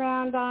sleeping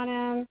around on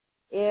him,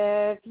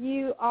 if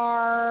you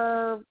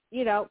are,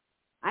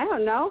 I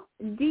don't know,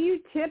 do you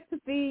tip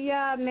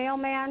the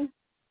mailman?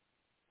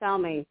 Tell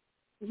me.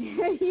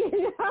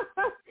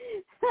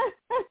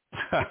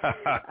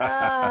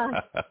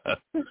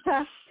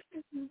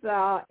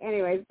 So,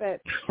 anyways, but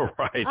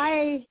right.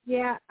 I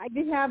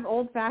do have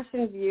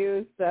old-fashioned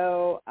views,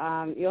 so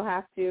you'll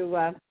have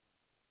to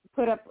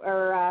put up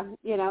or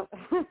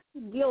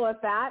deal with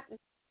that.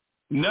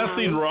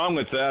 Nothing wrong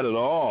with that at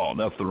all.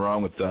 Nothing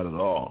wrong with that at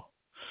all.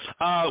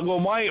 Well,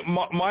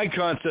 my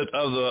concept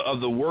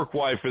of the work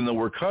wife and the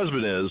work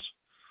husband is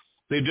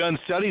they've done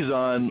studies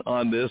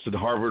on this at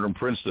Harvard and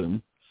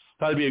Princeton.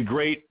 Thought it'd be a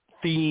great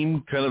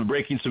theme, kind of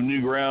breaking some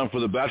new ground for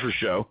the Bachelor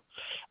show.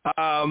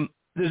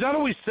 There's not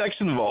always sex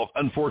involved,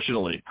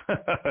 unfortunately.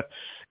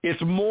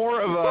 It's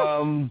more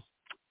of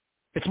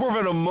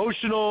an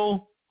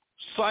emotional,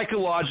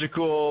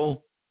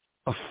 psychological,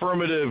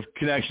 affirmative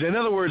connection. In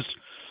other words,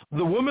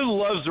 the woman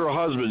loves her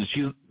husband.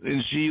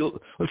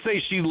 Let's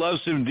say she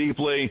loves him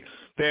deeply.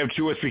 They have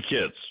 2 or 3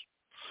 kids.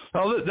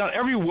 Now, not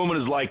every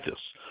woman is like this,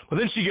 but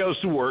then she goes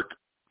to work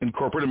in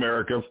corporate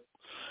America,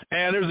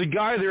 And there's a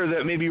guy there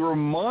that maybe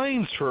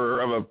reminds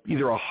her of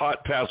either a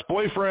hot past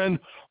boyfriend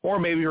or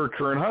maybe her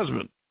current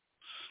husband.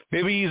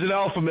 Maybe he's an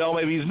alpha male,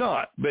 maybe he's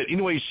not. But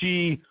anyway,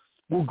 she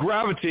will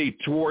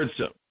gravitate towards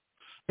him.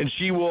 And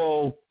she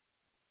will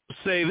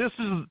say, this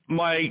is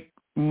my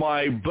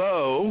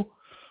beau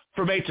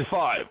from 8 to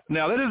 5.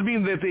 Now, that doesn't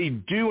mean that they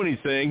do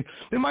anything.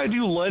 They might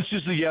do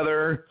lunches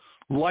together,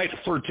 light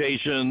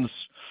flirtations,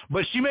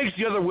 but she makes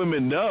the other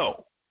women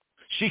know.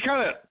 She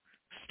kind of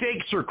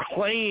stakes her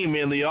claim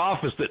in the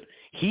office that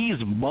he's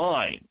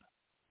mine,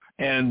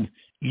 and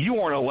you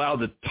aren't allowed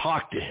to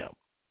talk to him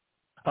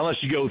unless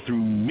you go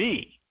through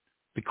me,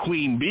 the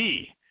queen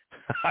bee.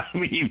 I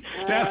mean,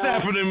 that's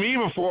happened to me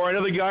before and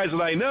other guys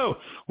that I know,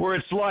 where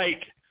it's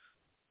like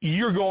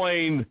you're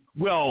going,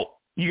 well,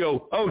 you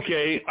go,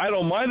 okay, I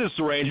don't mind this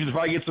arrangement if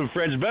I get some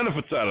fringe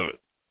benefits out of it.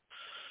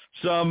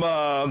 Some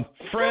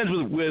friends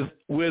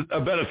with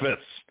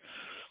benefits.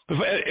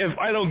 If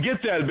I don't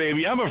get that,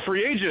 baby, I'm a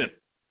free agent.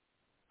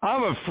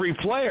 I'm a free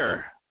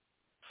player.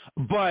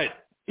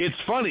 But it's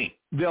funny.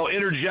 They'll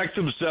interject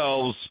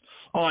themselves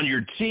on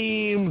your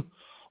team,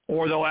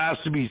 or they'll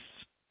ask to be,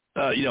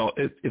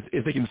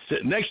 if they can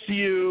sit next to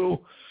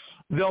you.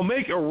 They'll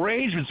make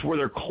arrangements where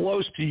they're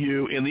close to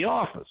you in the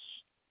office.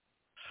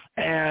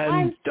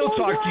 And they'll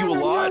talk to you a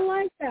lot. I'm not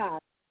like that.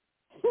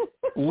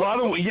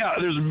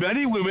 There's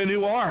many women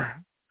who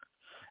are.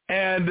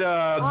 And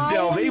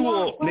they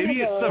will,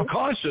 maybe it's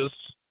subconscious.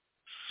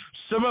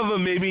 Some of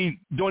them maybe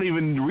don't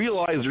even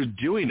realize they're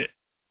doing it.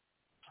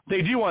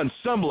 They do on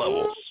some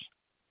levels.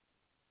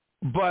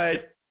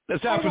 But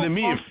that's happened to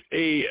me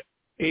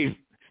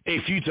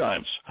a few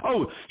times.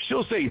 Oh,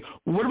 she'll say,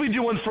 what are we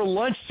doing for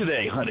lunch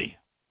today, honey?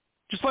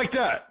 Just like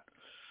that.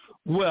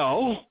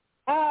 Well,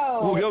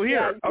 we'll go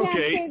here. Yeah,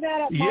 okay. Can't say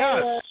that at my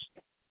yes. work.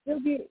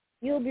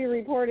 You'll be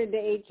reported to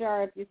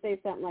HR if you say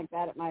something like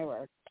that at my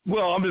work.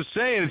 Well, I'm just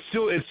saying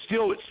it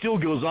still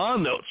goes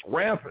on though. It's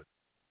rampant.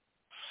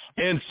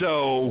 And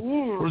so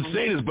what I'm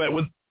saying is, but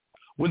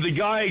when the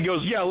guy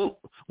goes,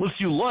 let's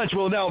do lunch.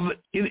 Well, now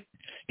in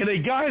a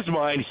guy's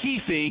mind,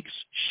 he thinks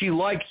she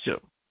likes him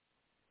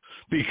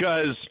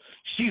because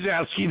she's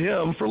asking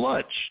him for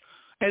lunch,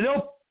 and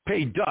they'll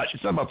pay Dutch.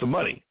 It's not about the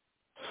money,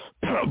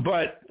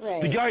 but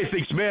the guy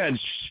thinks, man,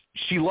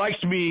 she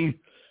likes me,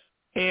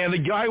 and the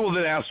guy will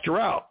then ask her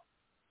out.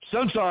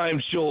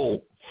 Sometimes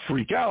she'll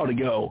freak out and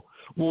go,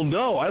 well,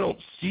 no, I don't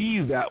see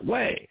you that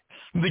way.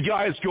 And the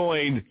guy's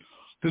going,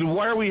 then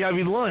why are we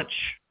having lunch?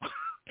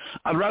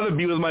 I'd rather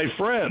be with my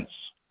friends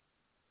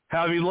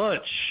having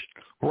lunch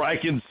where I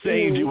can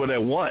say and do what I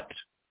want.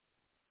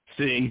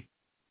 See?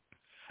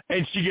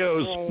 And she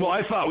goes, well,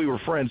 I thought we were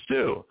friends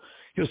too.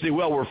 He'll say,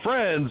 well, we're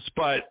friends,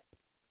 but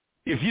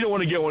if you don't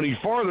want to go any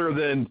farther,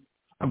 then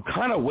I'm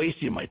kind of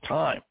wasting my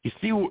time. You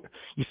see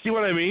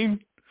what I mean?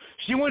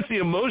 She wants the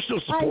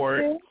emotional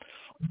support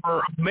for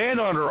a man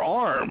on her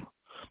arm,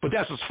 but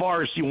that's as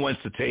far as she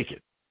wants to take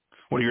it.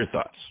 What are your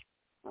thoughts?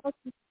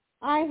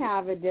 I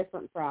have a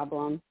different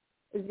problem.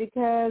 Is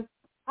because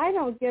I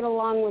don't get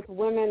along with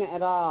women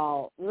at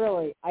all.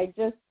 Really, I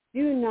just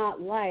do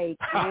not like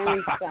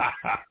men stuff.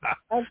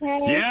 Okay?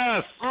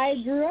 Yes. I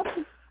grew up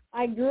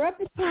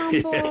a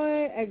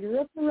tomboy. I grew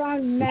up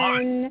around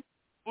men,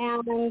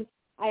 and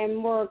I am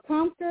more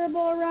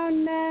comfortable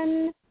around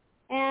men.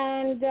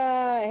 And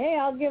hey,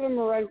 I'll give them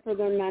a run for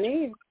their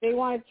money. If they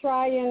want to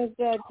try and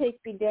take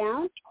me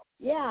down,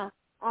 they're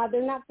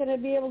not going to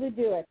be able to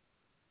do it.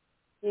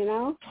 You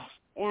know?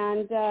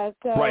 And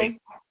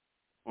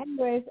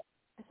anyways,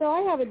 so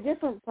I have a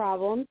different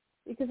problem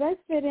because I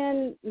fit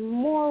in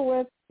more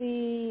with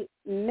the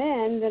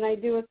men than I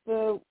do with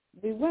the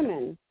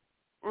women.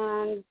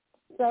 And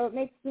so it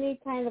makes me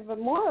kind of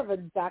more of a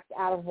duck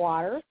out of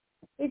water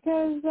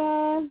because,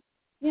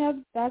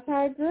 that's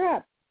how I grew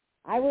up.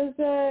 I was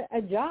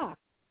a jock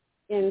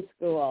in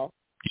school.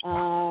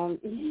 I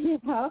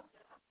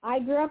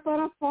grew up on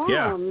a farm.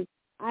 Yeah.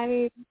 I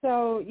mean,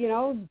 so,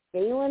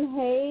 baling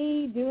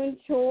hay, doing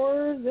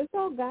chores, it's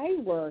all guy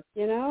work,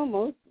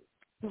 most.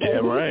 Yeah,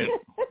 right.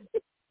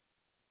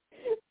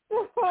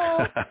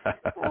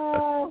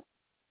 So,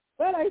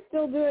 but I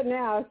still do it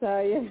now, so,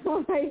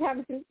 I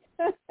haven't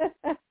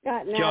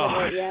gotten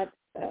out of it yet.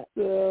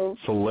 So,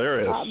 it's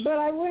hilarious. But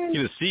I wouldn't.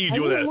 You see you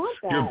doing that.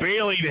 You're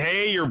baling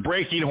hay, you're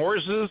breaking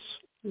horses.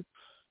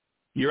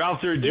 You're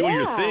out there doing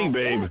your thing,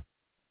 babe.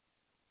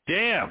 Yeah.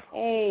 Damn.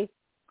 Hey.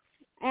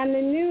 And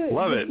the new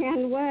love it.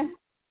 And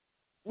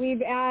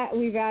we've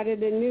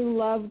added a new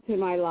love to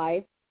my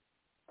life,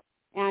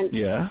 and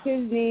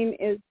his name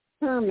is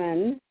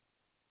Herman,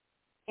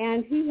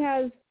 and he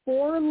has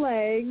 4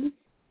 legs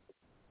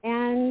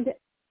and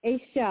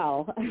a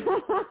shell.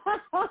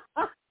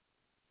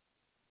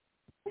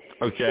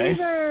 Okay.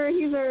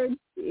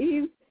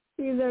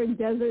 He's our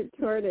desert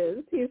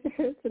tortoise. He's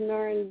our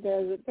Sonoran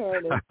desert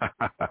tortoise.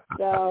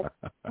 So.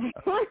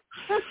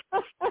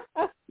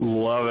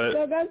 Love it.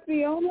 So that's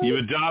the only. You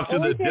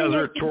adopted the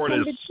desert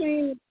tortoise.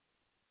 Can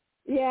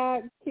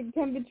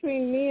come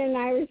between me and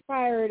Irish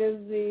pirate is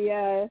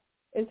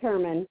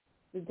Herman,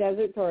 the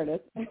desert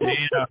tortoise.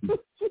 Yeah.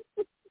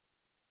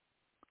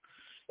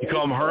 You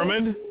call him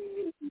Herman?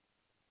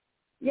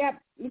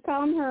 Yep, you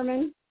call him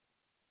Herman.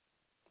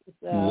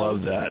 So,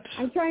 love that.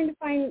 I'm trying to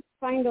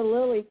find a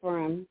Lily for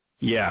him.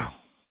 Yeah.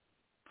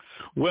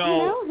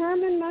 Well,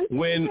 Herman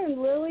Munster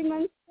and Lily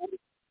Munster.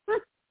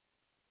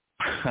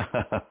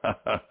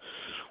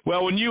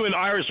 Well, when you and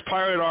Irish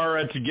Pirate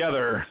are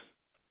together,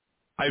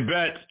 I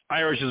bet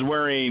Irish is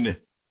wearing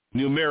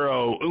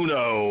numero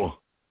uno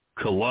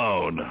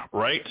cologne,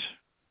 right?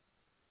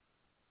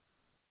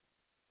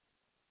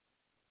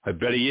 I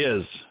bet he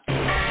is.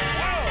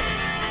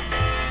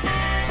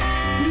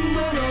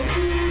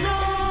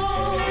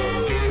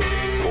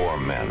 Four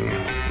men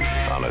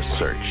on a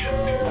search.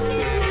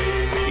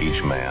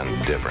 Each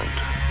man different,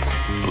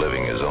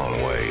 living his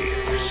own way,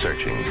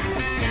 searching,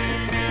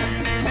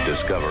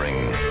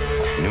 discovering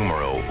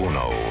numero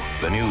uno,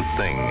 the new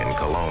thing in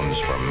colognes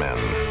for men.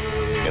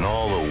 In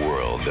all the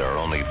world, there are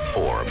only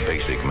 4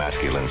 basic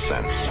masculine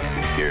scents.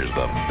 Here's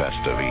the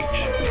best of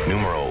each.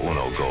 Numero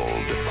uno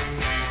gold,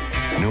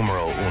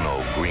 numero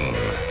uno green,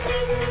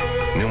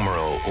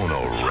 numero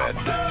uno red,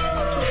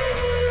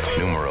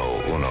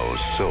 numero uno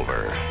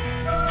silver.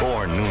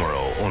 4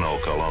 numero uno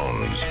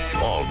colognes,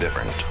 all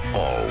different,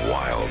 all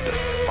wild.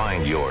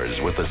 Find yours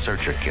with the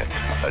Searcher Kit,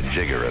 a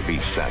jigger of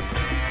each scent.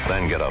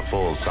 Then get a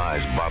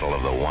full-size bottle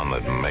of the one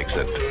that makes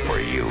it for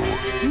you.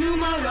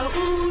 Numero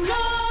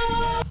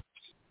uno.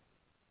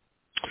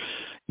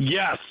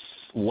 Yes,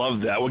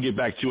 love that. We'll get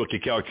back to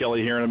Cacao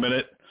Kelly here in a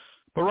minute.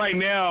 But right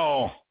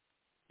now,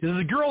 is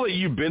the girl that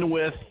you've been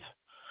with,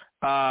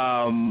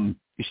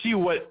 you see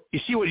what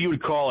you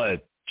would call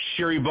a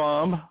cherry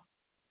bomb?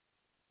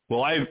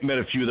 Well, I've met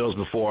a few of those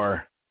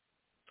before.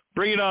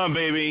 Bring it on,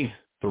 baby.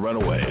 The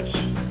Runaways.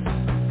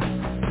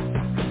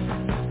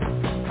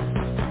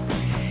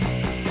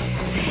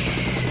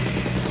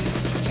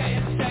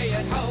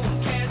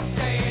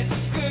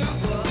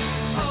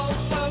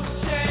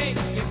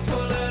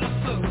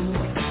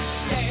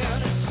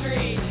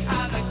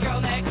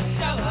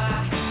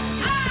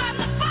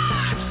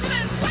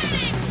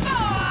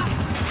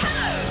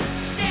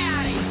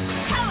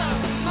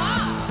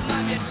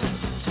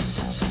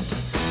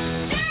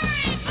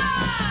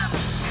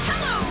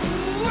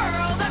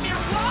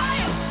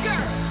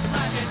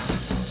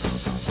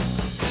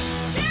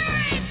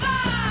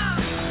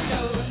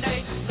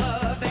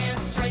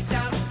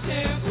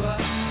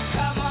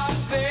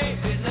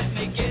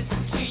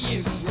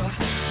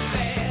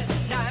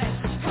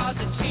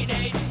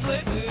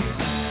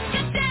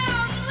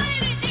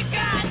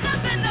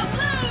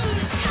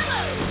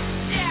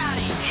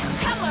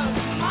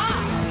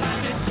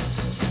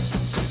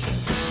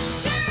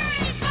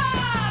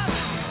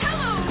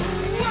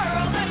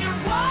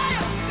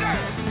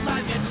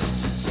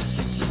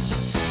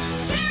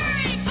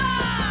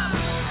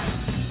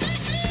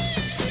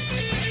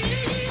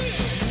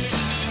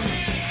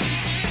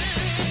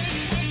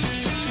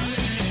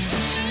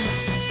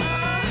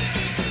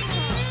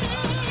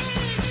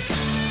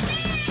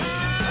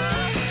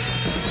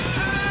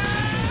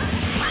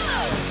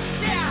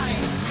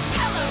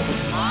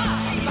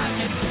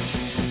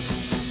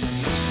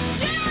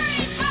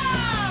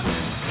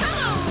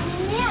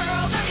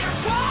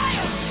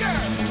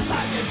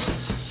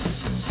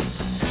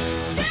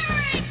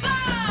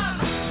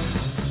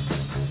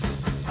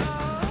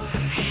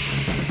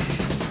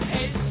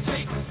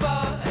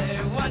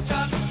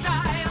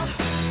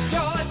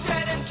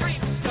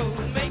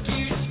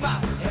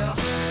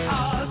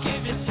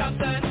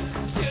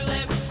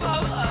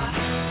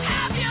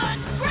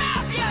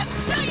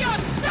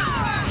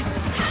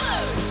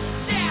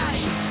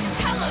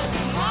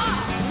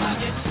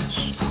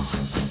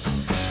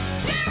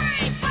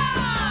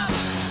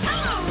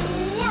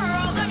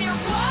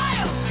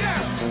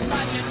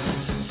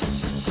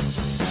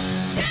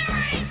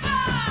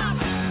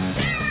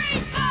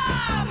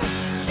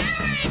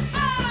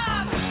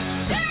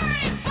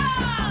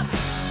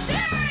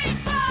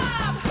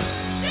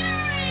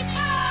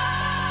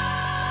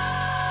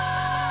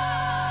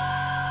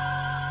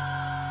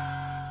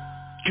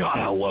 God,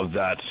 I love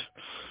that.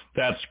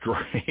 That's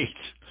great.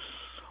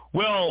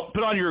 Well,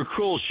 put on your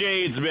cool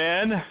shades,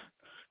 man.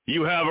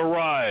 You have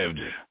arrived.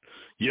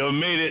 You have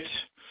made it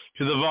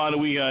to the Von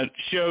Wehunt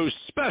Show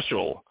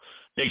special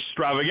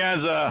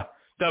extravaganza,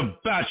 the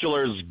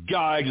Bachelor's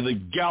Guide to the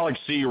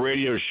Galaxy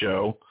radio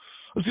show.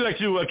 Let's get back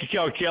to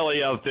Cacao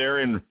Kelly out there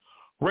in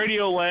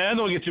Radio Land.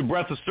 We'll get to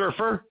Brett the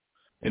Surfer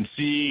and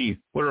see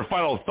what her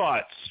final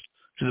thoughts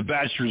to the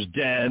Bachelor's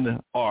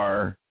Den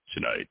are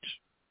tonight.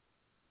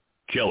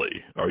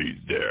 Kelly, are you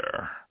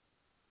there?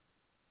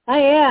 I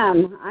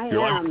am.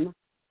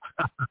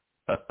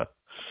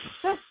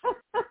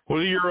 What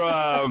are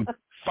your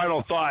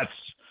final thoughts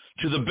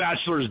to the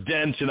Bachelor's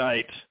Den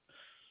tonight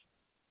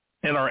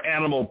and our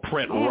animal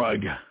print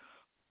rug?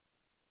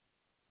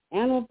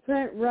 Animal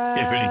print rug.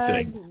 If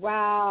anything.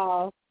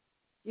 Wow.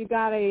 You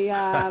got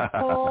a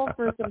pole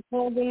for some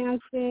pole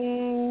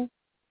dancing.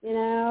 You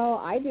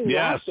know, I do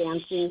lap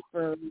dancing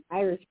for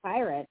Irish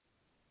Pirate.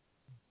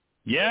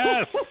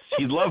 Yes,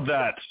 he'd love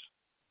that.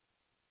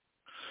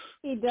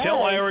 He does.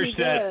 Tell Irish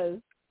he that does.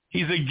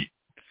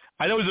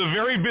 I know he's a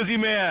very busy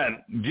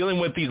man dealing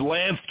with these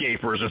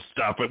landscapers and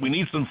stuff, but we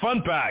need some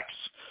fun packs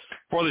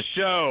for the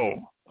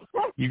show.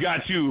 You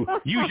got to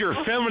use your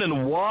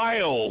feminine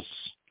wiles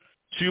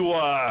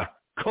to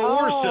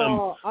coerce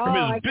him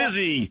from his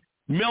busy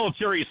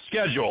military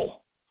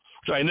schedule,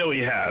 which I know he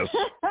has.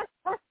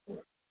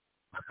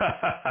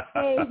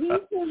 Hey, he's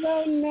his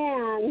own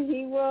man.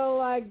 He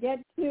will get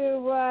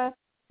to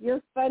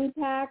your fun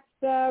packs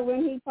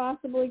when he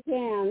possibly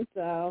can.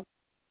 So.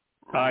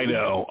 I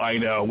know.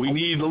 We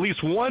need at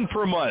least one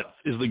per month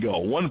is the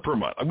goal. One per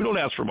month. We don't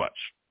ask for much,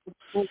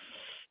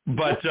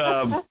 but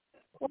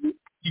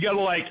you got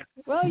to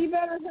you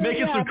better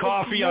making some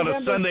coffee on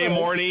a Sunday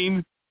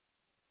morning.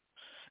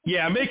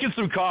 Yeah, making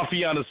some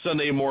coffee on a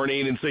Sunday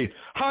morning and say,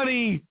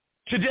 honey,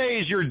 today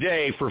is your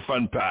day for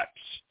fun packs.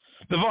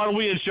 The Von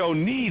Wehunt Show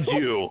needs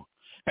you,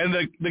 and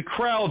the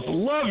crowds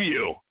love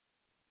you.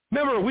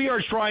 Remember, we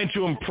are trying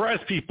to impress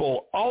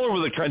people all over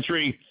the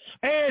country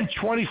and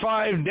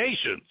 25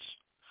 nations,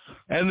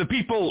 and the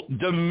people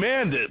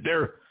demand it.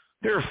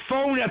 They're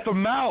foaming at the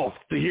mouth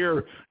to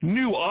hear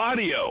new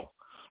audio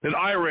that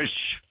Irish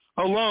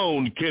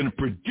alone can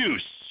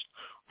produce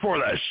for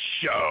the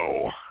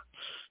show.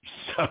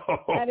 So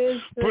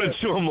put it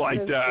to them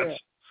like that.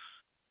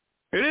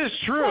 True. It is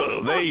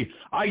true.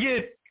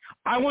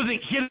 I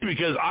wasn't kidding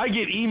because I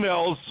get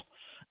emails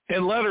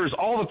and letters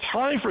all the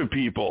time from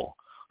people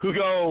who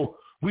go,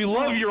 we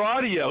love your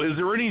audio. Is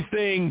there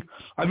anything,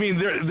 I mean,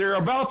 they're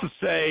about to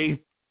say,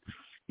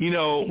 we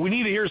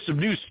need to hear some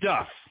new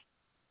stuff.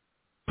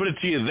 Put it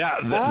to you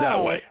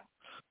that way.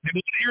 We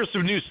need to hear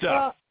some new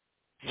stuff.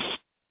 Well,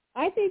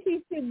 I think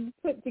you should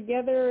put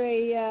together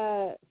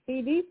a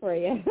CD for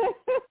you.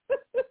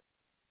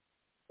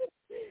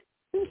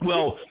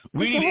 Well,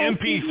 we need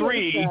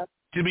MP3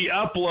 to be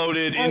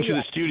uploaded into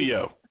the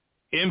studio.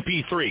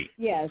 MP3.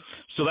 Yes.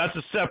 So that's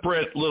a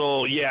separate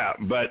little,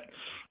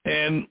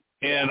 and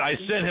I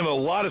sent him a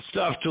lot of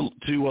stuff to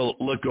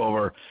look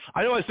over.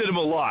 I know I sent him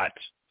a lot,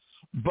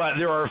 but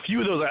there are a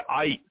few of those that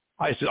I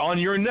said, on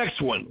your next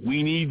one,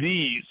 we need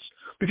these,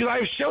 because I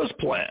have shows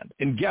planned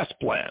and guests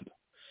planned.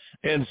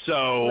 And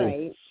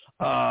so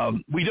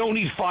we don't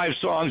need 5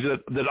 songs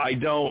that I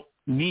don't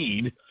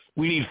need.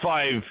 We need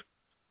 5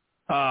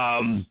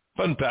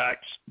 fun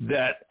packs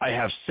that I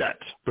have set,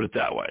 put it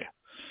that way.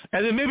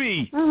 And then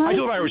maybe I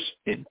told Irish,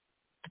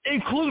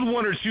 include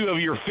 1 or 2 of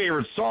your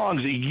favorite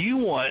songs that you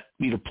want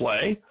me to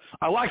play.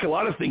 I like a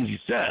lot of things you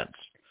sent,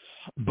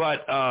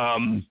 but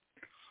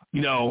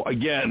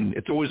again,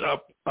 it's always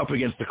up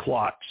against the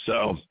clock.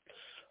 So,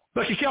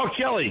 but Cal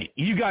Kelly,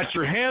 you got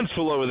your hands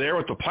full over there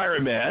with the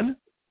Pirate Man,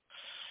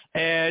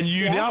 and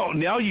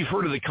now you've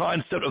heard of the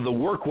concept of the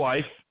work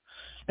wife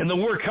and the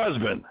work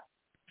husband.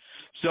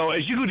 So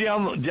as you go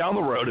down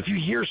the road, if you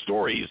hear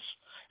stories,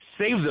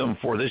 save them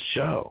for this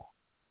show,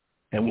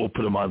 and we'll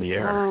put them on the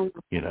air.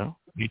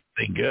 You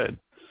think good,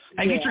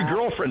 and get your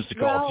girlfriends to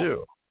call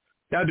too.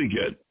 That'd be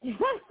good.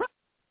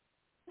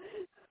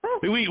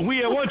 we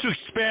want to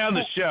expand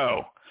the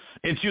show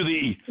into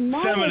the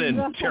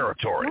feminine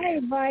territory. My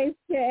advice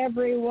to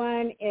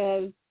everyone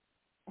is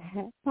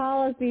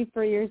policy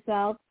for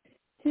yourself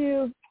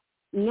to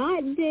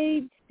not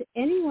date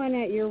anyone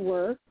at your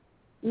work,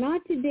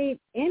 not to date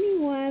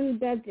anyone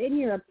that's in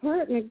your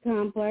apartment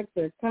complex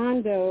or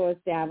condo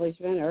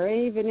establishment, or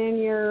even in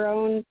your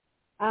own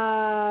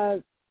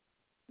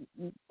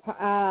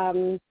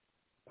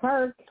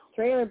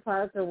trailer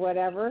park or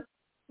whatever.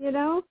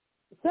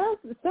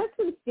 Set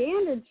some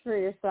standards for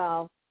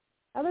yourself.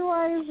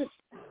 Otherwise,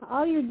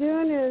 all you're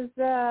doing is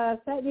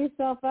setting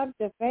yourself up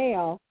to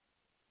fail.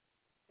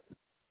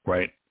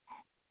 Right.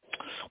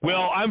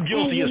 Well, I'm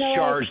guilty as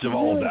charged of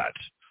all of that.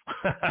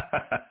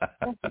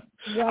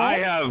 I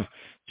have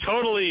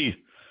totally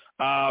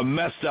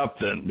messed up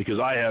then, because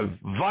I have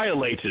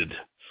violated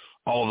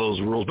all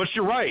those rules. But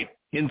you're right.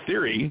 In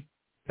theory,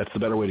 that's the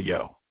better way to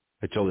go.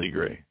 I totally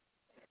agree.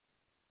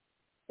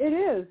 It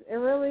is. It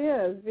really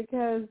is,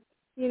 because,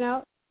 you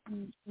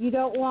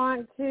don't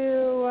want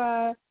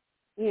to,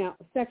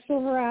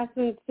 sexual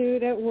harassment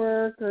suit at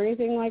work or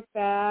anything like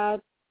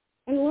that.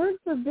 And Lord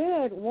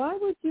forbid, why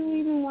would you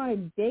even want to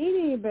date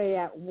anybody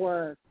at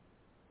work?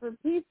 For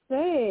Pete's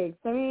sakes.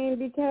 I mean,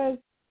 because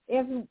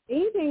if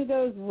anything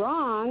goes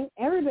wrong,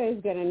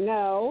 everybody's going to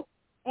know.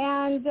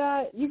 And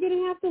you're going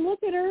to have to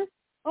look at her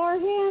or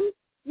him,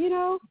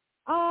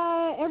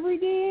 every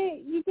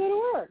day you go to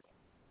work.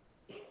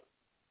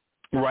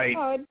 Right.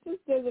 Oh, it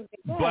just doesn't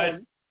make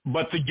sense.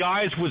 But the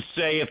guys would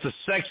say if the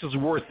sex is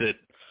worth it,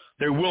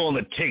 they're willing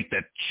to take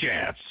that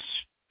chance.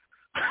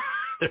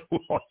 They're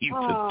willing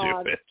to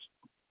do it.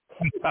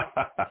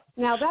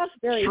 Now that's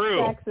very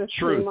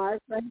sexist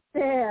remark right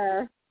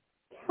there.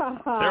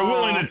 They're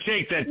willing to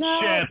take that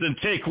chance and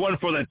take one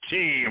for the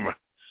team.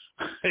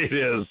 It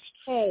is.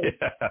 Hey,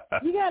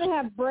 you got to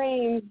have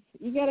brains.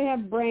 You got to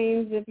have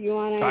brains if you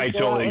want to. I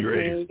totally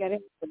agree. You got to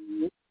have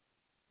brains.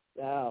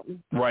 So.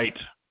 Right.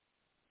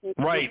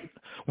 Right.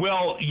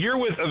 Well, you're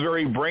with a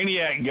very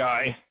brainiac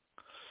guy,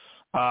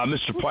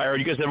 Mr. Pirate.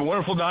 You guys have a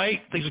wonderful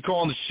night. Thanks for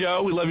calling the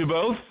show. We love you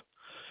both.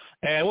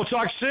 And we'll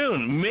talk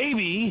soon,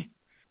 maybe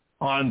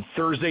on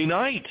Thursday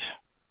night.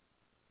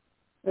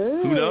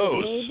 Ooh, who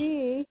knows?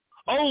 Maybe.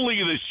 Only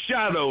the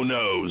shadow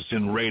knows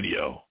in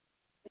radio.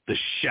 The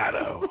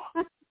shadow.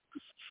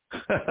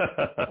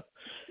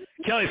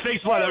 Kelly,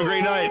 thanks a lot. Have a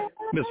great night,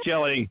 Miss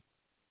Kelly.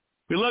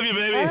 We love you,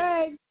 baby. All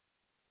right.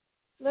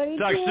 Love you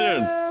Talk too.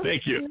 soon.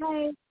 Thank you. Good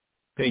night.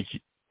 Thank you.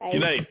 Bye. Good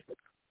night.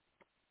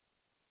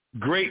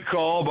 Great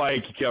call by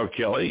Kikau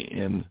Kelly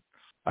and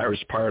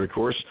Irish Pirate, of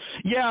course.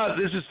 Yeah,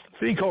 there's this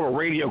thing called a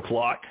radio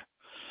clock.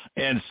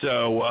 And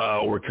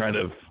so we're kind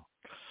of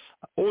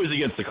always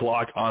against the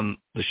clock on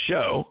the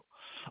show.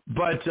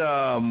 But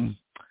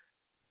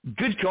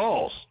good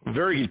calls.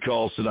 Very good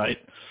calls tonight.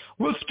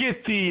 Let's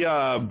get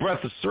the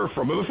Breath of Surf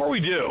from it. Before we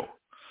do,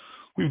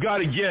 we've got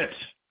to get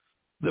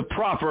the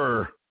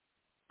proper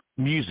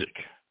music.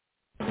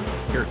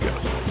 Here it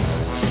goes.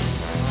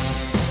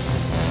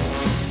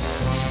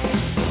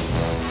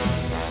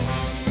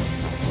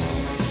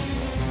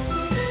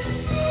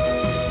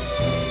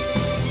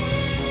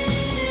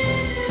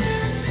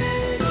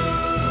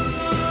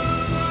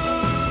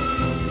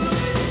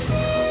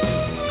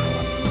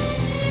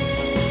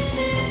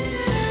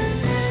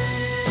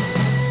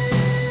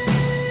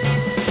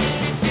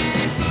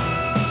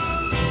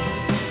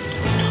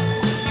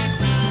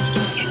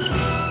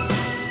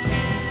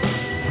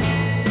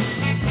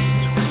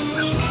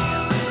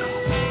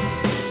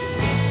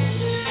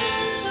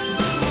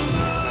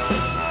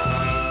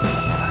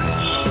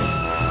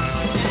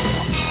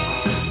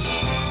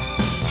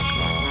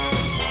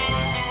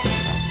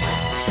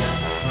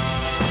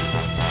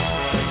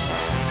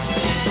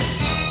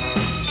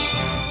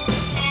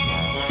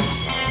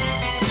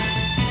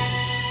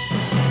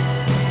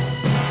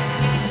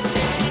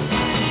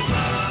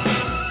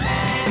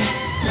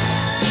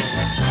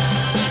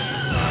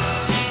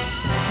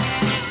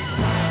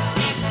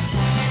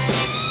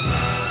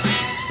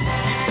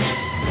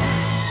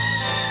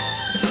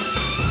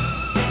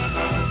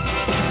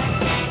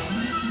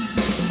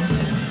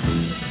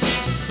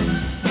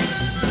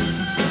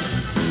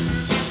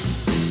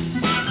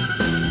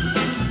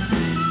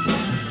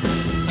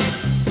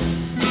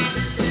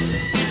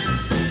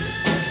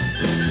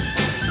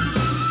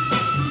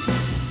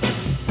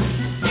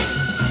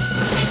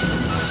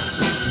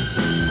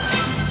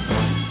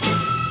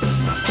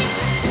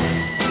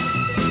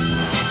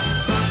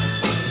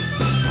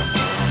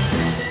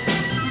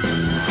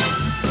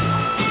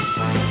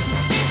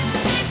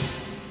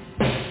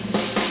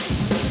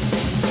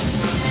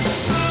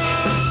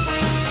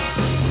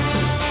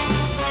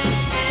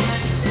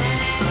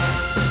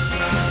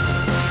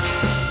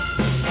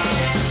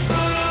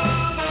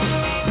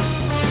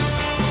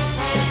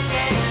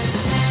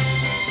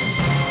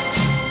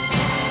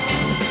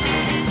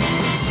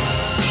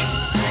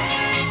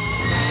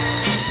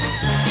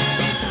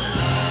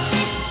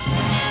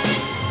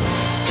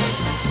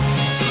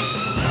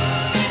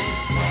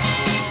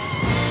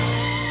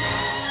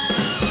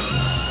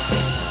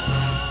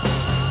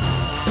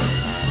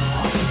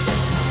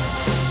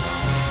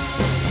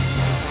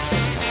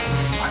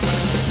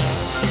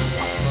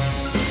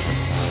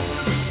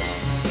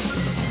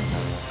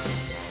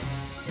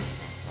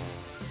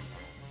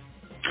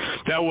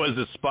 That was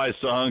a spy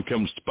song,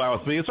 Come Spy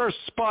With Me. It's our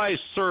spy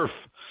surf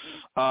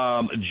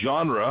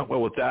genre.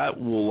 Well, with that,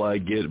 we'll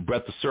get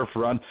Brett the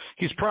Surfer on.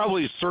 He's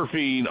probably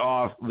surfing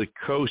off the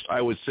coast,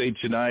 I would say,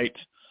 tonight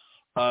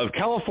of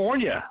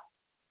California.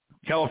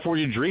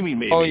 California dreaming,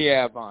 maybe. Oh,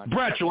 yeah, Vaughn.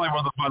 Brett, you're live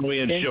on the Fun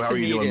Wehunt Show. How are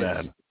you doing,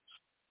 man?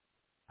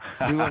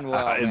 Doing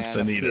well, man.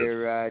 Encinitas.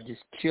 We're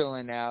just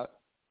chilling out.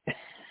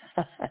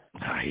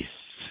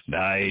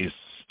 Nice.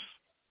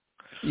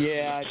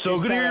 Yeah. So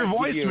good to hear your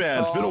voice,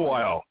 man. It's been a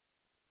while.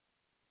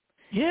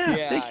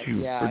 Yeah, thank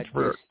you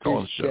for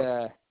calling the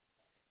show.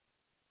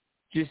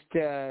 Just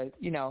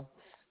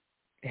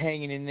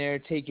hanging in there,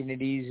 taking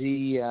it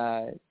easy,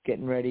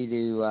 getting ready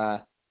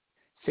to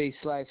face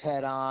life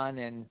head on,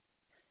 and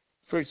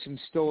heard some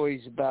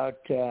stories about.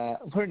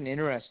 Heard an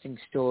interesting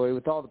story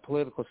with all the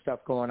political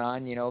stuff going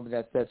on.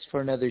 But that's for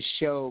another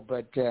show.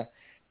 But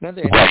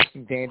another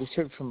interesting thing I just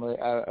heard from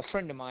a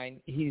friend of mine.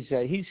 He's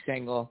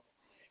single.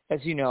 As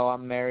you know,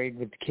 I'm married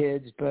with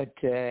kids, but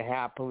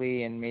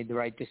happily and made the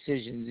right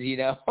decisions, this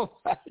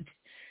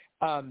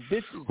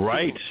is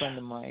right. A friend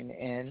of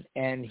mine,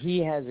 and he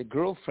has a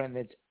girlfriend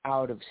that's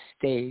out of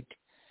state,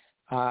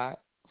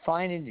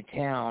 flying into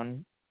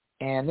town,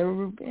 and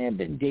they've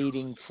been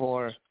dating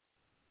for,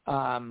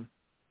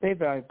 they've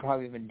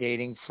probably been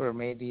dating for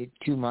maybe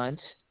 2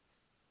 months,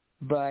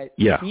 but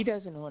he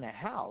doesn't own a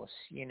house,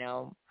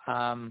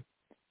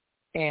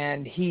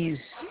 and he's,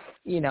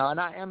 and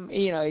I am,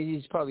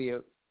 he's probably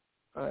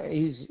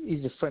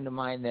he's a friend of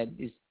mine that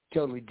is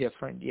totally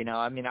different,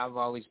 I've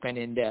always been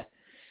into, of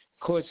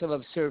course I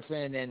love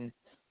surfing and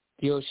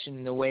the ocean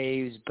and the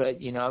waves, but,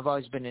 I've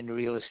always been into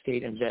real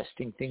estate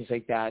investing, things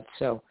like that.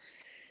 So,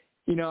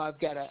 I've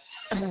got a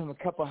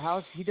couple of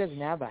houses. He doesn't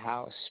have a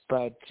house,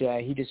 but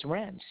he just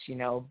rents,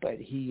 but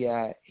he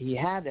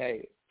had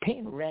a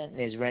paying rent,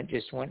 and his rent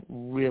just went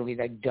really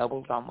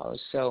doubled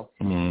almost. So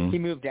he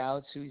moved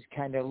out. So he's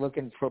kind of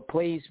looking for a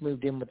place.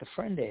 Moved in with a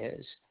friend of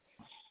his,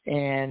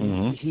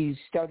 and he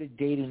started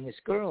dating this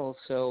girl.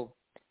 So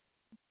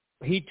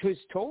he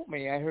just told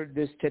me, I heard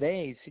this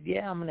today. He said,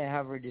 "Yeah, I'm going to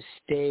have her just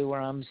stay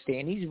where I'm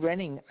staying." He's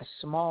renting a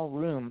small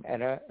room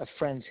at a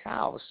friend's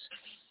house.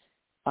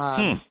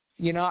 I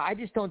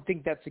just don't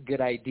think that's a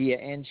good idea.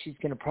 And she's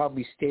going to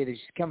probably stay there.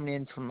 She's coming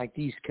in from the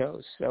East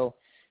Coast, so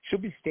she'll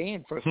be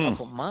staying for a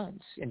couple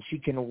months, and she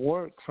can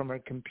work from her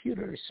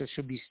computer. So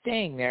she'll be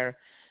staying there,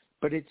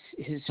 but it's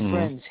his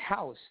friend's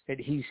house that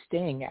he's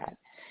staying at.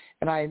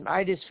 And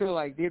I just feel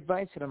like the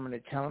advice that I'm going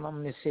to tell him,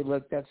 I'm going to say,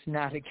 look, that's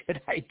not a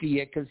good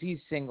idea because he's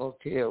single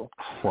too.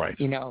 Right.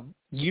 You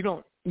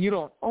don't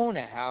own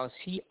a house.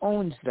 He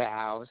owns the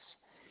house.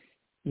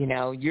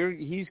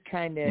 He's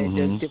kind of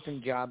does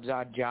different jobs,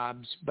 odd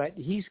jobs, but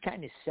he's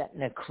kind of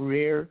setting a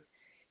career.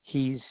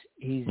 He's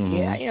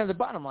the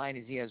bottom line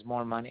is he has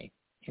more money.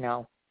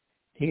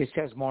 He just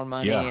has more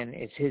money and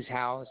it's his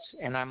house.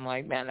 And I'm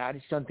like, man, I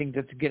just don't think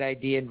that's a good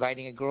idea.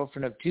 Inviting a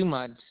girlfriend of 2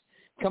 months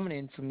coming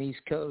in from the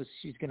East Coast,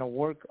 she's going to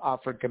work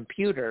off her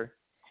computer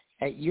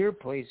at your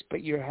place,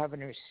 but you're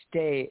having her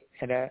stay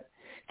at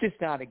just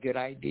not a good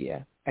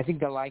idea. I think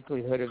the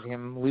likelihood of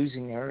him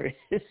losing her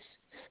is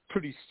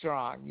pretty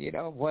strong,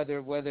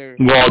 whether does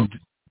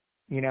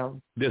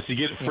he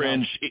get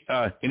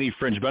any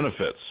fringe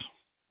benefits?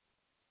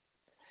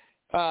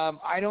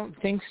 I don't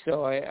think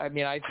so. I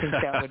think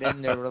that would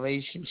end their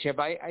relationship.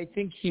 I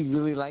think he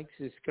really likes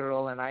this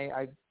girl, and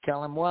I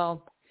tell him,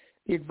 well,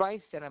 the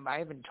advice that I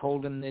haven't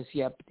told him this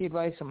yet, but the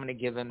advice I'm going to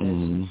give him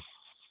is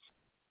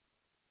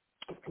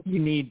you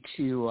need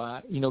to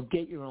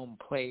get your own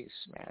place,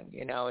 man.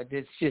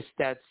 That's just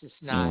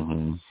not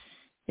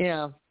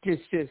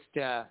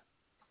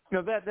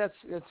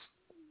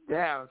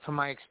that's from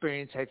my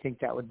experience, I think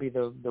that would be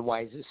the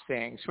wisest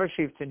thing,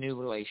 especially if it's a new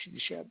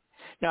relationship.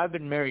 Now, I've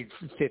been married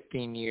for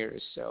 15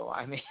 years, so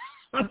I'm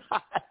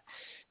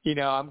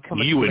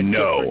coming you from would a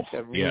know.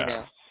 different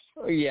arena.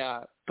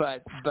 Yeah,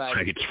 but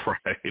right.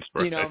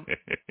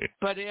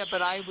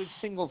 But I was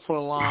single for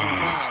a long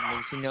time,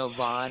 as you know,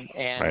 Vaughn,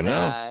 and I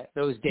know.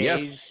 those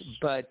days. Yes.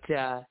 But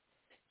I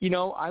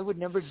would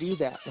never do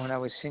that when I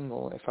was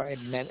single. If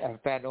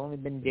I'd only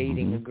been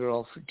dating a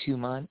girl for 2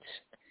 months,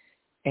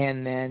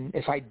 and then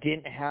if I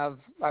didn't have,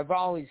 I've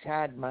always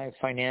had my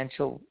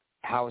financial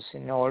house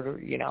in order.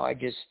 I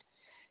just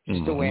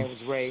the way I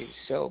was raised.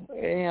 So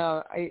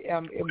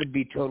it would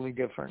be totally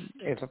different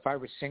if I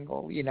were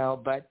single.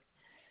 But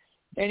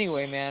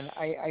anyway, man,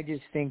 I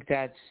just think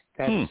that's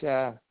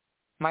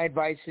my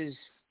advice is,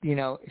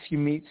 if you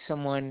meet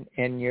someone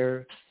and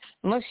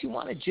unless you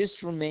want to just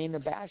remain a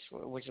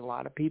bachelor, which a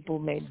lot of people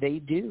they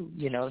do,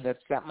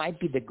 that might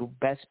be the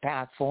best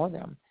path for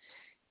them,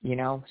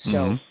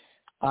 So,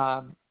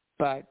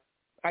 but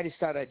I just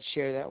thought I'd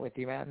share that with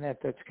you, man.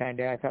 That's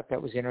I thought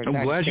that was interesting.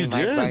 I'm glad you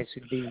my did. advice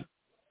would be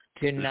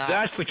to not.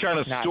 That's the kind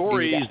of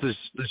stories this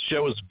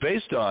show is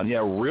based on. Yeah,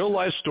 real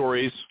life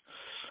stories.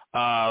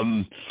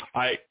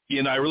 I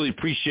really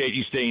appreciate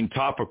you staying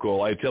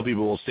topical. I tell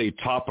people we'll stay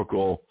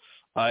topical.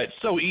 It's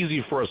so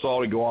easy for us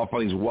all to go off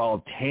on these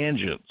wild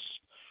tangents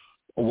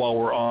while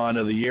we're on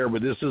the air,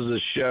 but this is a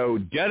show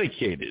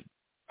dedicated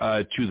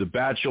to the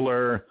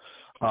bachelor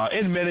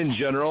and men in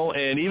general,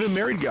 and even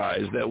married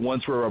guys that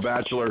once were a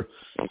bachelor,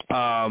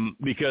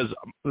 because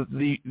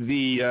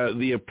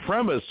the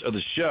premise of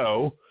the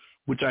show,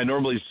 which I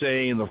normally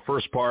say in the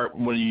first part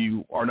when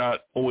you are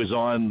not always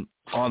on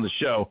the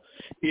show,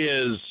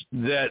 is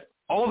that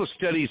all the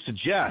studies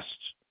suggest,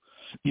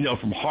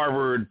 from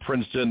Harvard,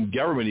 Princeton,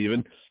 government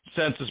even,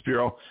 Census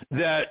Bureau,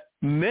 that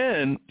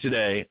men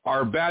today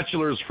are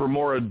bachelors for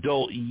more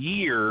adult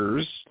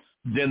years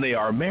than they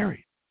are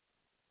married.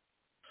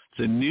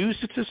 It's a new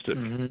statistic.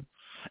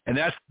 And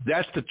that's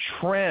the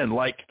trend.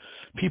 Like,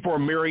 people are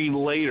marrying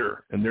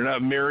later, and they're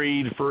not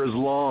married for as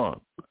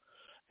long.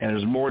 And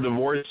there's more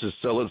divorces.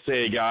 So let's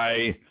say a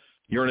guy,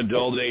 you're an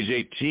adult at age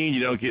 18,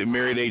 you don't get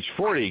married at age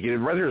 40.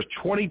 There's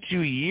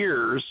 22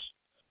 years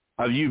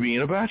of you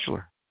being a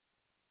bachelor.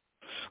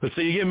 Let's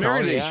say you get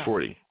married at age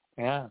 40.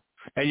 Yeah.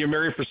 And you're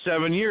married for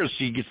 7 years.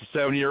 She gets a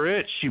 7-year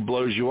itch. She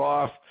blows you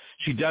off.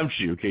 She dumps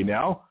you. Okay,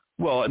 now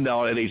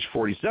at age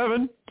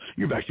 47,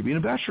 you're back to being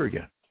a bachelor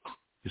again.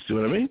 You see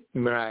what I mean?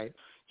 Right.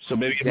 So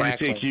maybe it might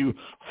take you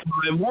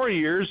 5 more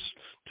years.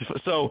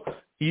 So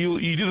you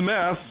do the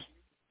math,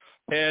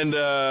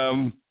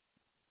 and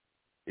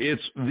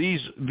it's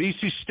these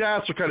two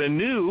stats are kind of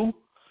new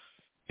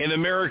in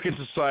American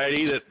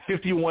society, that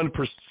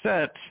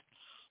 51%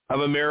 of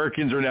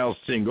Americans are now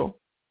single,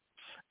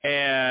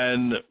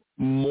 and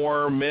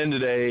more men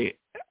today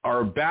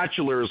are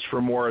bachelors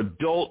for more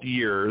adult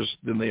years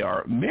than they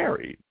are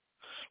married.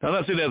 Now, I'm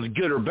not saying that's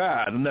good or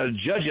bad. I'm not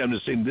judging. I'm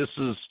just saying this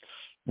is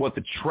what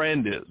the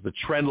trend is, the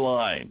trend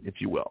line,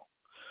 if you will.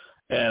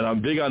 And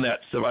I'm big on that.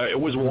 So I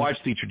always watch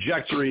the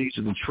trajectories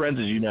and the trends,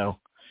 as you know.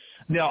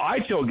 Now, I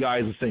tell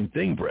guys the same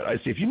thing, Brett. I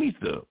say, if you meet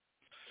your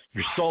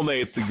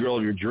soulmate, the girl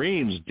of your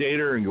dreams, date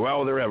her and go out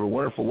with her, have a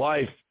wonderful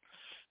life,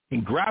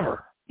 and grab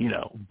her.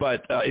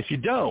 But if you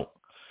don't,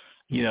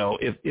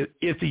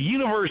 if the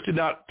universe did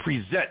not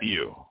present to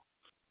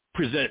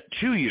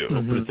you,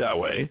 put it that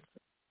way,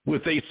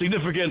 with a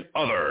significant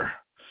other,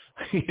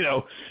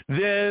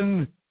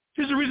 then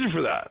there's a reason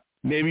for that.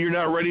 Maybe you're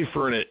not ready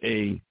for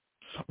a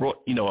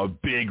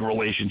big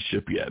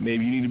relationship yet.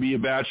 Maybe you need to be a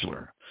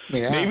bachelor.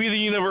 Yeah. Maybe the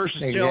universe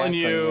is telling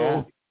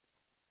you,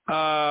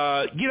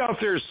 get out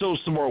there and sow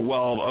some more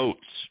wild oats.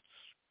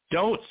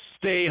 Don't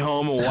stay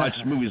home and watch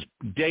movies.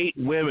 Date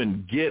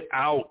women. Get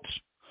out.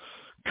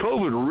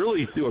 COVID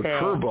really threw a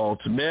curveball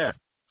to men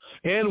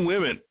and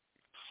women,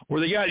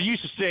 where they got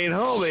used to staying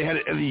home. They had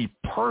the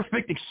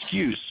perfect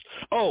excuse.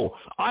 Oh,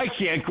 I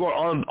can't go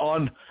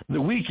on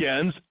the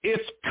weekends.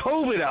 It's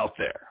COVID out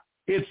there.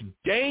 It's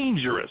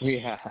dangerous.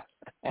 Yeah.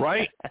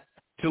 Right?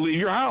 To leave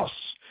your house.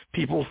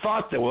 People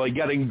thought that. Well, it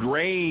got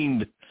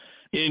ingrained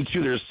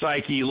into their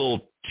psyche a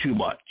little too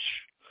much.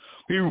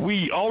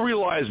 We all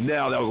realize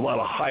now that was a lot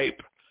of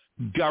hype,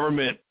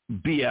 government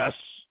BS,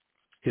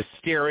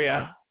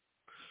 hysteria,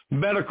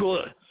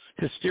 medical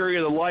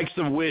hysteria, the likes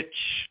of which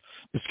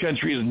this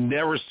country has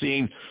never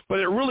seen. But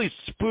it really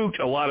spooked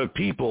a lot of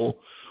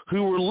people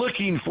who were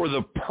looking for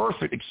the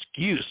perfect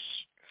excuse,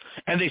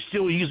 and they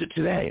still use it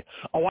today.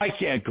 Oh, I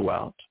can't go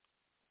out.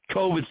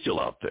 COVID's still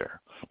out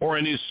there, or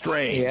a new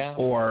strain,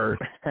 or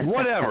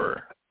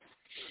whatever.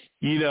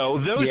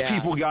 Those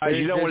people, guys,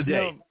 you don't want to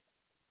date.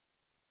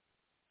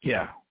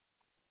 Yeah.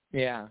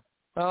 Yeah.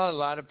 Well, a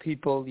lot of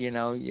people,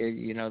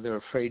 they're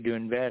afraid to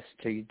invest,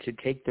 to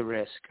take the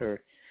risk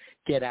or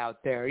get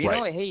out there.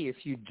 Hey,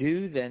 if you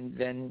do, then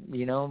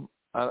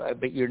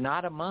but you're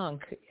not a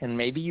monk, and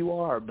maybe you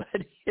are, but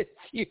if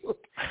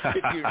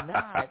you're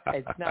not,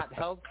 it's not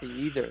healthy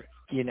either.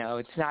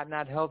 It's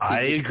not healthy.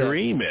 I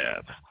agree,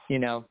 man.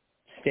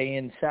 Stay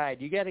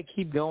inside. You got to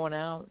keep going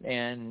out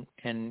and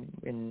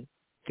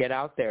get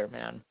out there,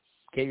 man.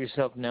 Get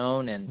yourself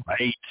known and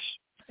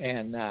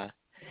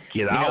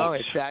get out.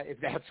 If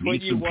that's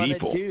what you want to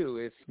do.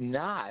 If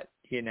not,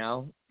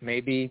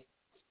 maybe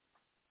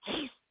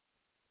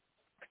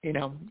you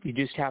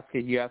just have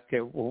to.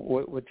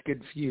 What's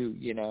good for you,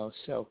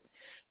 So,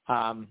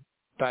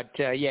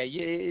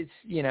 it's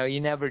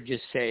you never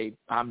just say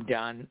I'm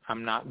done.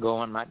 I'm not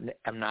going.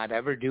 I'm not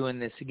ever doing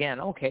this again.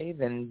 Okay,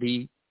 then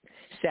be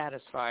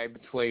satisfied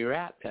with where you're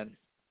at then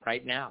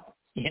right now.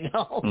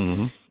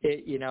 Mm-hmm.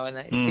 And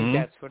I think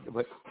that's what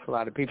a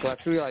lot of people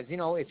have to realize.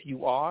 If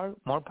you are,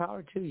 more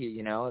power to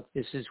you. If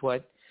this is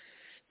what,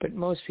 but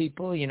most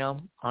people,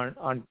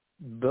 aren't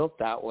built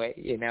that way.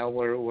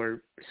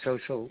 We're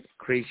social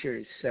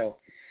creatures. So,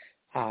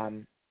 I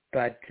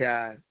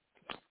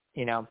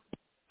don't know.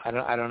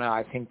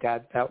 I think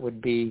that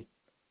would be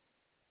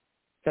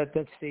that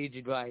sage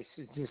advice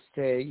is just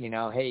to,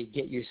 hey,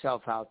 get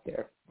yourself out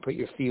there, put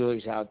your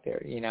feelers out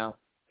there.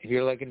 If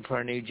you're looking for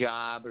a new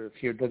job or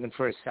if you're looking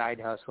for a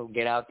side hustle,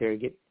 get out there,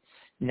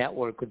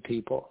 network with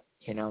people.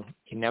 You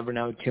never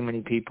know too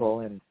many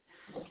people, and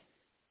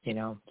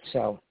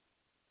so.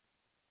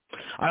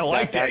 I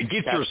like that.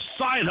 Get your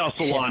side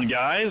hustle on,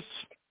 guys.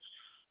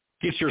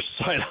 Get your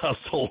side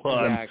hustle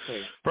on.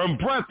 Exactly. From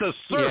Brett the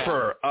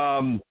Surfer.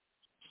 Yeah.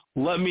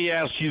 Let me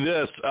ask you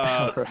this.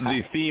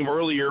 The theme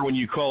earlier when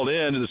you called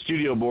in to the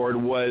studio board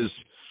was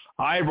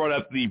I brought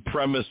up the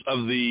premise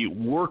of the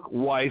work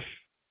wife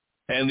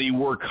and the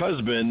work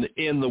husband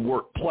in the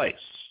workplace.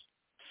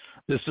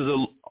 This is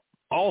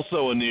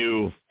also a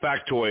new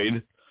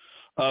factoid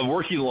of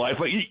working life.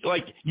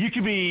 Like you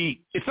could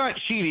be, it's not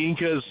cheating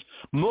because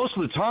most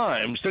of the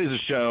time, studies have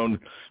shown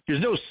there's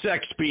no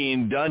sex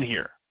being done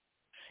here.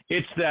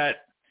 It's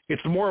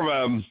more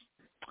of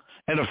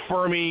an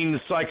affirming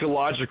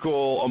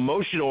psychological,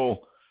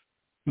 emotional,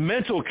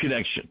 mental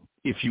connection,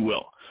 if you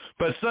will.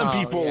 But some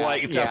people,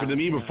 happened to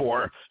me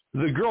before.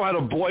 The girl had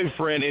a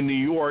boyfriend in New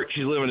York.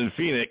 She's living in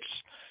Phoenix.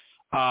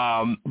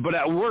 But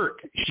at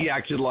work, she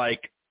acted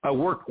like a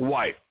work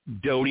wife,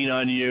 doting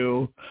on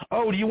you.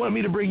 Oh, do you want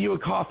me to bring you a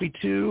coffee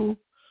too?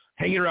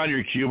 Hanging around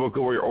your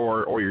cubicle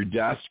or your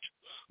desk,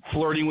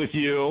 flirting with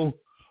you,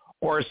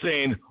 or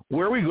saying,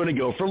 where are we going to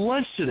go for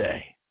lunch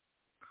today?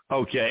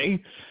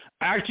 Okay.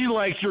 Acting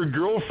like your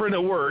girlfriend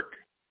at work.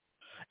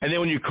 And then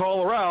when you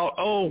call her out,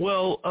 oh,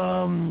 well,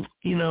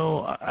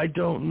 I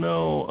don't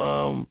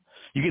know.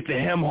 You get the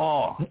hem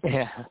haw.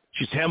 Yeah.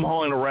 She's hem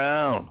hawing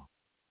around.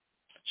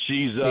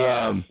 She's,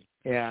 beating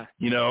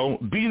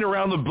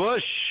around the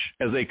bush,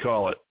 as they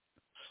call it,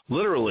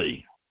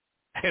 literally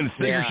and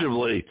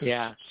figuratively.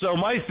 Yeah. So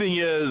my thing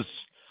is,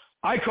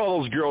 I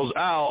call those girls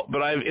out,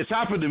 but it's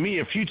happened to me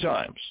a few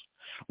times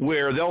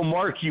where they'll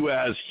mark you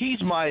as,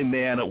 he's my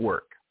man at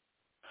work.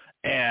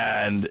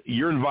 And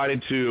you're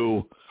invited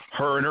to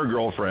her and her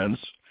girlfriends.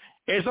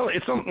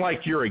 It's not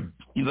like you're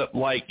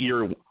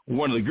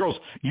one of the girls.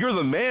 You're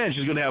the man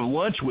she's going to have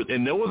lunch with,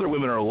 and no other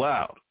women are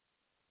allowed.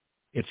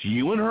 It's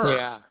you and her.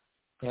 Yeah,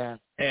 yeah.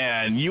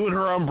 And you and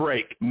her on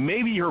break.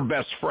 Maybe her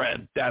best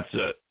friend. That's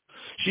it.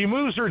 She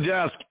moves her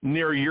desk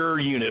near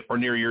your unit or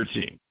near your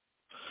team.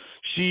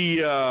 She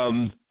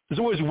is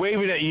always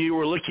waving at you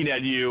or looking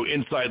at you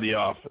inside the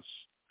office.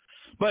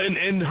 But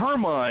in her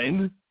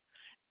mind,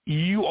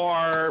 you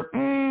are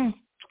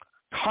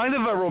kind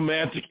of a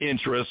romantic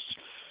interest.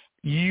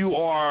 You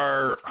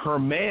are her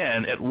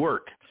man at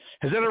work.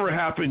 Has that ever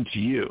happened to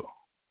you?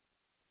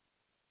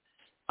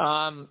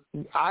 I'm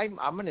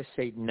going to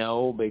say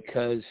no,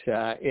 because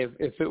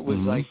if it was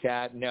like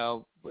that,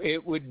 no,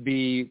 it would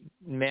be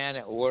man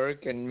at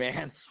work and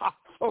man off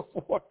of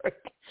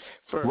work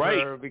for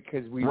her,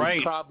 because we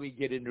would probably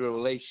get into a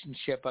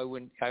relationship. I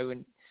wouldn't.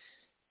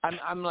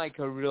 I'm like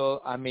a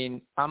real. I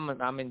mean, I'm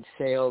in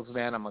sales,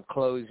 man. I'm a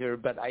closer,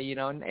 but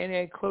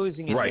and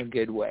closing in a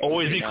good way.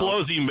 Always be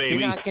closing, baby.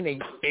 You're not gonna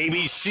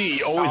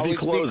ABC. Always be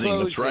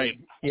closing. That's right.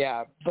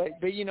 Yeah,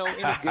 but in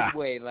a good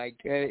way. Like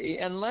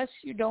unless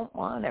you don't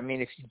want. I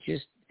mean, if you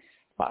just.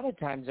 A lot of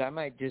times I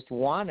might just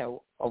want a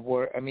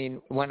work. I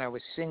mean, when I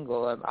was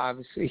single,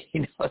 obviously,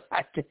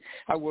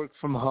 I worked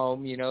from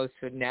home,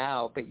 so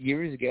now, but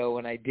years ago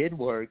when I did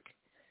work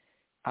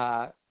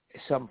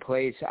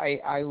someplace,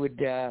 I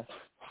would, I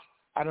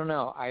don't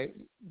know, I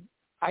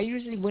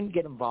usually wouldn't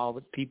get involved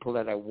with people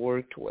that I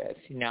worked with.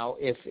 Now,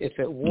 if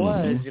I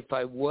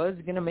was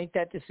going to make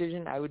that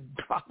decision, I would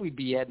probably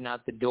be heading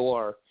out the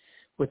door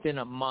within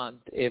a month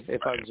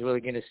if I was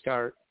really going to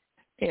start,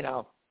 I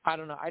don't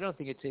know. I don't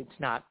think it's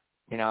not.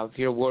 If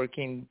you're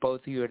working,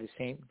 both of you at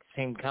the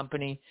same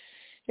company,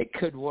 it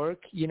could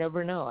work. You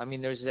never know. I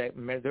mean, there's a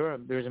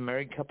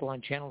married couple on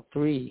Channel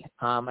 3.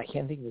 I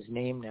can't think of his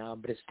name now,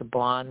 but it's the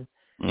blonde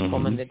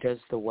woman that does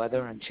the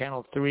weather on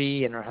Channel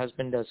 3, and her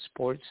husband does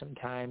sports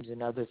sometimes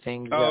and other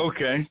things. Oh,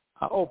 okay.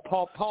 Paul.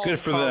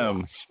 Good for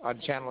them. On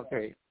Channel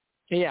 3.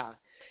 Yeah.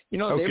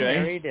 They're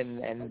married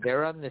and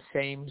they're on the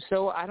same.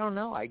 So I don't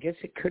know. I guess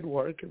it could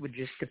work. It would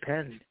just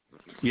depend.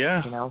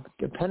 Yeah.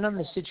 Depend on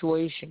the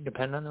situation,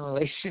 depend on the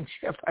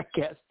relationship, I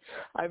guess.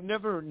 I've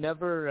never been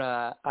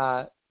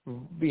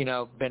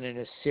in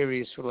a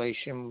serious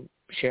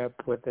relationship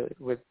with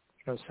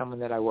someone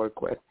that I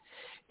work with.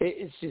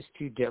 It's just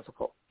too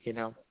difficult,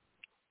 Yeah.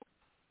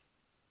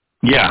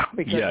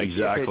 Because yeah,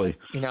 exactly.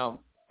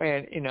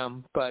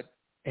 But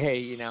hey,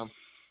 you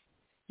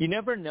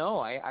never know.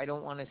 I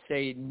don't want to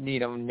say,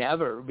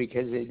 never,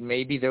 because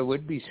maybe there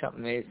would be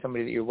somebody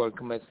that you're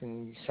working with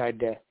and you decide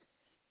to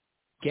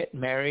get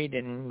married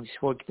and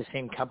just work at the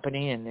same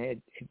company, and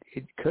it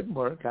could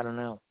work. I don't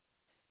know,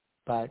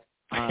 but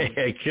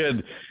it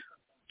could.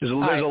 There's a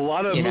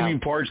lot of moving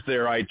parts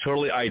there. I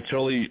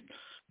totally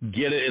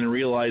get it and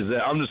realize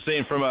that. I'm just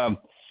saying from a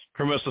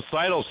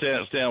societal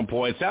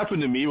standpoint, it's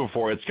happened to me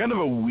before. It's kind of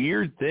a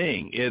weird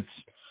thing. It's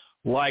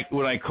like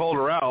when I called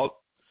her out,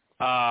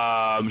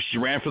 she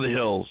ran for the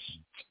hills,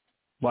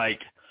 but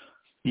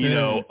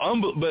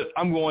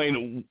I'm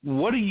going,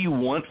 what do you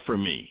want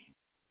from me?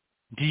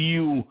 Do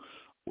you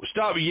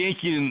stop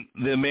yanking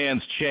the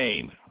man's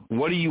chain?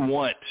 What do you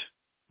want?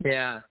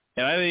 Yeah.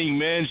 And I think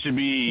men should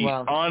be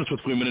honest with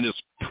women and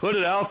just put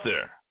it out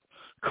there.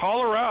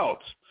 Call her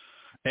out.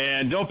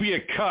 And don't be a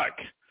cuck.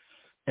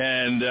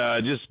 And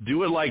just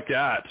do it like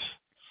that.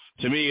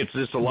 To me, it's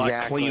just a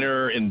lot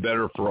cleaner and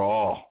better for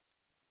all.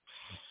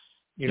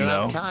 You don't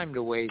have time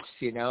to waste,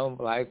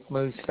 Life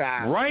moves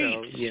fast. Right.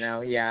 So, I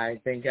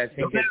think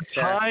don't have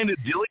time to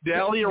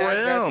dilly-dally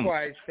around. That's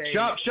why I say,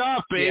 chop,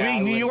 baby. Yeah,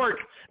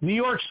 New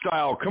York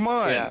style. Come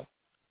on. Yeah.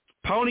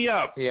 Pony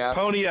up. Yeah.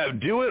 Pony up.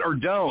 Do it or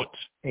don't.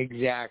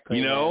 Exactly.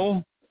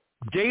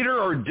 Date her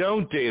or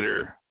don't date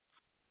her.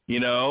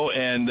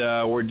 And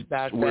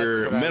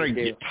we're men are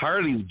getting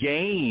tired of these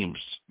games,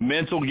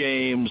 mental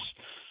games,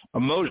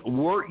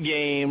 work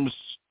games,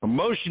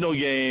 emotional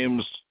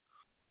games.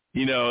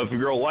 If a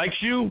girl likes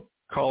you,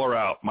 call her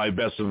out. My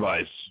best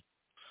advice.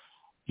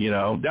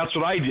 That's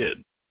what I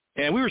did.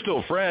 And we were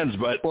still friends,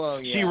 but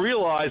she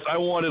realized I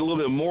wanted a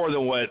little bit more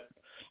than what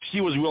she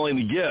was willing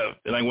to give.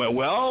 And I went,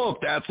 well,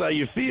 if that's how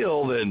you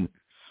feel, then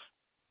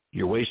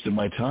you're wasting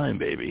my time,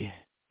 baby.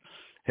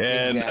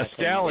 And a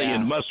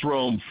stallion must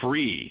roam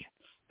free,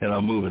 and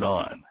I'm moving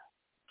on.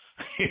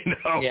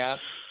 Yeah.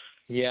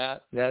 Yeah,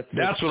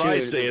 that's what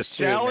I say. A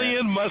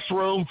stallion must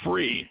roam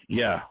free.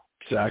 Yeah,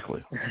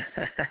 exactly.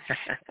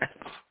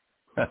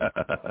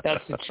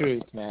 That's the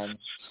truth, man.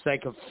 It's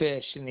like a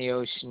fish in the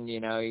ocean, you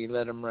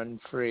let them run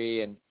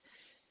free and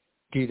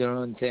do their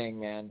own thing,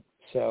 man.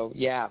 So,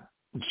 yeah.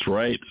 That's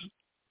right.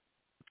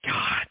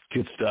 God,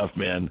 good stuff,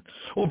 man.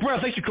 Well,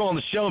 Brett, thanks for calling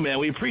the show, man.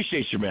 We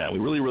appreciate you, man. We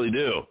really, really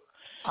do.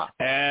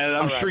 And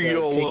I'm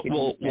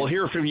sure we'll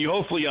hear from you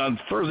hopefully on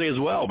Thursday as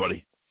well,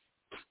 buddy.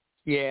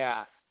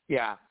 Yeah.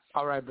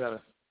 All right,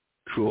 brother.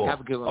 Cool.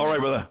 Have a good one. All right,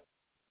 brother.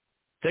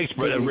 Thanks,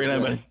 Brett. Have a great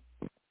night, buddy.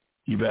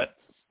 You bet.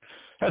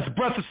 That's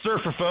Breath of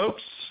Surfer,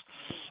 folks.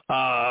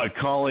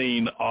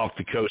 Calling off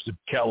the coast of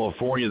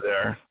California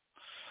there.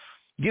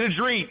 Get a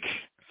drink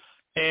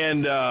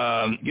and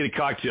get a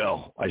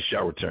cocktail. I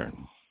shall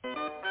return.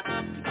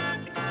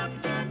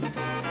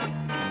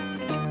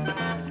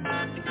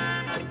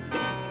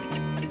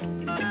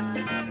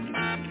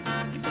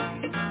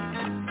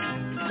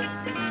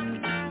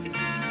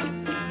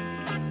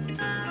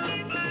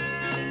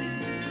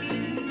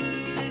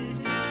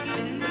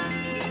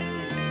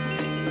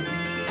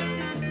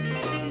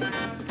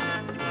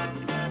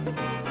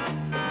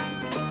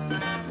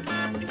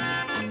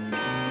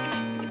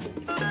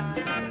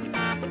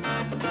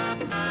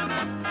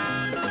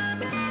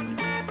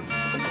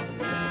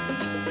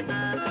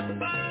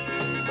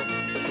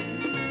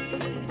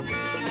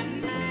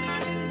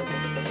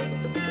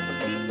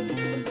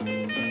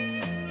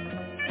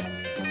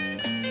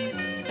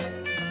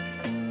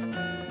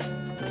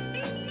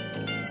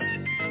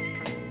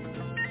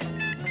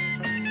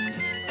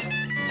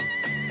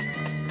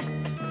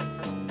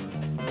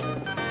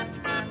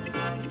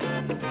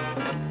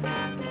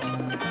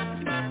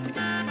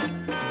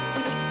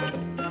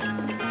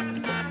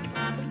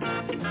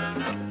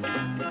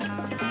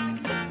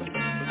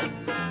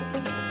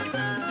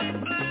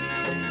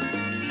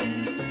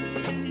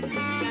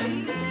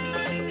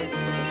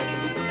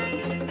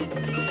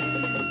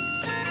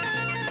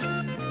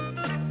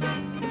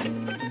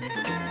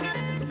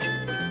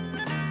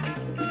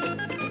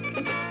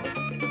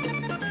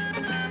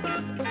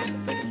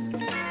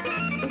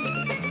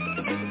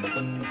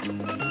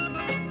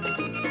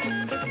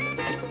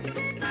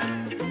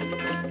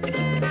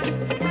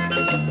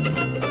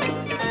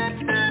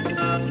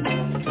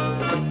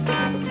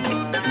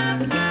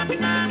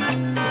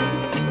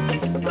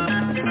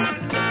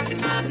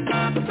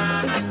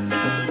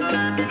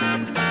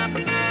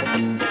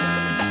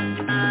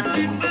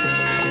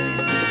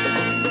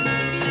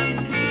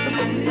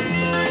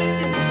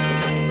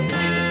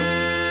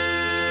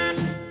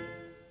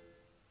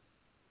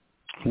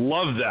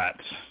 Love that.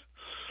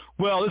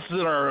 Well, this is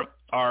in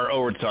our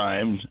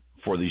overtime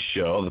for the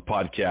show, the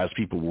podcast.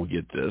 People will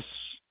get this.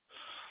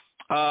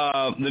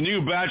 The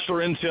new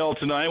Bachelor Intel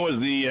tonight was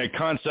the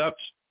concept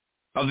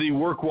of the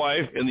work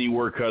wife and the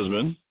work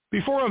husband.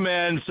 Before a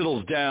man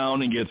settles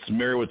down and gets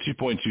married with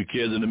 2.2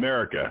 kids in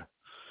America,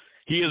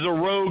 he is a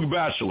rogue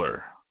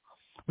bachelor.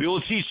 We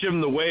will teach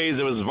him the ways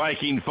of his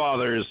Viking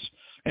fathers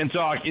and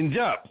talk in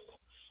depth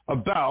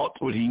about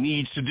what he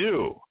needs to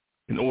do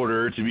in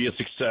order to be a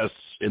success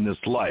in this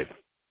life.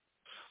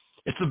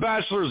 It's the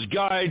Bachelor's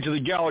Guide to the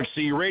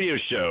Galaxy radio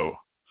show,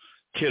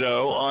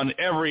 kiddo, on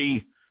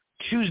every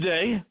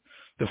Tuesday,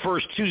 the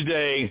first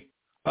Tuesday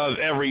of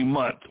every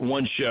month,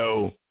 one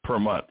show per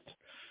month.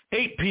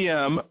 8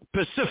 p.m.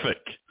 Pacific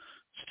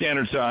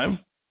Standard Time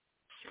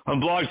on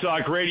Blog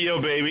Talk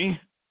Radio, baby.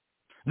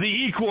 The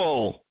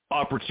equal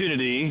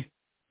opportunity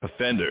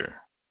offender.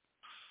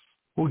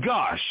 Well,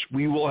 gosh,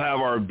 we will have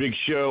our big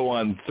show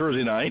on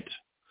Thursday night.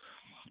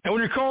 And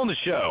when you're calling the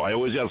show, I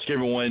always ask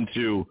everyone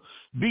to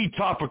be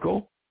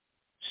topical,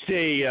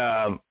 stay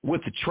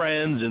with the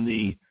trends and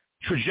the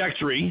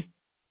trajectory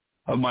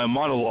of my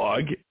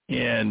monologue,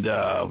 and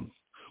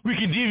we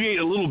can deviate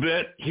a little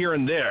bit here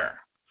and there.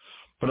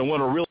 But I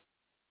want to really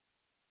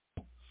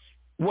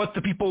what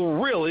the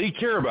people really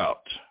care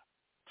about.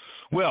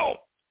 Well,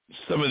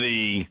 some of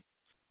the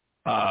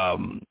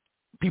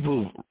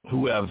people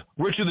who have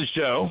written the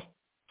show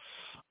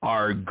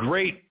are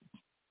great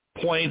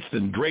points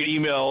and great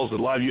emails that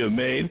a lot of you have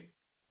made.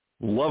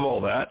 Love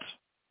all that.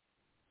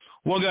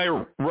 One guy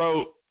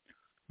wrote,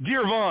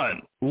 "Dear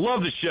Vaughn,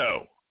 love the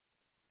show.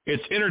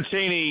 It's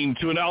entertaining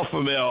to an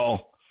alpha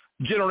male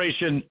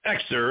Generation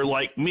Xer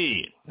like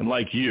me and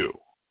like you.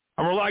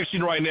 I'm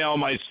relaxing right now in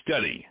my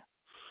study.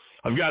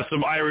 I've got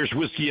some Irish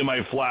whiskey in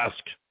my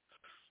flask.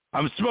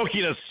 I'm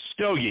smoking a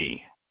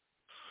stogie.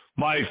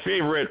 My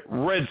favorite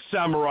red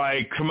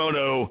samurai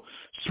kimono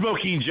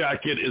smoking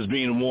jacket is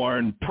being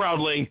worn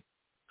proudly.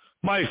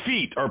 My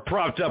feet are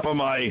propped up on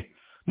my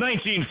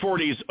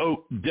 1940s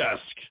oak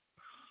desk.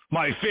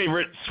 My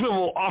favorite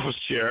swivel office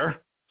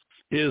chair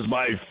is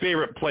my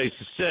favorite place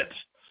to sit.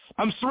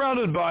 I'm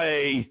surrounded by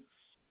a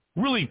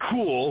really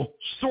cool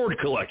sword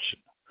collection,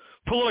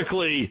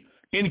 politically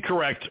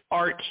incorrect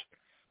art,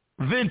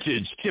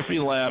 vintage Tiffany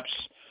lamps,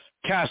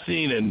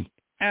 casting an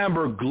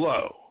amber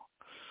glow,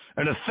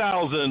 and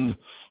 1,000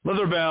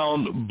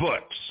 leather-bound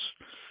books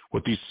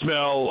with the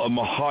smell of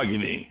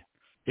mahogany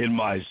in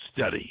my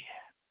study.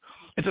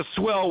 It's a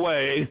swell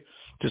way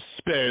to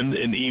spend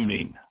an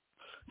evening,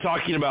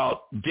 talking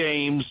about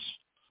dames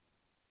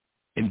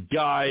and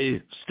guy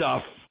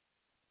stuff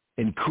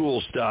and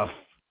cool stuff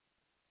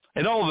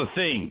and all the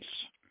things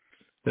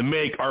that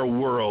make our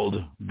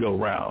world go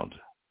round.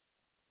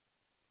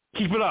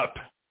 Keep it up.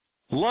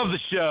 Love the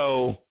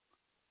show.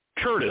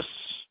 Curtis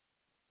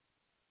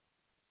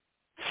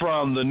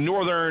from the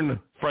northern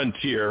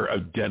frontier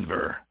of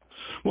Denver."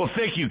 Well,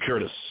 thank you,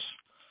 Curtis.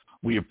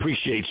 We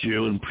appreciate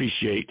you and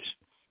appreciate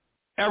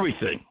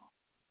everything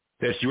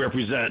that you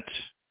represent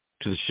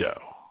to the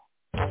show.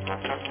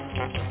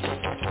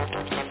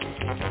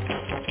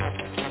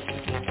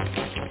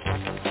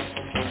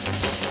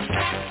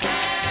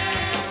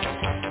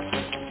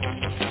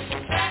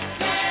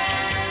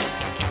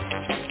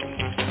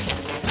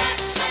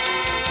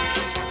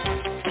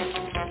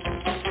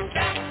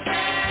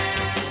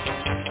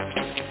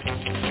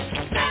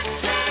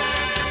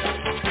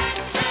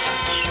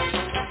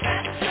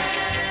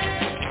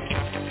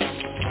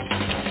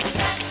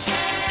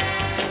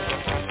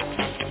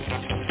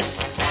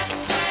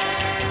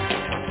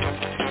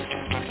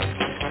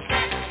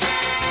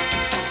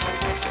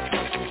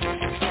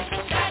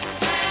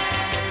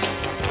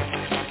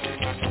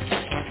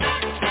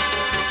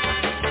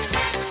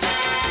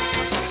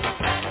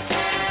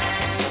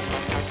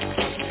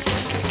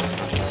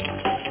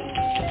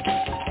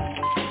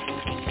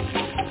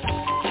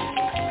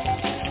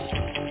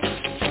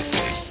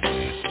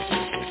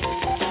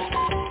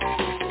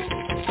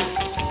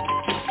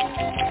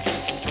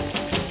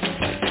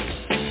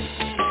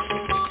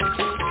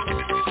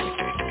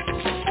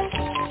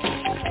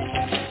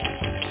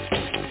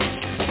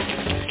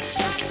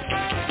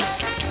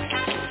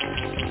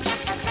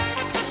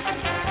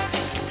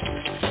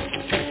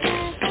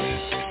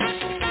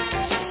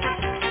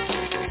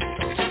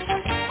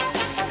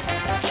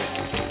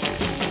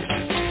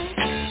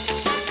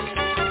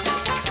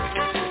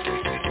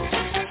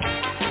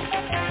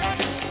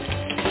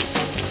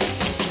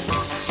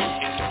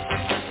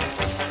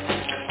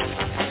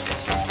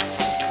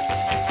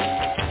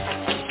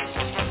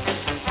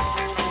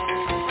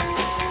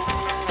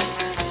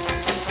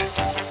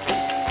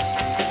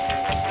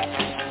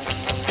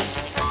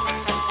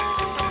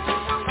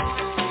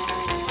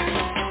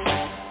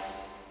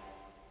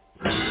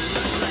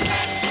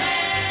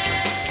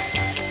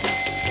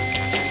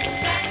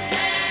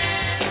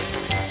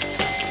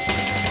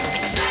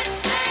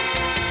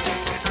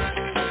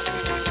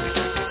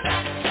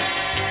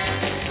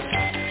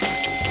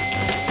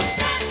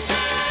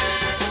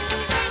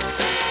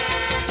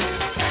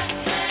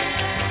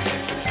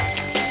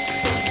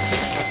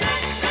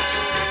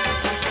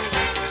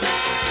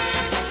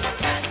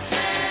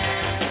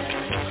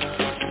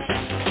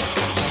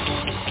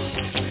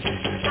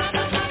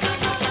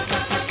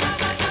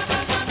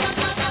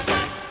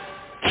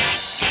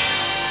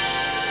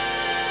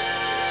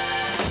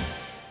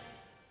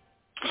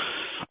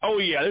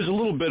 yeah, there's a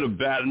little bit of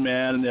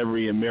Batman in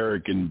every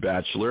American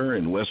bachelor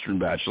and Western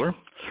bachelor.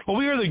 Well,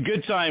 we are the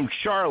good time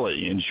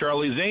Charlie and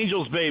Charlie's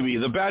Angels, baby.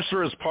 The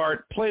Bachelor is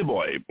part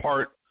playboy,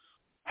 part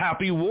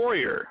happy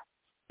warrior,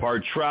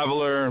 part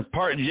traveler,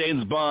 part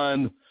James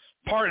Bond,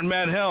 part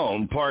Matt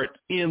Helm, part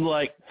Ian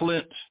like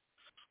Flint,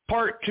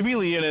 part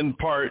chameleon, and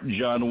part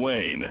John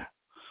Wayne.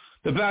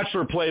 The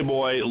Bachelor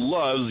playboy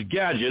loves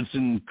gadgets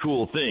and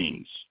cool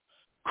things,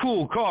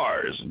 cool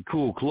cars and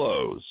cool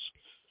clothes,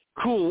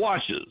 cool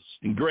watches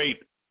and great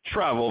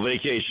travel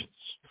vacations.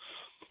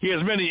 He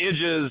has many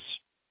edges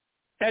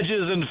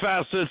and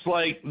facets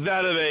like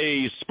that of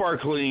a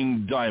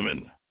sparkling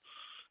diamond.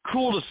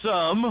 Cool to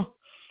some,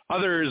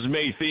 others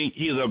may think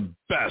he is a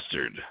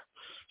bastard.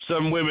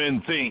 Some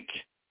women think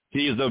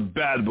he is the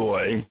bad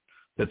boy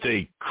that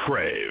they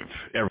crave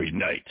every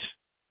night.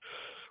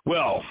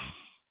 Well,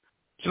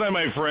 tonight,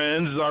 my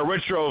friends, is our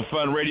retro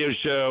fun radio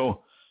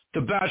show,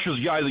 The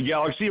Bachelor's Guide to the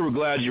Galaxy. We're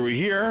glad you were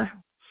here.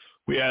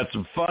 We had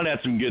some fun, had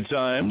some good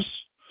times.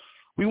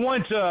 We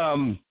want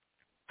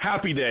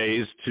happy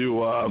days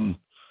to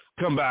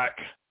come back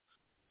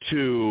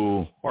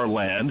to our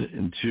land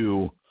and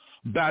to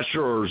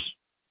bachelors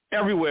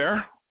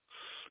everywhere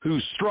who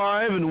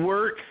strive and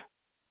work.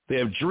 They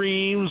have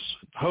dreams,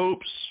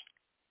 hopes,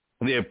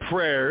 and they have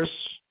prayers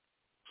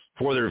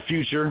for their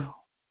future,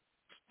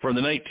 from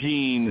the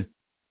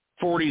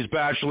 1940s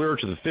bachelor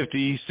to the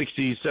 50s,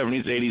 60s,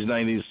 70s, 80s,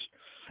 90s,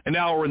 and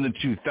now we're in the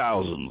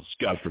 2000s,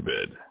 God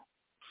forbid.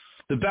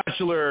 The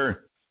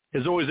Bachelor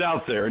is always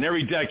out there. In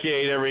every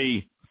decade,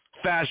 every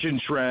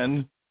fashion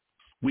trend,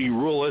 we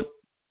rule it.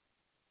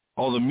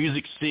 All the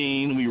music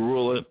scene, we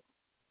rule it.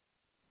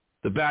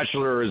 The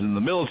Bachelor is in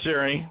the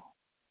military,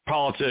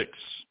 politics,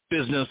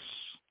 business.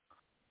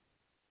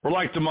 We're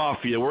like the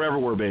mafia. We're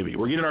everywhere, baby.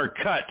 We're getting our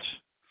cut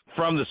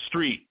from the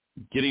street,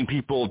 getting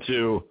people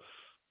to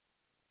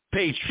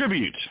pay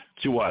tribute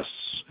to us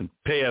and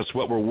pay us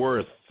what we're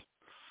worth.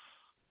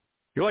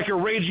 You're like a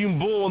raging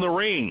bull in the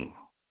ring.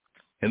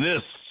 And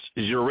this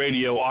is your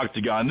radio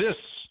octagon. This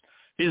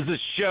is the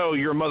show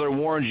your mother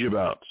warned you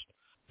about.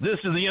 This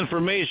is the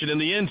information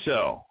and the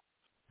intel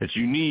that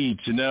you need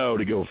to know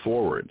to go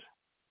forward.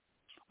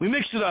 We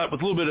mixed it up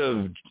with a little bit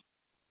of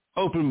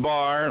open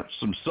bar,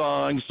 some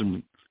songs,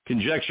 some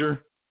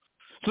conjecture,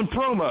 some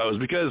promos,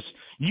 because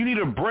you need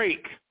a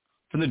break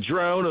from the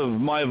drone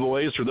of my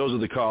voice or those of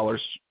the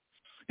callers.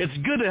 It's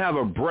good to have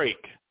a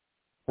break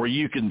where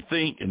you can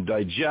think and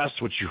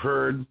digest what you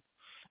heard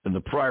in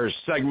the prior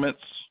segments.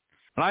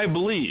 And I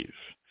believe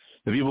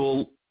that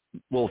people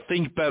will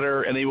think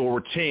better and they will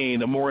retain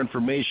more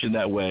information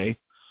that way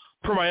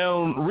per my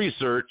own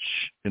research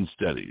and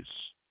studies.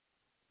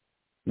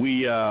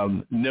 We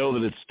know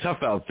that it's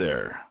tough out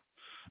there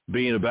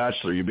being a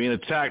bachelor. You're being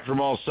attacked from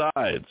all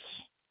sides,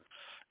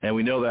 and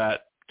we know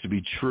that to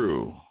be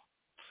true.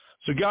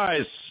 So,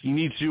 guys, you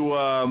need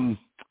to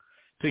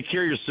take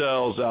care of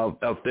yourselves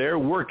out there.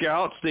 Work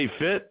out, stay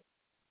fit,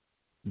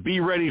 be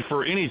ready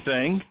for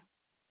anything.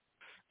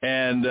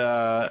 And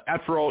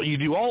after all, you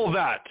do all of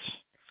that,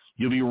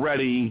 you'll be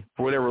ready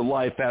for whatever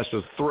life has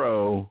to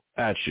throw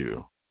at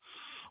you.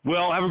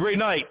 Well, have a great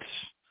night.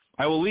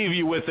 I will leave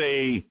you with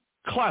a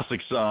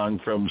classic song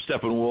from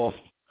Steppenwolf,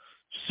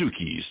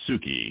 Suki,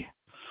 Suki.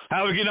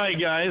 Have a good night,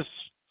 guys.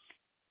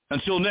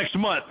 Until next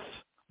month,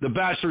 the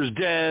Bachelor's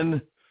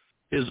Den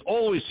is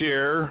always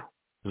here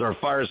as our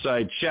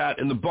fireside chat,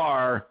 and the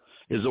bar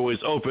is always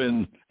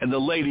open, and the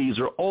ladies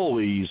are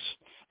always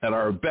at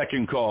our beck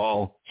and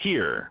call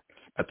here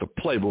at the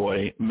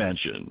Playboy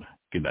Mansion.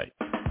 Good night.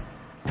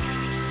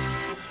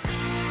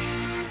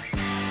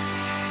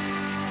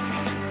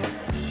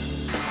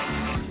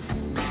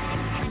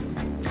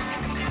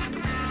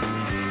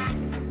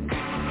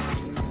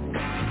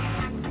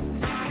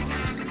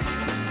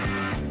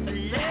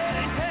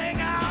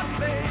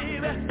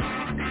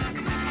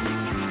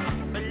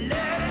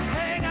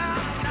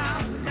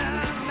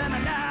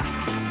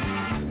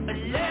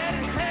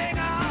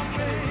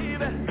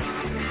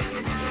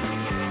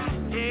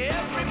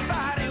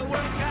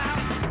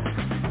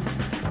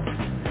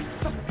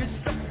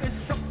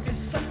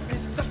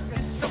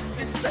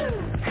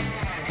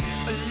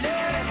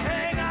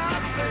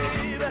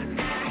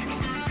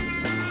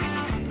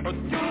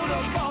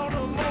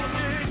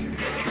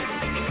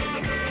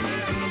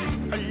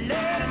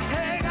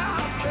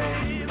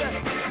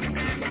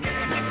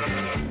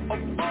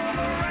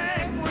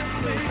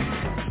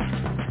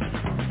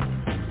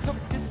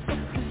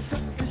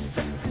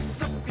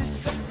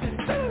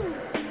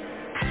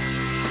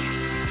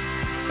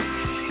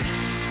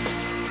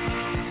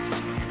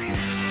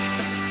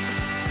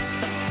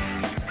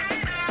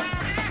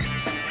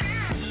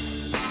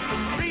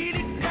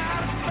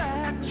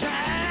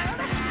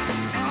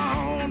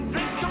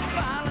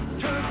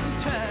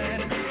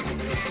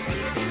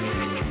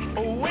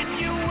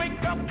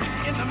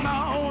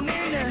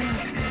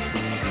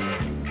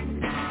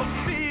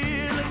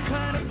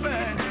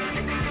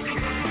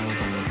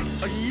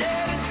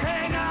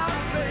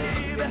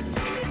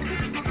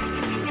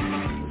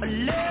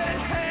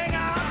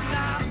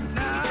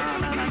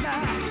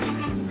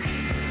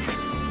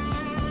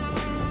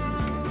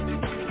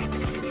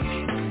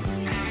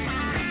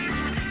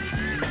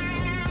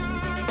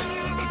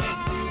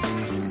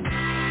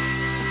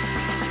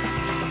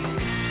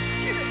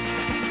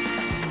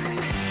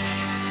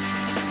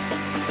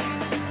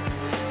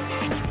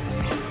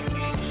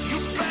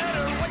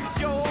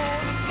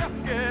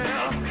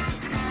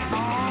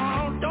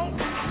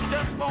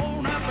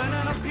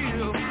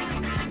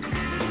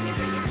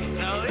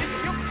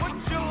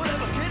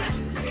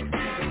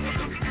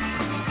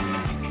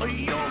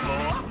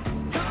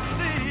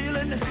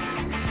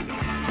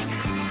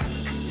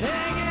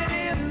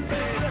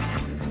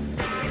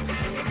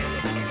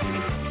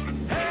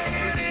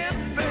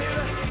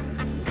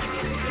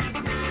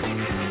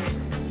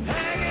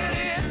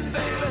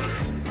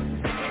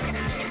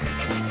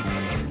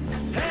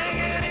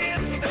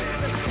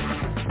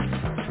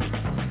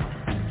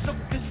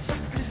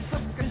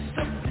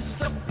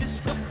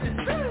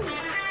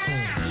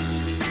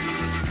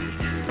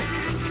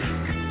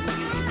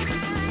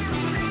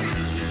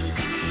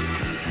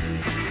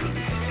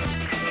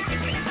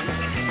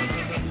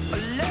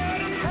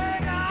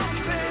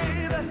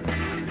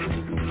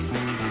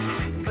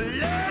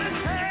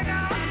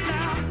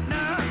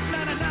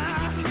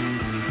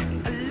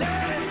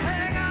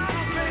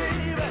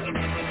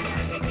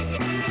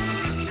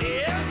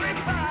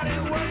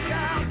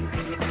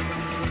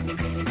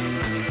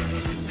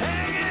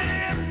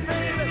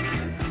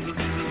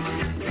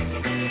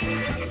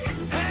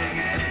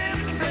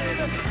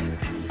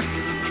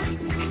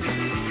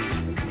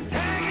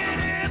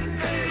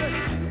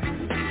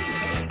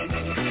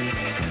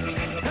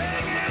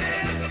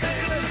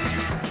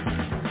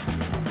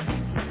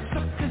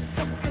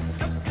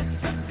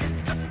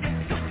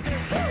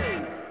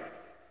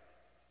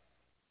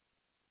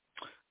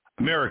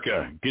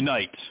 America, good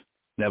night,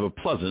 and have a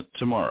pleasant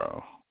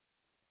tomorrow.